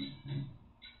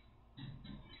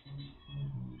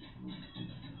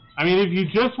 I mean, if you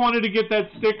just wanted to get that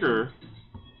sticker,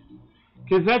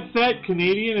 because that set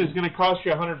Canadian is going to cost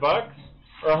you $100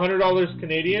 or $100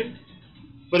 Canadian.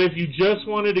 But if you just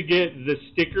wanted to get the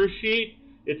sticker sheet,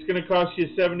 it's going to cost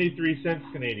you 73 cents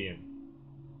Canadian.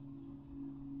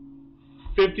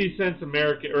 50 cents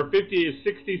American, or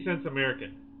 60 cents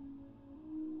American.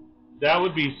 That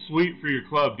would be sweet for your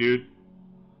club, dude.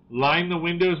 Line the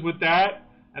windows with that,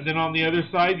 and then on the other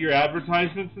side, your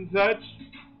advertisements and such.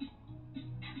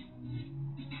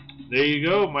 There you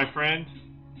go, my friend.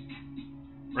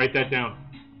 Write that down.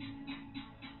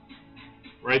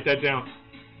 Write that down.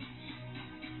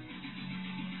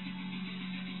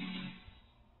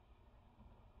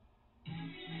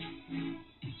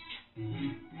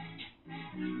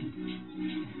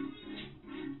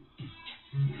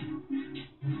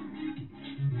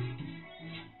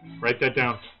 Write that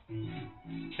down.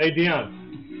 Hey,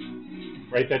 Dion.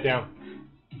 Write that down.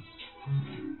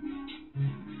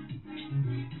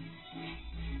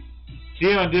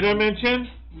 Dion, did I mention?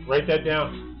 Write that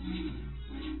down.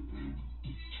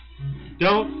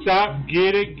 Don't stop.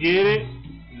 Get it. Get it.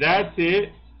 That's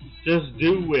it. Just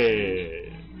do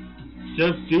it.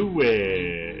 Just do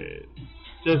it.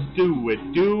 Just do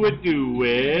it. Do it. Do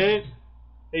it.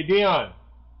 Hey, Dion.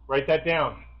 Write that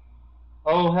down.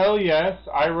 Oh, hell yes.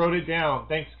 I wrote it down.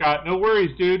 Thanks, Scott. No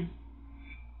worries, dude.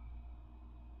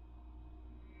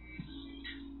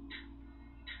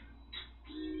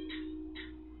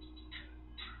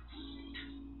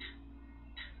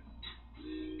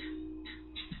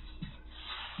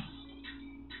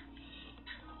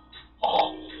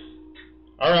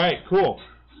 All right, cool.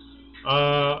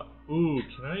 Ooh,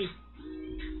 can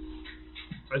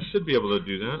I should be able to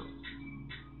do that.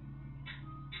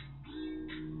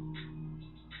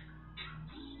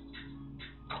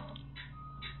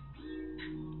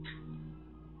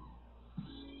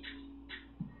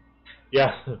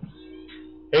 Yeah.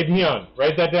 Hey, Dion,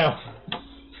 write that down.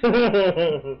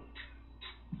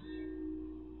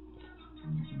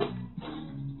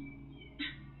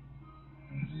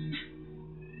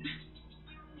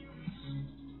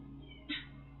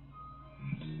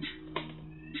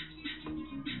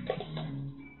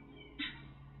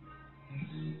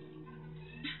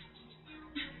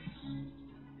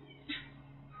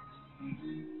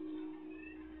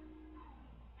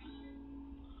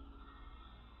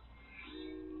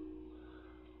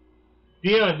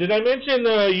 Dion, did I mention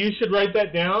you should write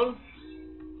that down?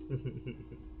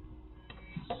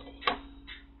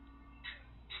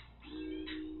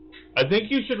 I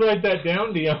think you should write that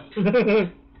down,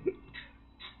 Dion.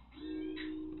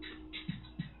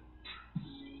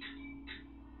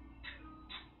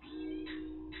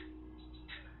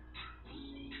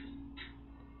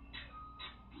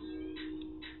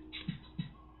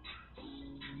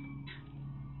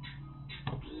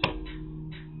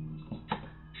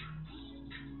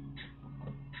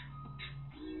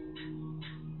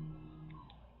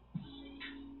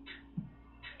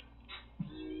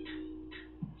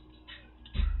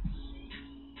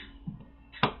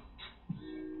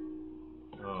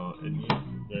 And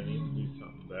there needs to be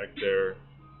something back there.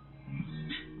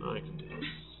 I can do this.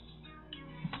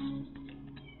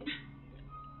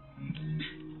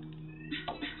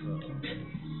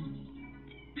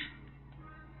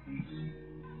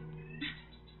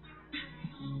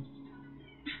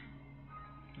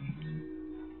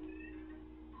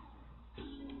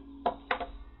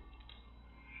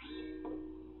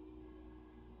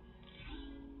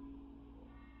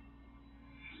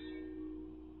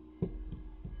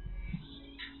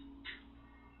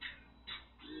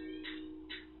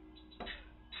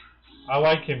 I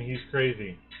like him. He's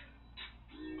crazy.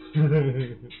 I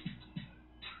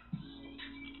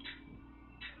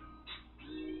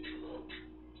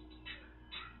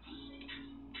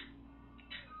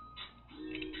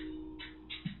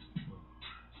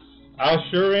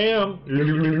sure am.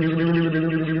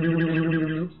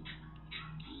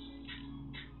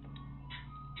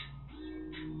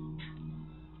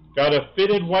 Got a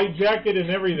fitted white jacket and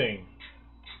everything.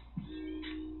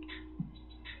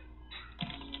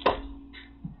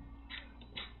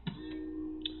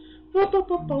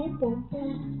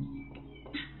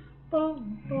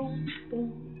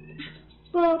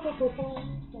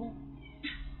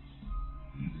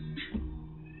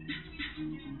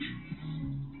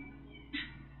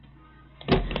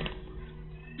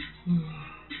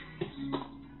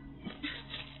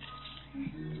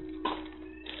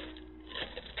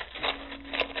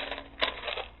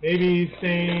 Maybe he's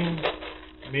saying,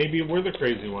 maybe we're the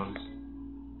crazy ones.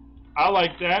 I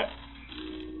like that.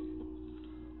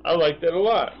 I like that a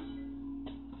lot.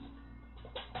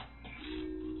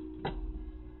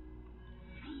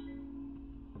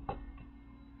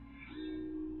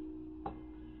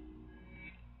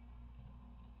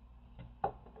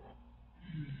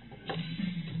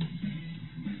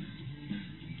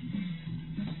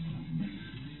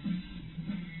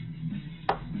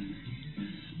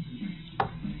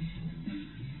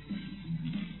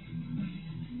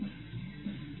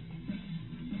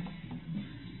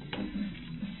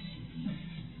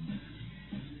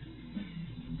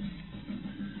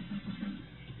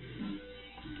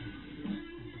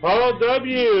 Paul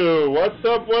W., what's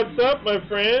up, my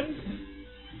friend?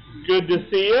 Good to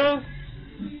see ya.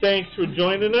 Thanks for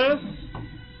joining us.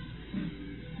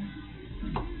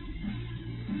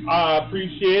 I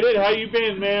appreciate it. How you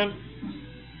been, man?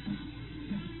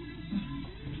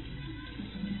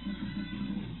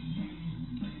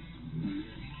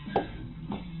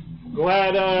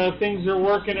 Glad things are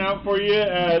working out for you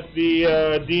at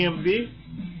the DMV.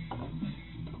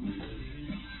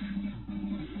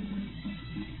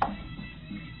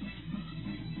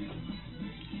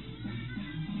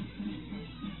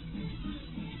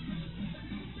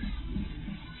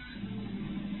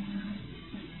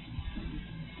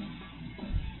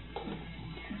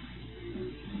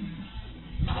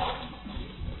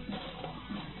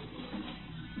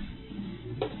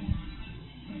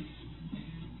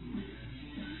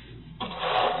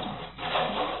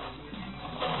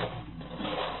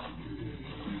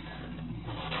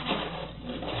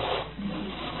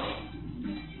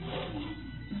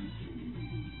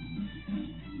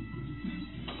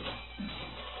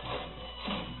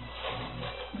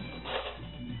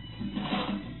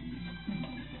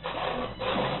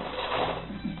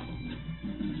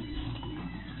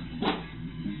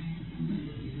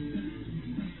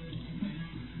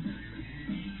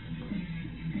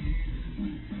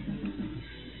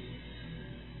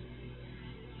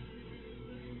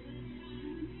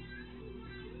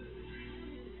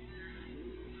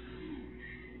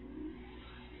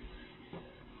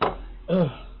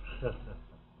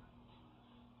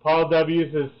 Paul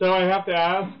W. says, so I have to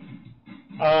ask,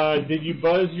 did you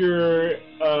buzz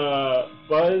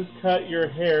cut your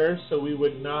hair so we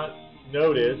would not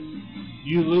notice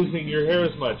you losing your hair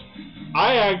as much?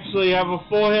 I actually have a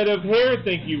full head of hair,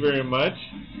 thank you very much.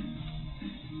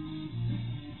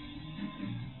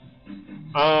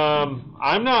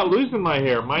 I'm not losing my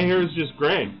hair. My hair is just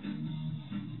gray.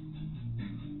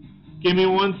 Give me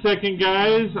 1 second,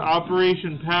 guys.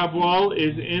 Operation Pabwall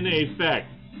is in effect.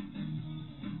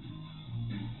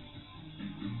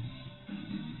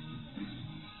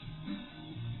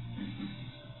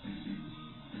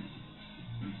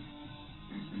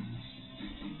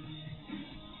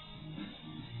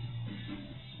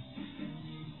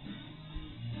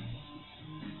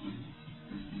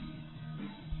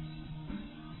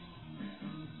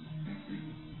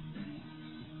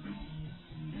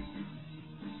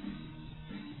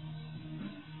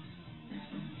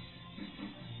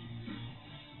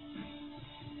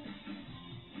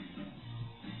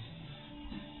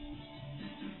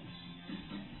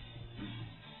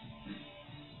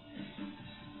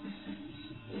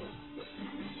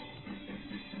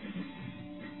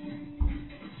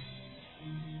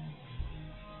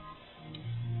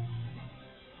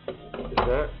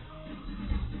 That.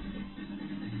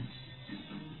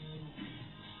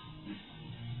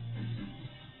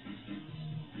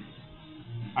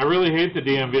 I really hate the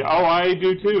DMV. Oh, I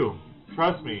do too.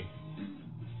 Trust me.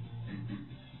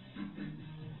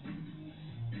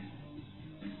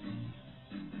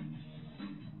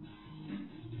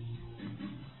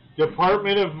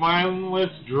 Department of Mindless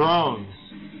Drones.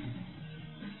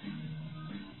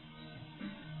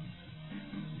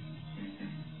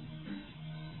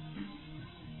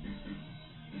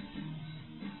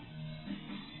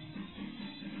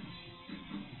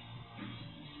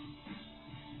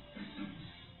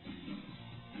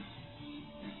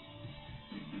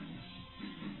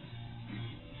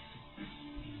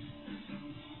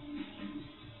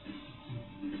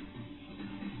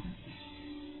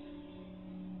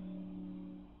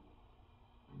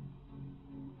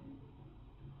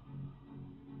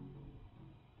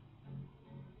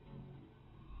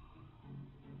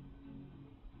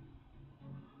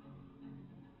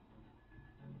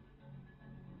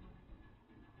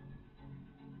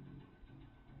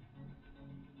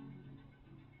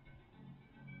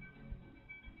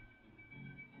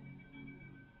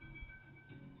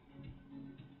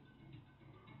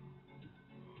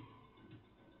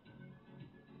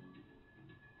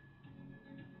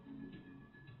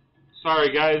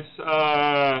 Sorry, guys.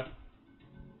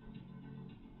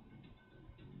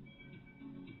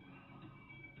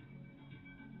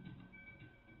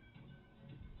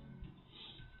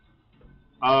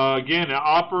 Again,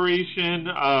 Operation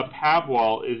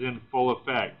Pavwall is in full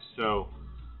effect. So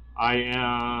I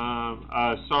am,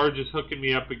 Sarge is hooking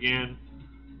me up again,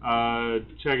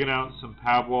 checking out some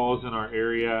Pavwalls in our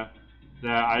area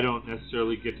that I don't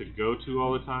necessarily get to go to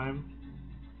all the time.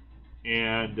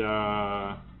 And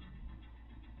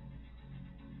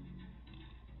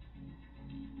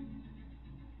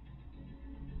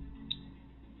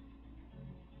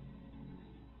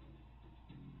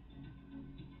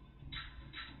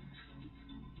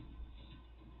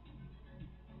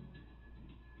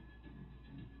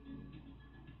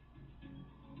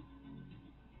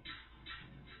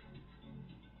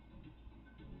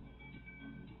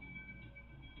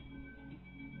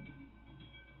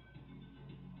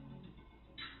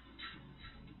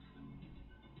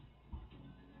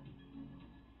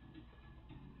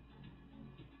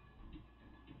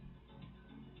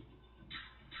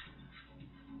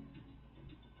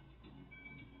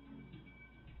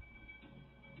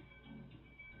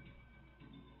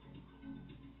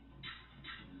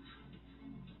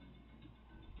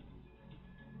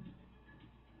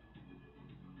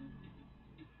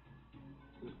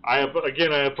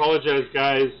I apologize,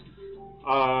 guys.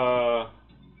 All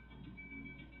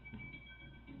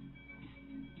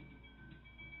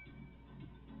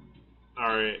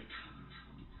right.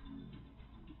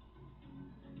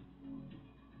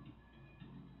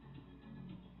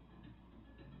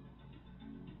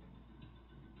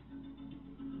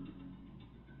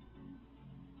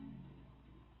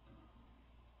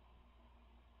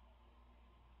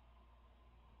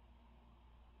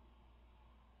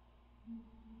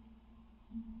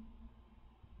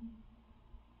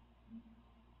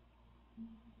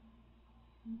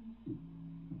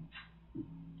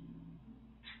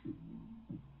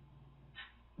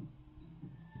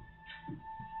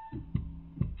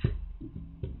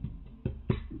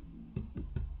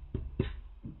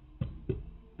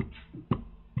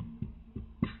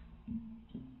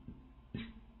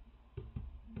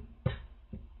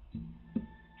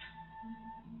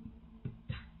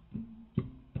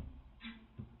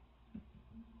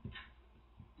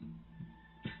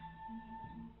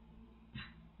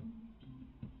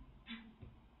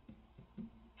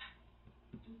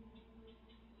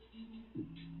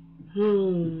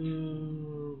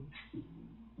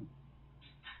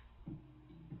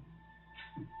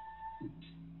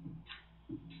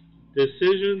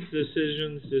 Decisions.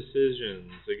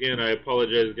 Again, I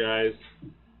apologize, guys.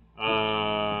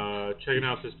 Checking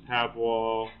out this pab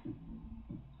wall.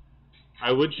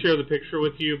 I would share the picture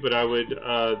with you, but I would.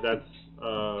 That's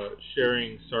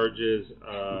sharing Sarge's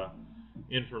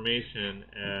information,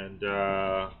 and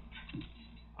I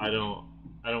don't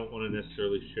want to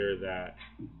necessarily share that.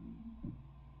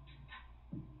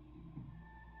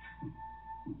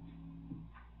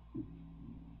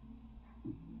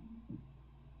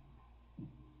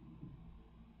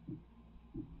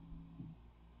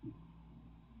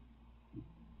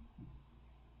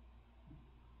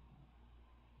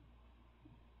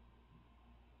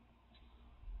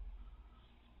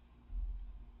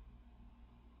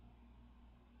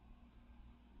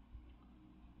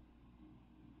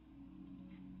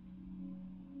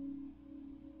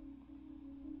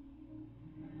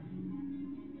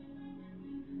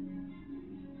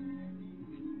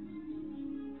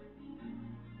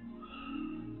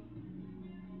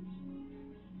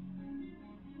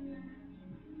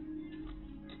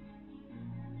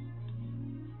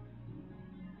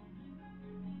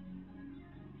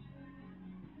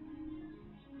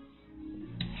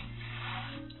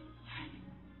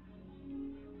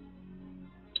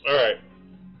 Alright,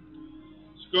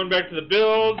 so going back to the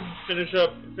build,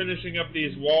 finishing up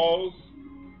these walls,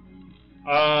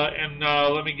 and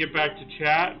let me get back to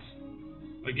chat.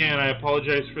 Again, I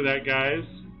apologize for that, guys.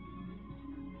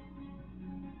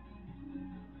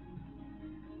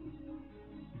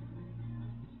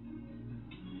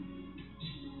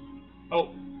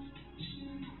 Oh,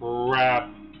 crap.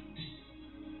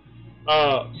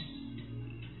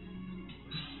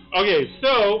 Okay,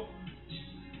 so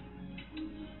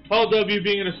Paul W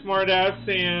being a smartass,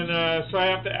 and so I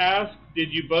have to ask: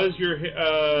 did you buzz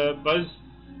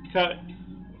cut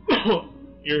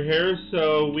your hair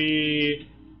so we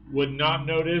would not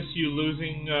notice you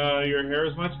losing your hair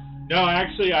as much? No,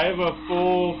 actually, I have a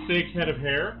full, thick head of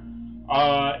hair,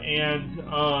 and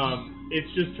it's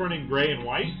just turning gray and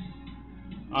white.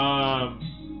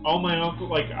 All my uncle,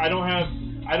 like I don't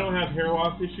have hair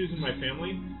loss issues in my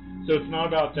family, so it's not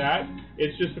about that.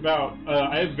 It's just about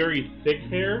I have very thick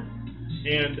hair,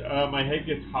 and my head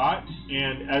gets hot,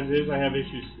 and as is, I have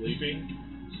issues sleeping.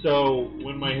 So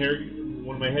when my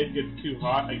head gets too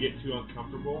hot, I get too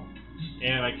uncomfortable,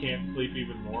 and I can't sleep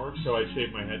even more. So I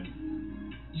shave my head.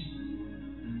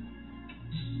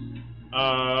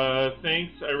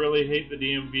 Thanks. I really hate the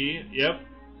DMV. Yep.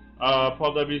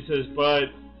 Paul W says, but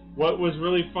what was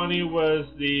really funny was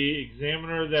the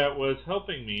examiner that was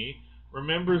helping me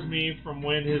remembers me from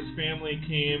when his family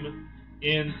came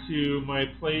into my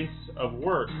place of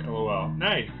work. LOL.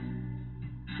 Nice.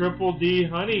 Triple D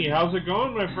Honey, how's it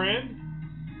going, my friend?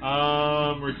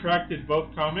 Retracted both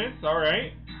comments. All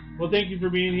right. Well, thank you for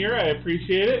being here. I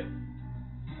appreciate it.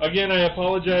 Again, I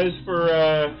apologize for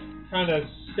kind of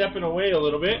stepping away a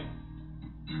little bit.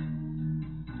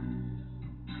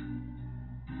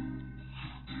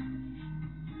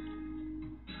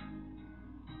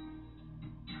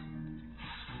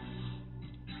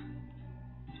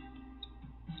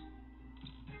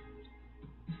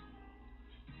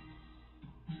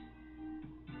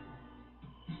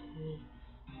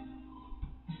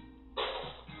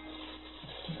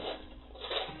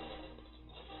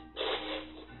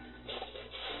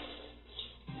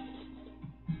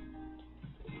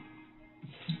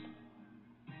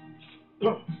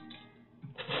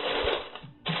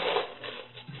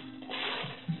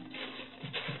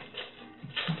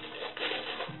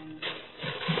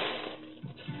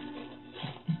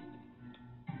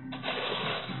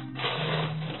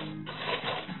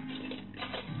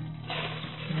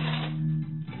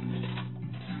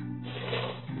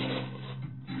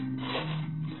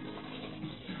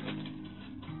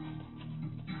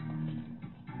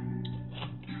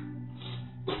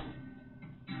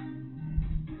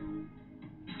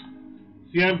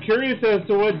 See, I'm curious as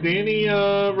to what Danny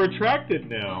retracted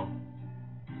now.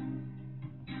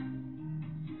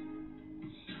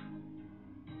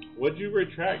 What'd you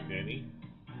retract, Danny?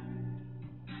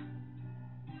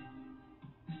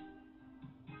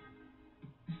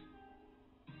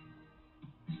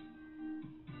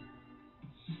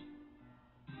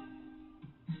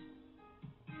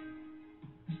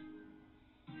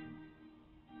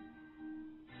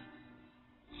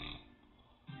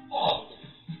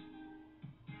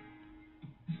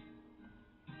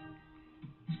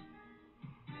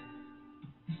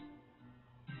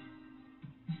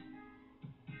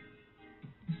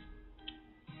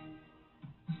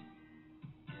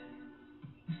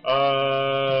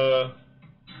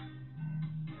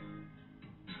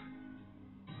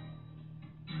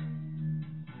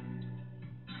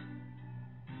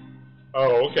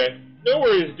 Oh, okay. No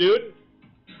worries, dude.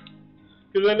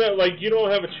 Because I know, like, you don't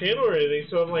have a channel or anything,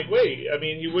 so I'm like, wait, I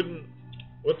mean, he wouldn't...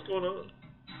 What's going on?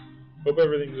 Hope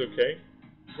everything's okay.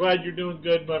 Glad you're doing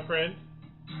good, my friend.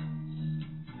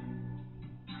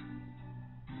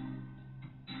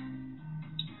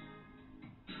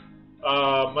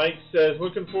 Mike says,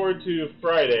 looking forward to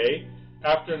Friday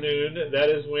afternoon. That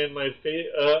is when my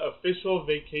official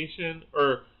vacation,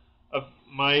 or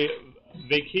my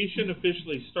vacation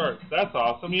officially starts. That's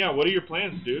awesome. Yeah, what are your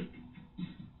plans, dude?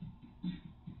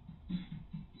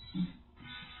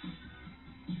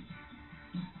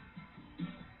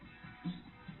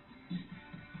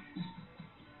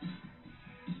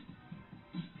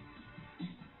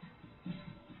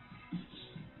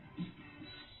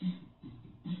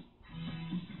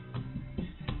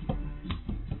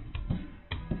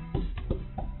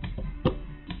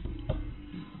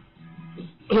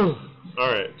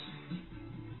 All right.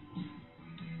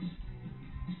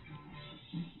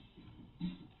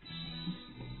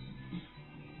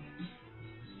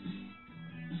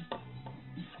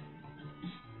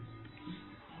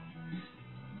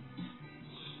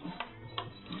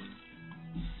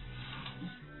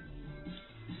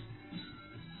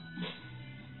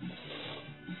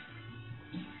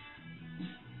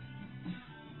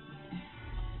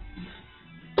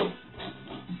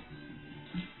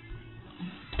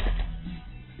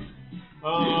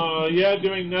 Yeah,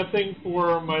 doing nothing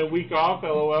for my week off,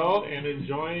 LOL, and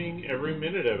enjoying every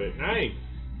minute of it. Nice.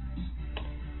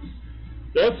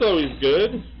 That's always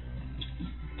good.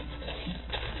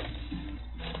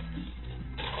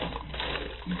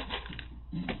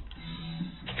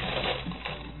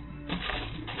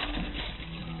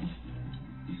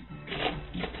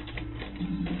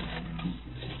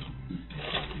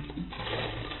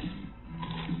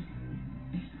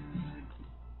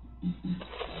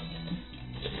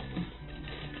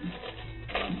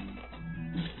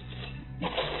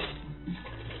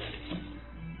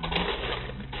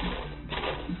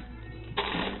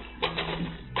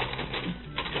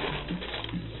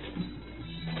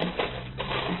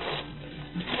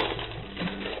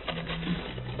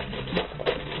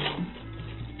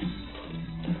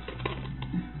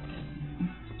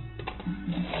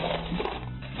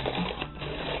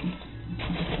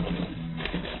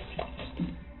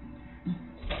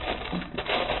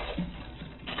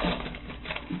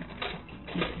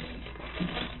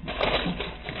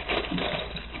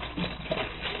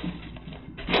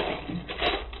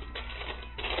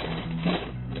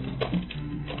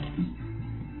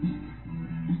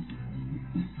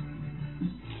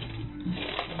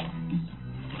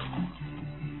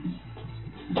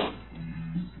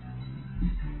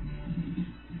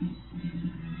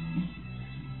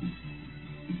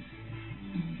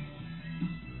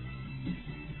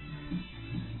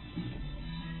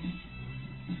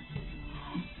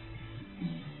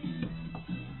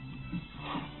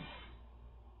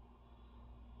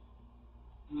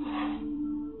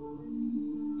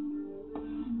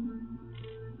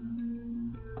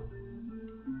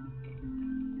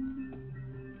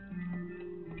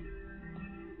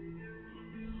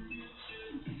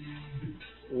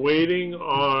 waiting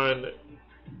on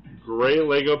gray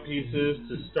Lego pieces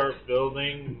to start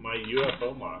building my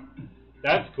UFO MOC.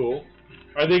 That's cool.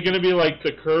 Are they going to be like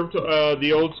the curved,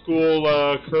 the old school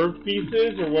curved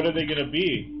pieces, or what are they going to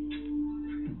be?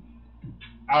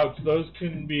 Ouch, those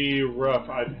can be rough.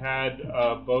 I've had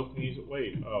both knees.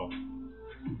 Wait, oh.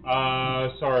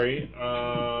 Sorry.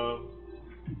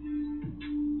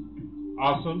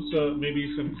 Awesome, so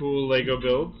maybe some cool Lego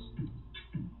builds.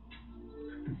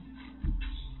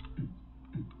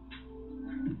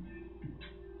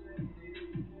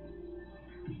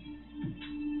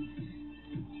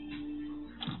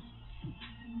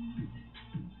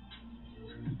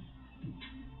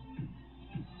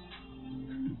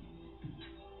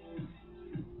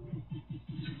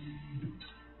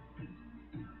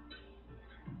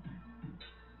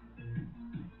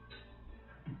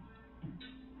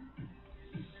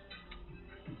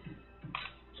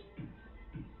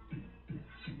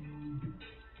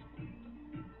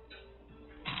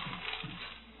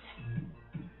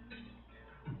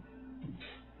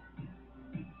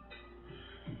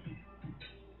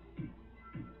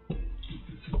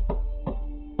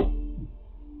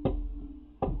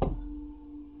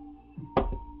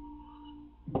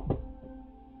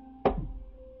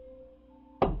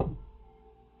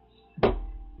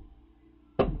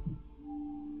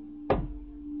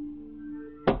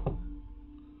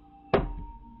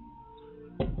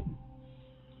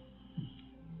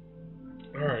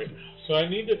 Alright, so I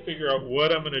need to figure out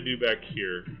what I'm going to do back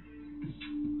here.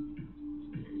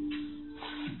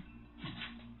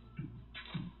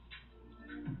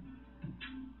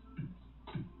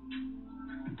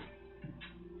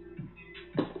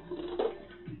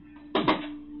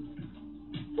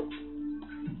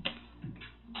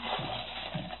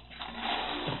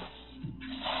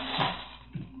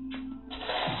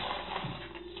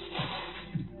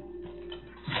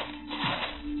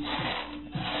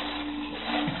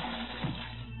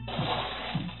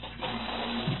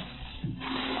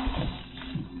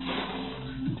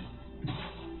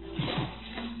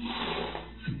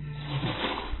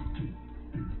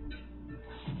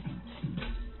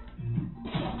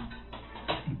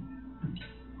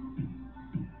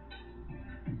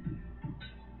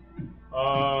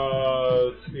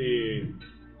 Let's see.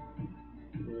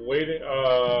 Waiting.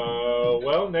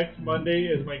 Well, next Monday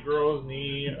is my girl's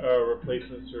knee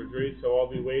replacement surgery, so I'll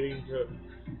be waiting to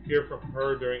hear from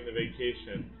her during the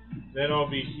vacation. Then I'll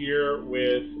be here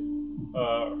with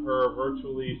her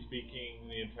virtually speaking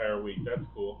the entire week. That's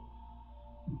cool.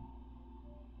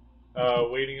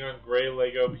 Waiting on gray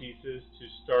Lego pieces to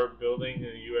start building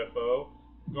a UFO.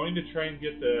 I'm going to try and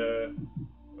get the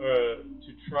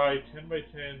to try 10 by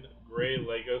 10 gray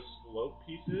Lego slope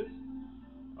pieces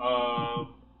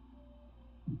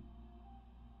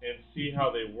and see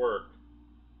how they work.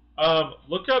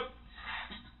 Look up.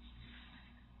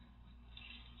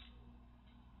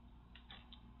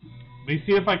 Let me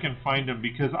see if I can find them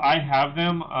because I have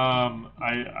them.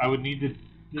 I would need to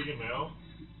dig them out.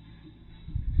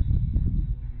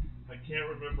 I can't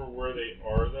remember where they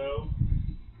are though.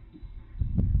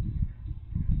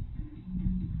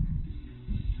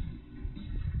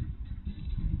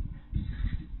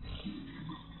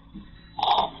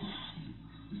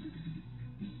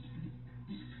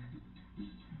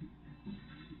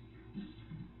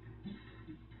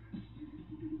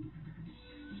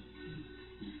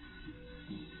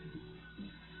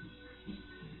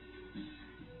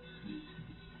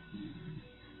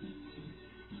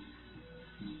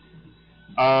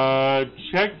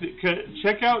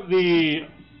 Check out the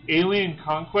Alien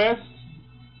Conquest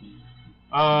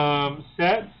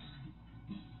sets.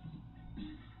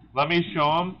 Let me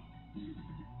show them.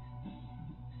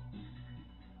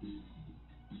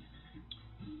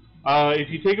 If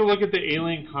you take a look at the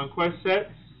Alien Conquest sets,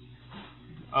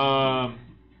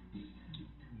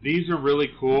 these are really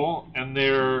cool, and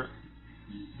the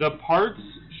parts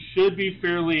should be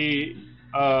fairly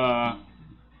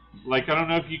like, I don't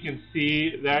know if you can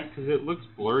see that because it looks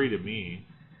blurry to me.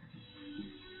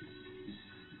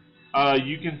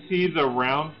 You can see the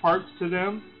round parts to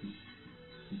them.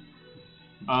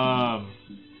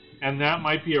 And that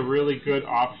might be a really good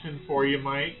option for you,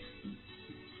 Mike.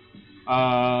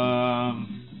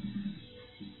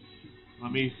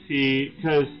 Let me see,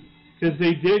 because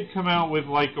they did come out with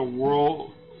like a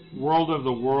World of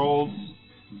the Worlds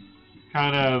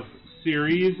kind of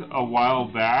series a while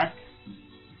back.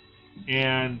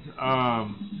 And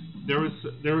there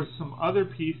was some other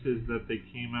pieces that they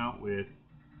came out with.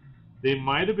 They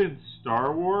might have been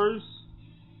Star Wars.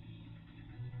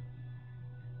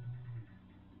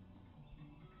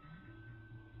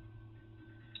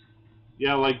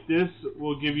 Yeah, like this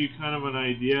will give you kind of an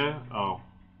idea. Oh.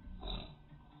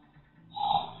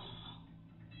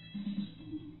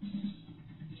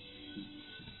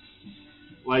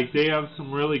 Like they have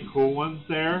some really cool ones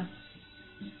there.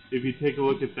 If you take a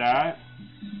look at that.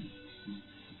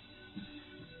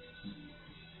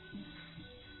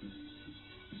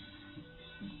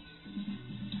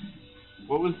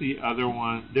 What was the other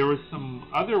one? There were some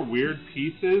other weird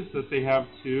pieces that they have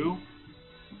too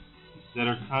that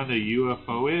are kind of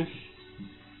UFO-ish.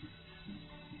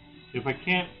 If I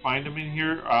can't find them in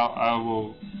here, I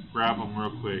will grab them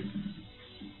real quick.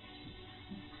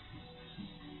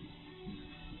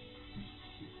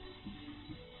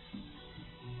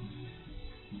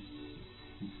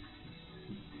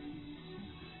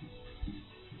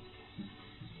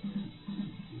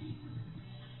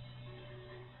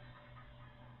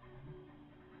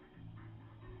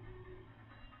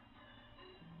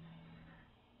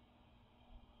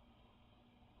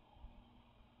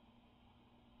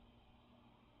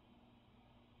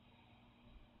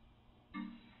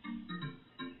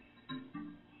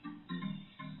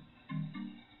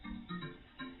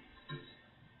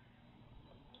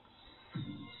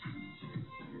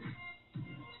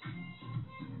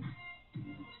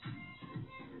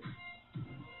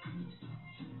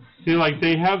 See, like,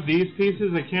 they have these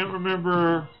pieces. I can't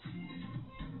remember.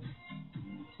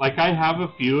 Like, I have a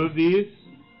few of these.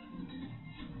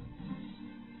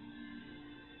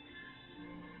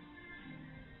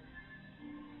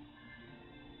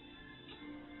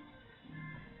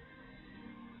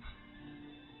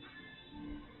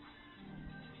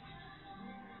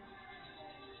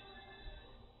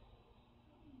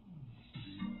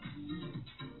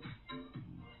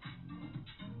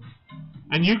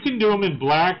 And you can do them in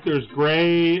black, there's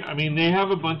gray, I mean they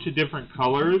have a bunch of different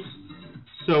colors,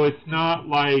 so it's not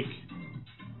like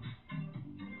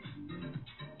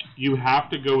you have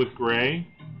to go with gray.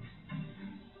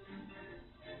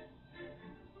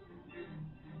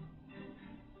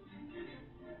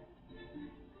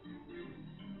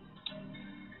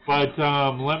 But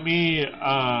let me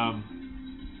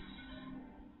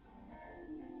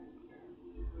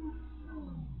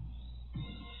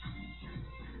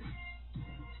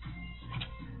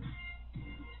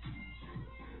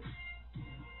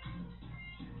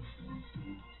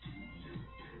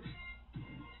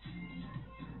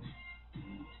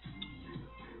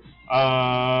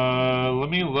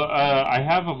look. I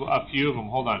have a few of them.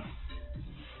 Hold on.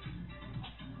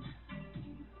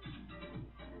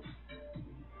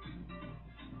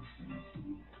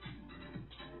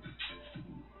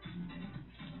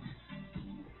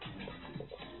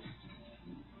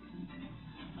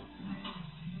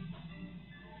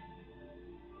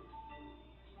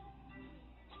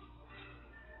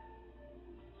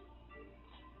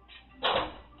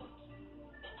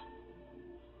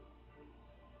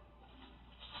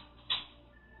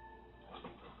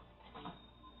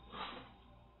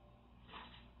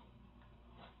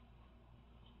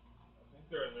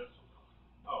 They're in this.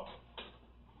 Oh.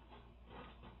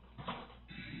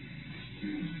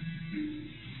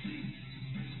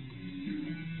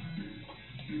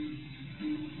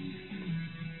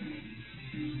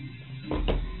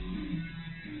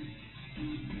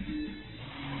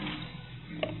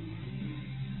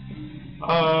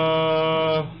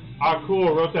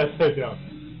 Cool. Wrote that down.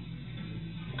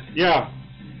 Yeah.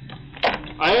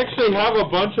 I actually have a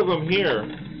bunch of them here.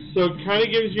 So it kind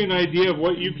of gives you an idea of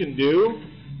what you can do.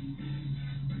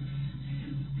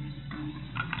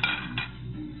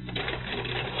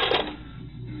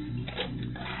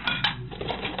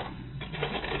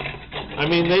 I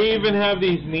mean, they even have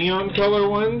these neon color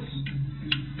ones.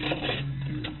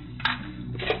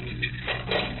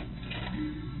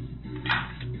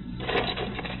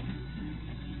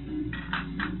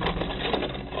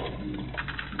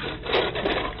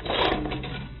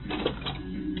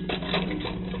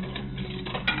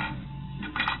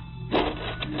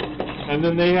 And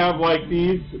then they have like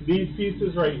these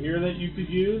pieces right here that you could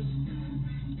use.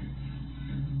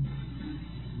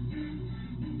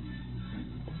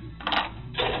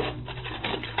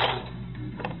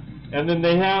 And then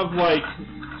they have like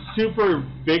super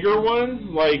bigger ones,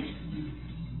 like,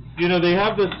 you know, they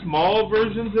have the small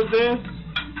versions of this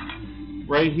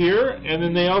right here, and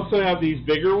then they also have these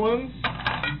bigger ones.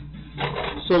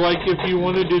 So like if you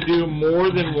wanted to do more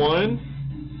than one,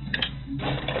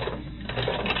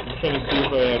 trying to see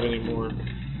if I have any more.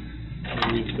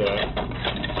 Use that.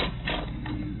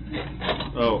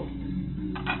 Oh.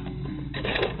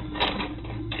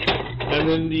 And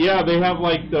then, yeah, they have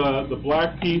like the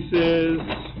black pieces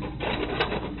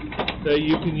that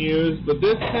you can use, but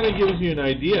this kind of gives you an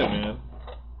idea, man.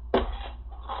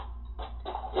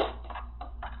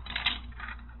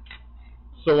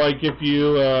 So like if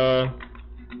you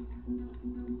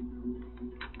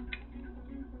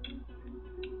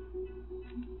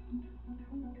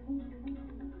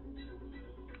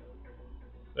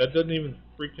that doesn't even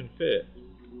freaking fit.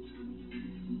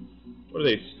 What are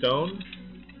they, stone?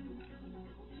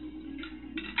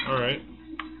 Alright.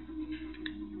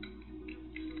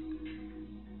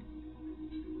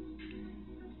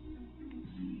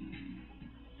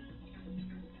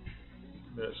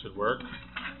 That should work.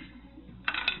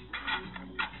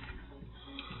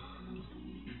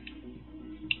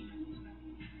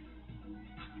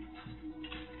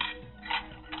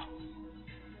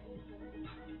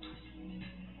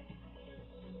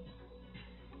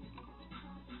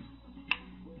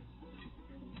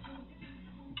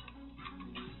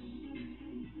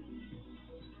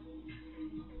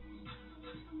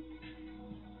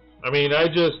 I mean, I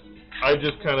just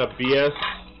kind of BS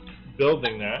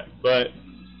building that, but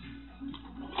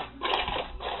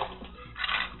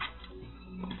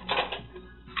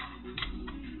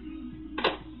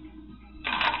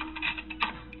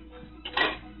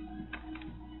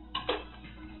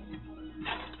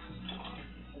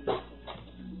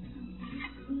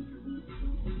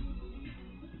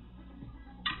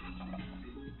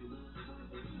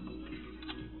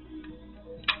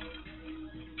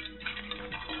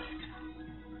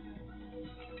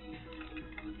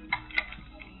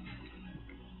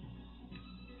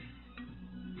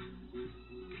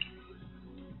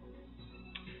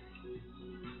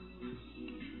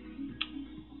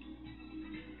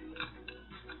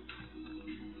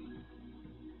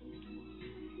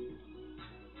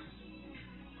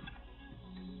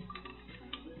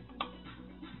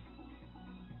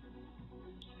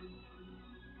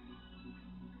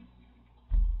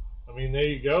I mean, there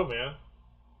you go, man.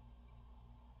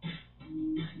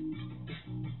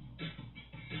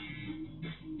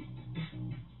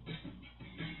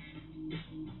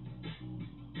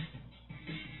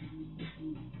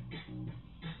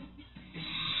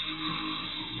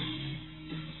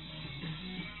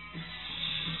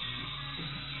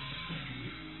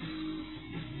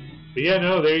 But yeah,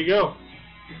 no, there you go.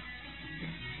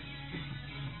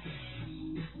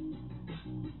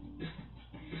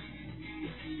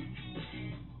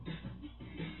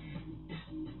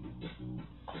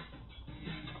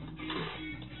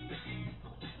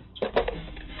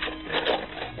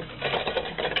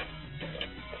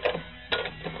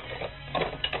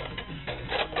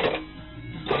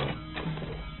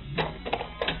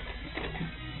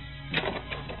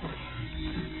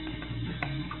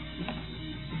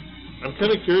 I'm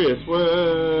kind of curious,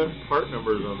 what part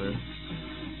numbers on this?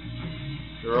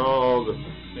 They're all the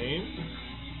same?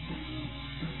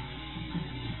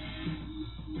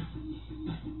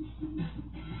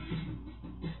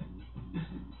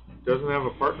 Doesn't have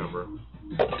a part number.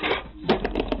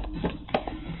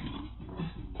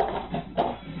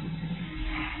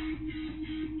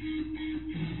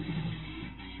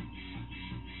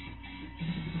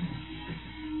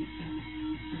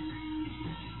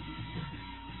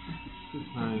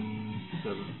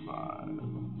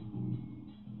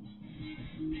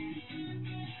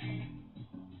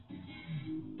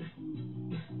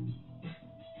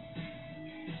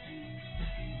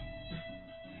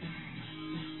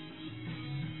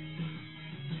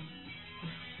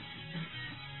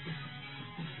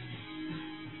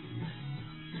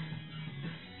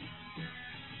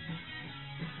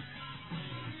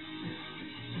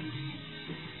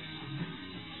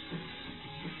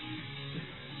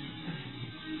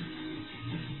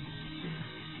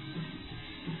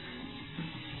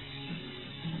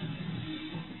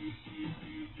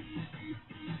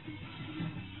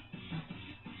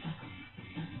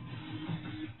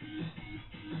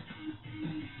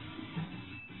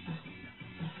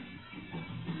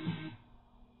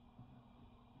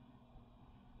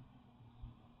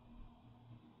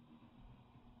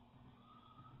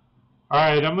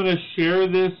 Alright, I'm going to share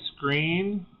this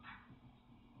screen.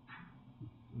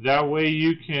 That way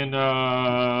you can,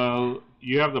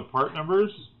 you have the part numbers.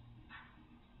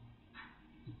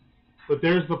 But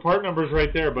there's the part numbers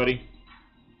right there, buddy.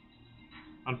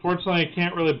 Unfortunately, I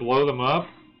can't really blow them up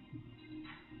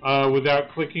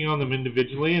without clicking on them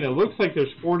individually. And it looks like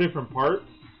there's 4 different parts.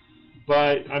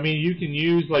 But, I mean, you can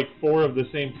use like 4 of the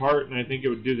same part, and I think it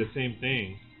would do the same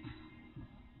thing.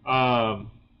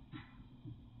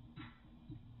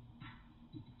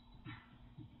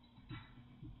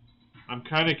 I'm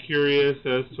kind of curious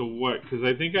as to what, because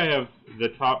I think I have the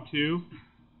top 2.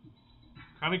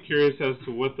 Kind of curious as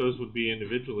to what those would be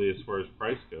individually as far as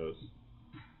price goes.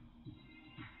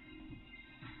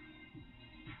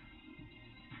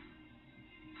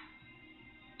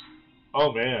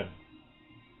 Oh man,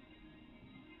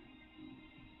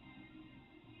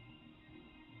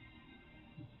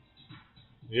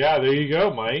 Yeah, there you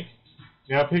go, Mike.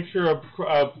 Now picture a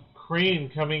crane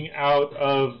coming out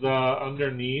of the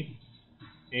underneath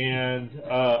and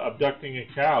abducting a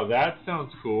cow. That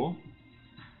sounds cool.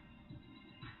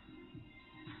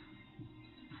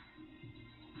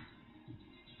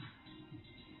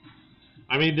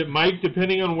 I mean, Mike,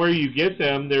 depending on where you get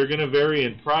them, they're going to vary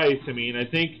in price. I mean, I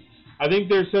think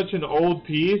they're such an old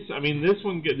piece. I mean, this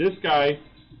guy,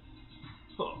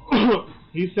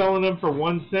 he's selling them for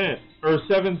 1 cent or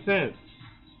 7 cents.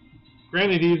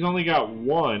 Granted, he's only got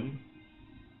one.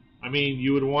 I mean,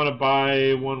 you would want to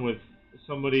buy one with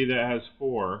somebody that has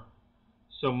 4.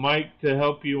 So, Mike, to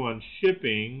help you on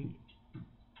shipping,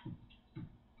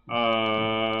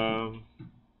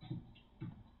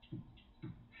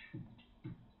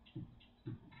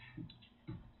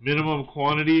 minimum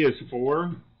quantity is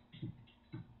 4.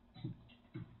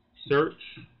 Search.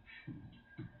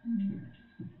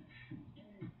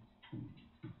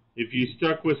 If you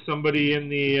stuck with somebody in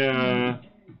the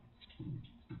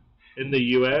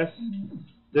U.S.,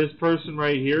 this person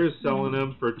right here is selling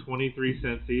them for 23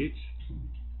 cents each.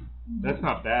 That's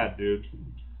not bad, dude.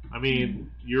 I mean,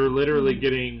 you're literally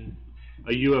getting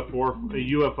a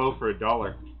UFO for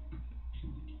 $1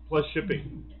 plus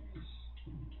shipping.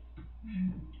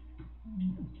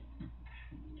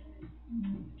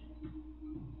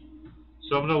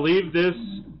 So I'm going to leave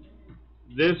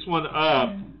this one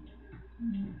up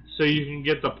so you can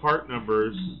get the part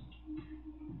numbers.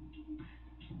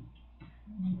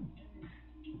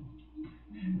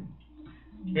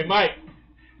 Hey, Mike,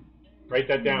 write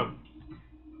that down.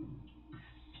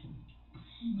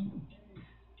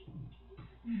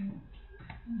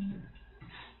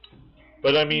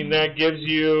 But I mean, that gives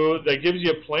you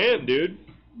a plan, dude.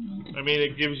 I mean,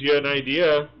 it gives you an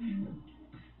idea.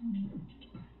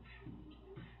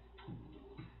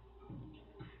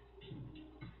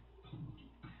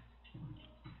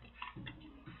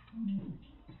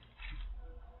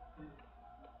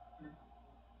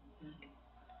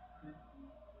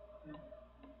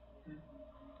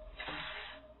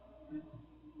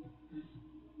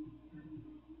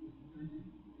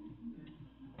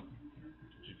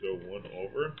 Did you go 1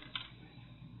 over?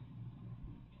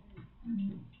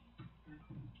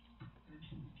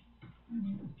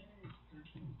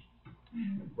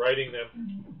 Writing them.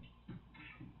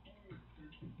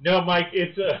 No, Mike,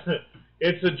 it's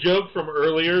a joke from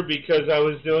earlier because I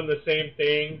was doing the same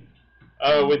thing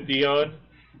with Dion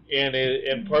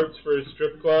and parts for his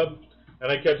strip club,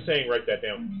 and I kept saying, write that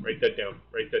down, write that down,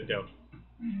 write that down.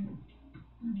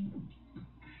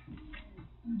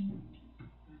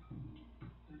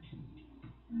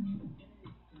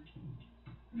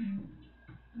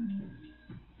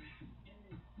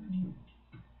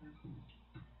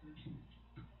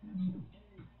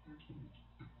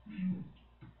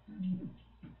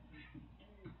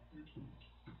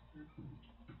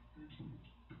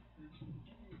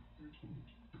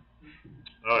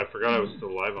 Oh, I forgot I was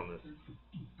still live on this.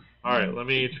 Alright, let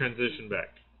me transition back.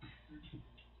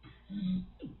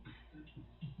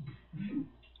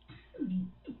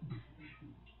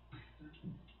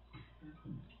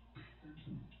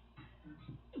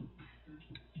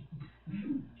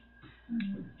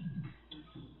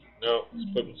 No,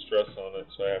 it's putting stress on it,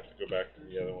 so I have to go back to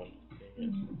the other one.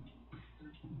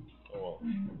 Oh well.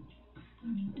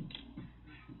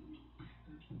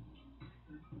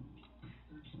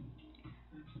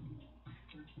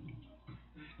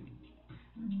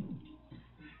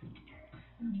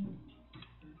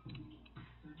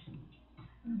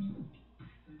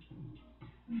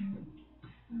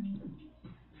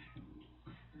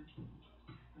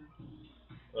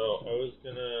 Oh, I was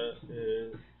gonna...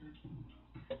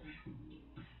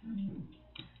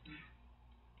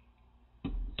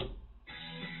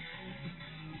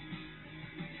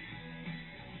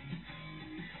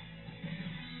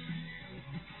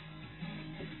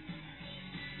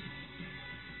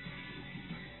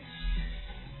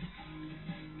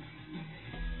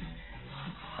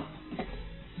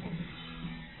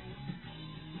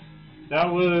 That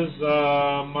was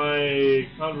my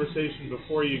conversation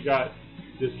before you got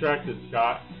distracted,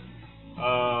 Scott.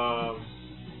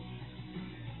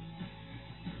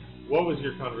 What was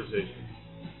your conversation?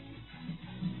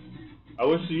 I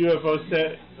wish the UFO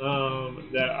set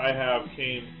that I have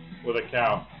came with a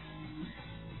cow.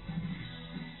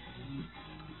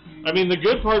 I mean, the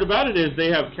good part about it is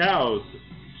they have cows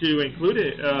to include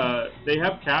it. They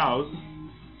have cows.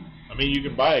 I mean, you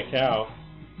can buy a cow.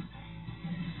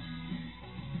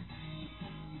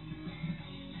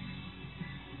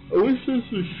 I wish this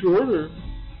was shorter,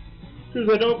 because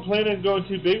I don't plan on going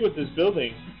too big with this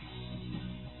building.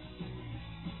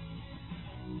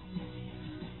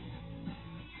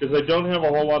 because I don't have a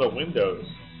whole lot of windows.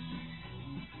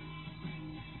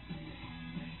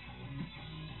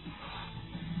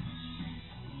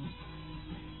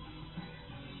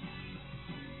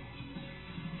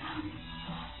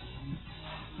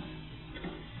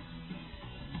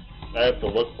 I have to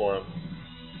look for them.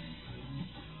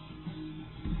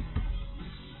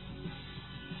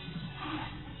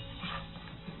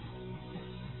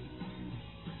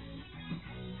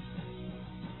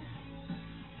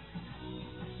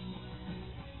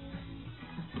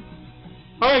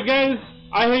 Alright guys,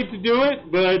 I hate to do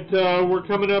it, but we're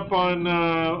coming up on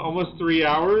almost 3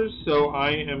 hours, so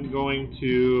I am going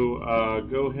to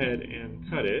go ahead and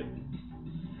cut it.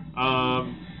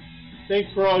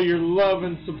 Thanks for all your love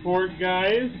and support,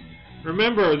 guys.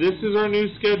 Remember, this is our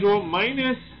new schedule,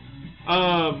 minus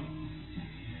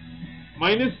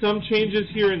some changes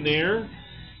here and there.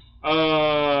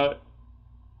 I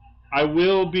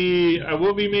will be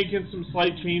making some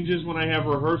slight changes when I have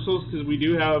rehearsals, because we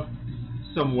do have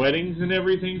some weddings and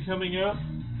everything coming up.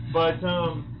 But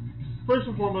first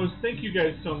and foremost, thank you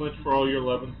guys so much for all your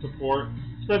love and support.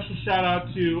 Special shout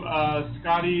out to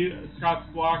Scott's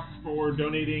Blocks for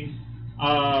donating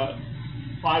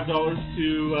 $5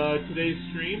 to today's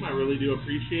stream. I really do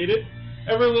appreciate it.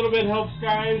 Every little bit helps,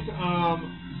 guys,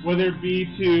 whether it be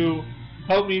to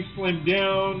help me slim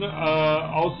down.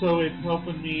 Also, it's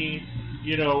helping me,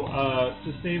 you know,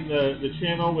 sustain the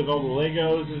channel with all the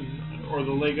Legos or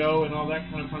the Lego and all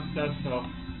that kind of fun stuff.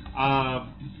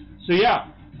 So yeah,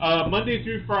 Monday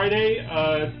through Friday,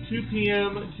 2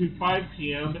 p.m. to 5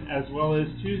 p.m., as well as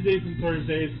Tuesdays and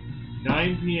Thursdays,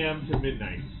 9 p.m. to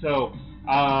midnight. So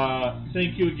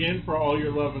thank you again for all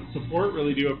your love and support.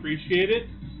 Really do appreciate it.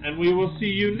 And we will see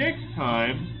you next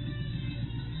time.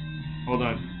 Hold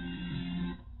on.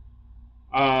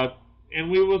 And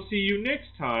we will see you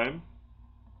next time.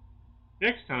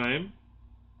 Next time.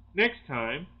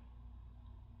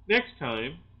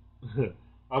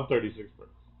 I'm 36 Brix.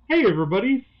 Hey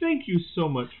everybody, thank you so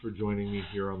much for joining me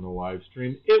here on the live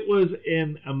stream. It was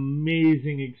an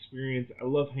amazing experience. I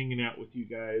love hanging out with you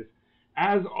guys.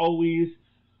 As always,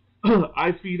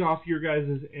 I feed off your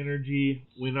guys' energy.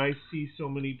 When I see so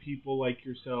many people like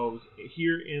yourselves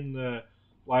here in the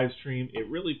live stream, it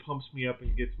really pumps me up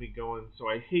and gets me going. So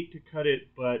I hate to cut it,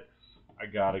 but I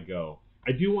gotta go.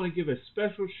 I do want to give a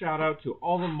special shout out to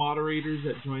all the moderators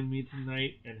that joined me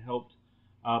tonight and helped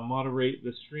moderate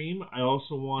the stream. I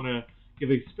also want to give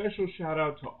a special shout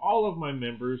out to all of my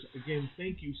members. Again,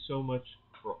 thank you so much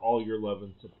for all your love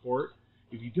and support.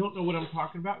 If you don't know what I'm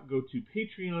talking about, go to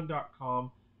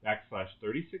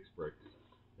patreon.com/36brix.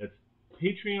 That's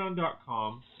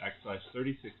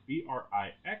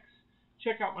patreon.com/36brix.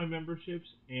 Check out my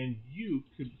memberships, and you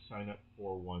could sign up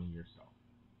for one yourself.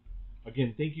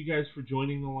 Again, thank you guys for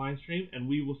joining the live stream, and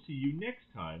we will see you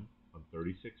next time on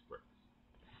 36 Brix.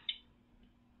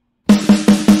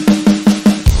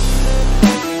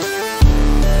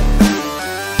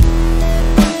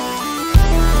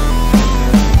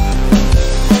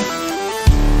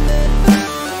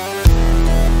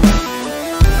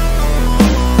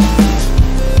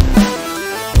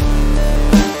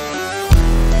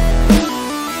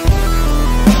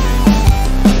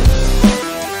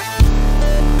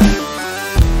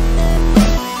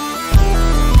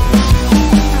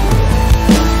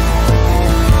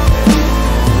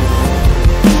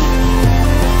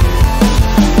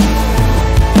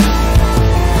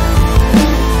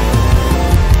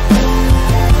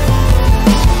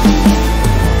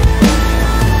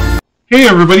 Hey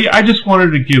everybody, I just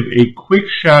wanted to give a quick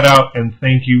shout out and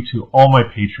thank you to all my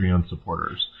Patreon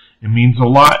supporters. It means a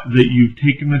lot that you've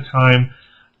taken the time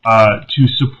to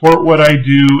support what I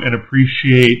do and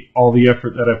appreciate all the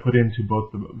effort that I put into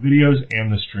both the videos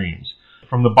and the streams.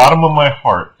 From the bottom of my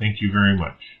heart, thank you very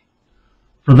much.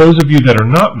 For those of you that are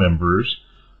not members,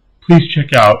 please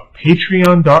check out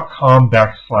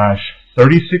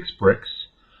patreon.com/36brix.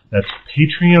 That's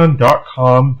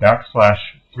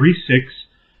patreon.com/36brix,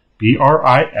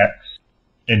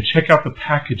 and check out the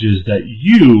packages that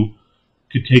you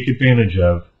could take advantage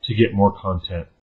of to get more content.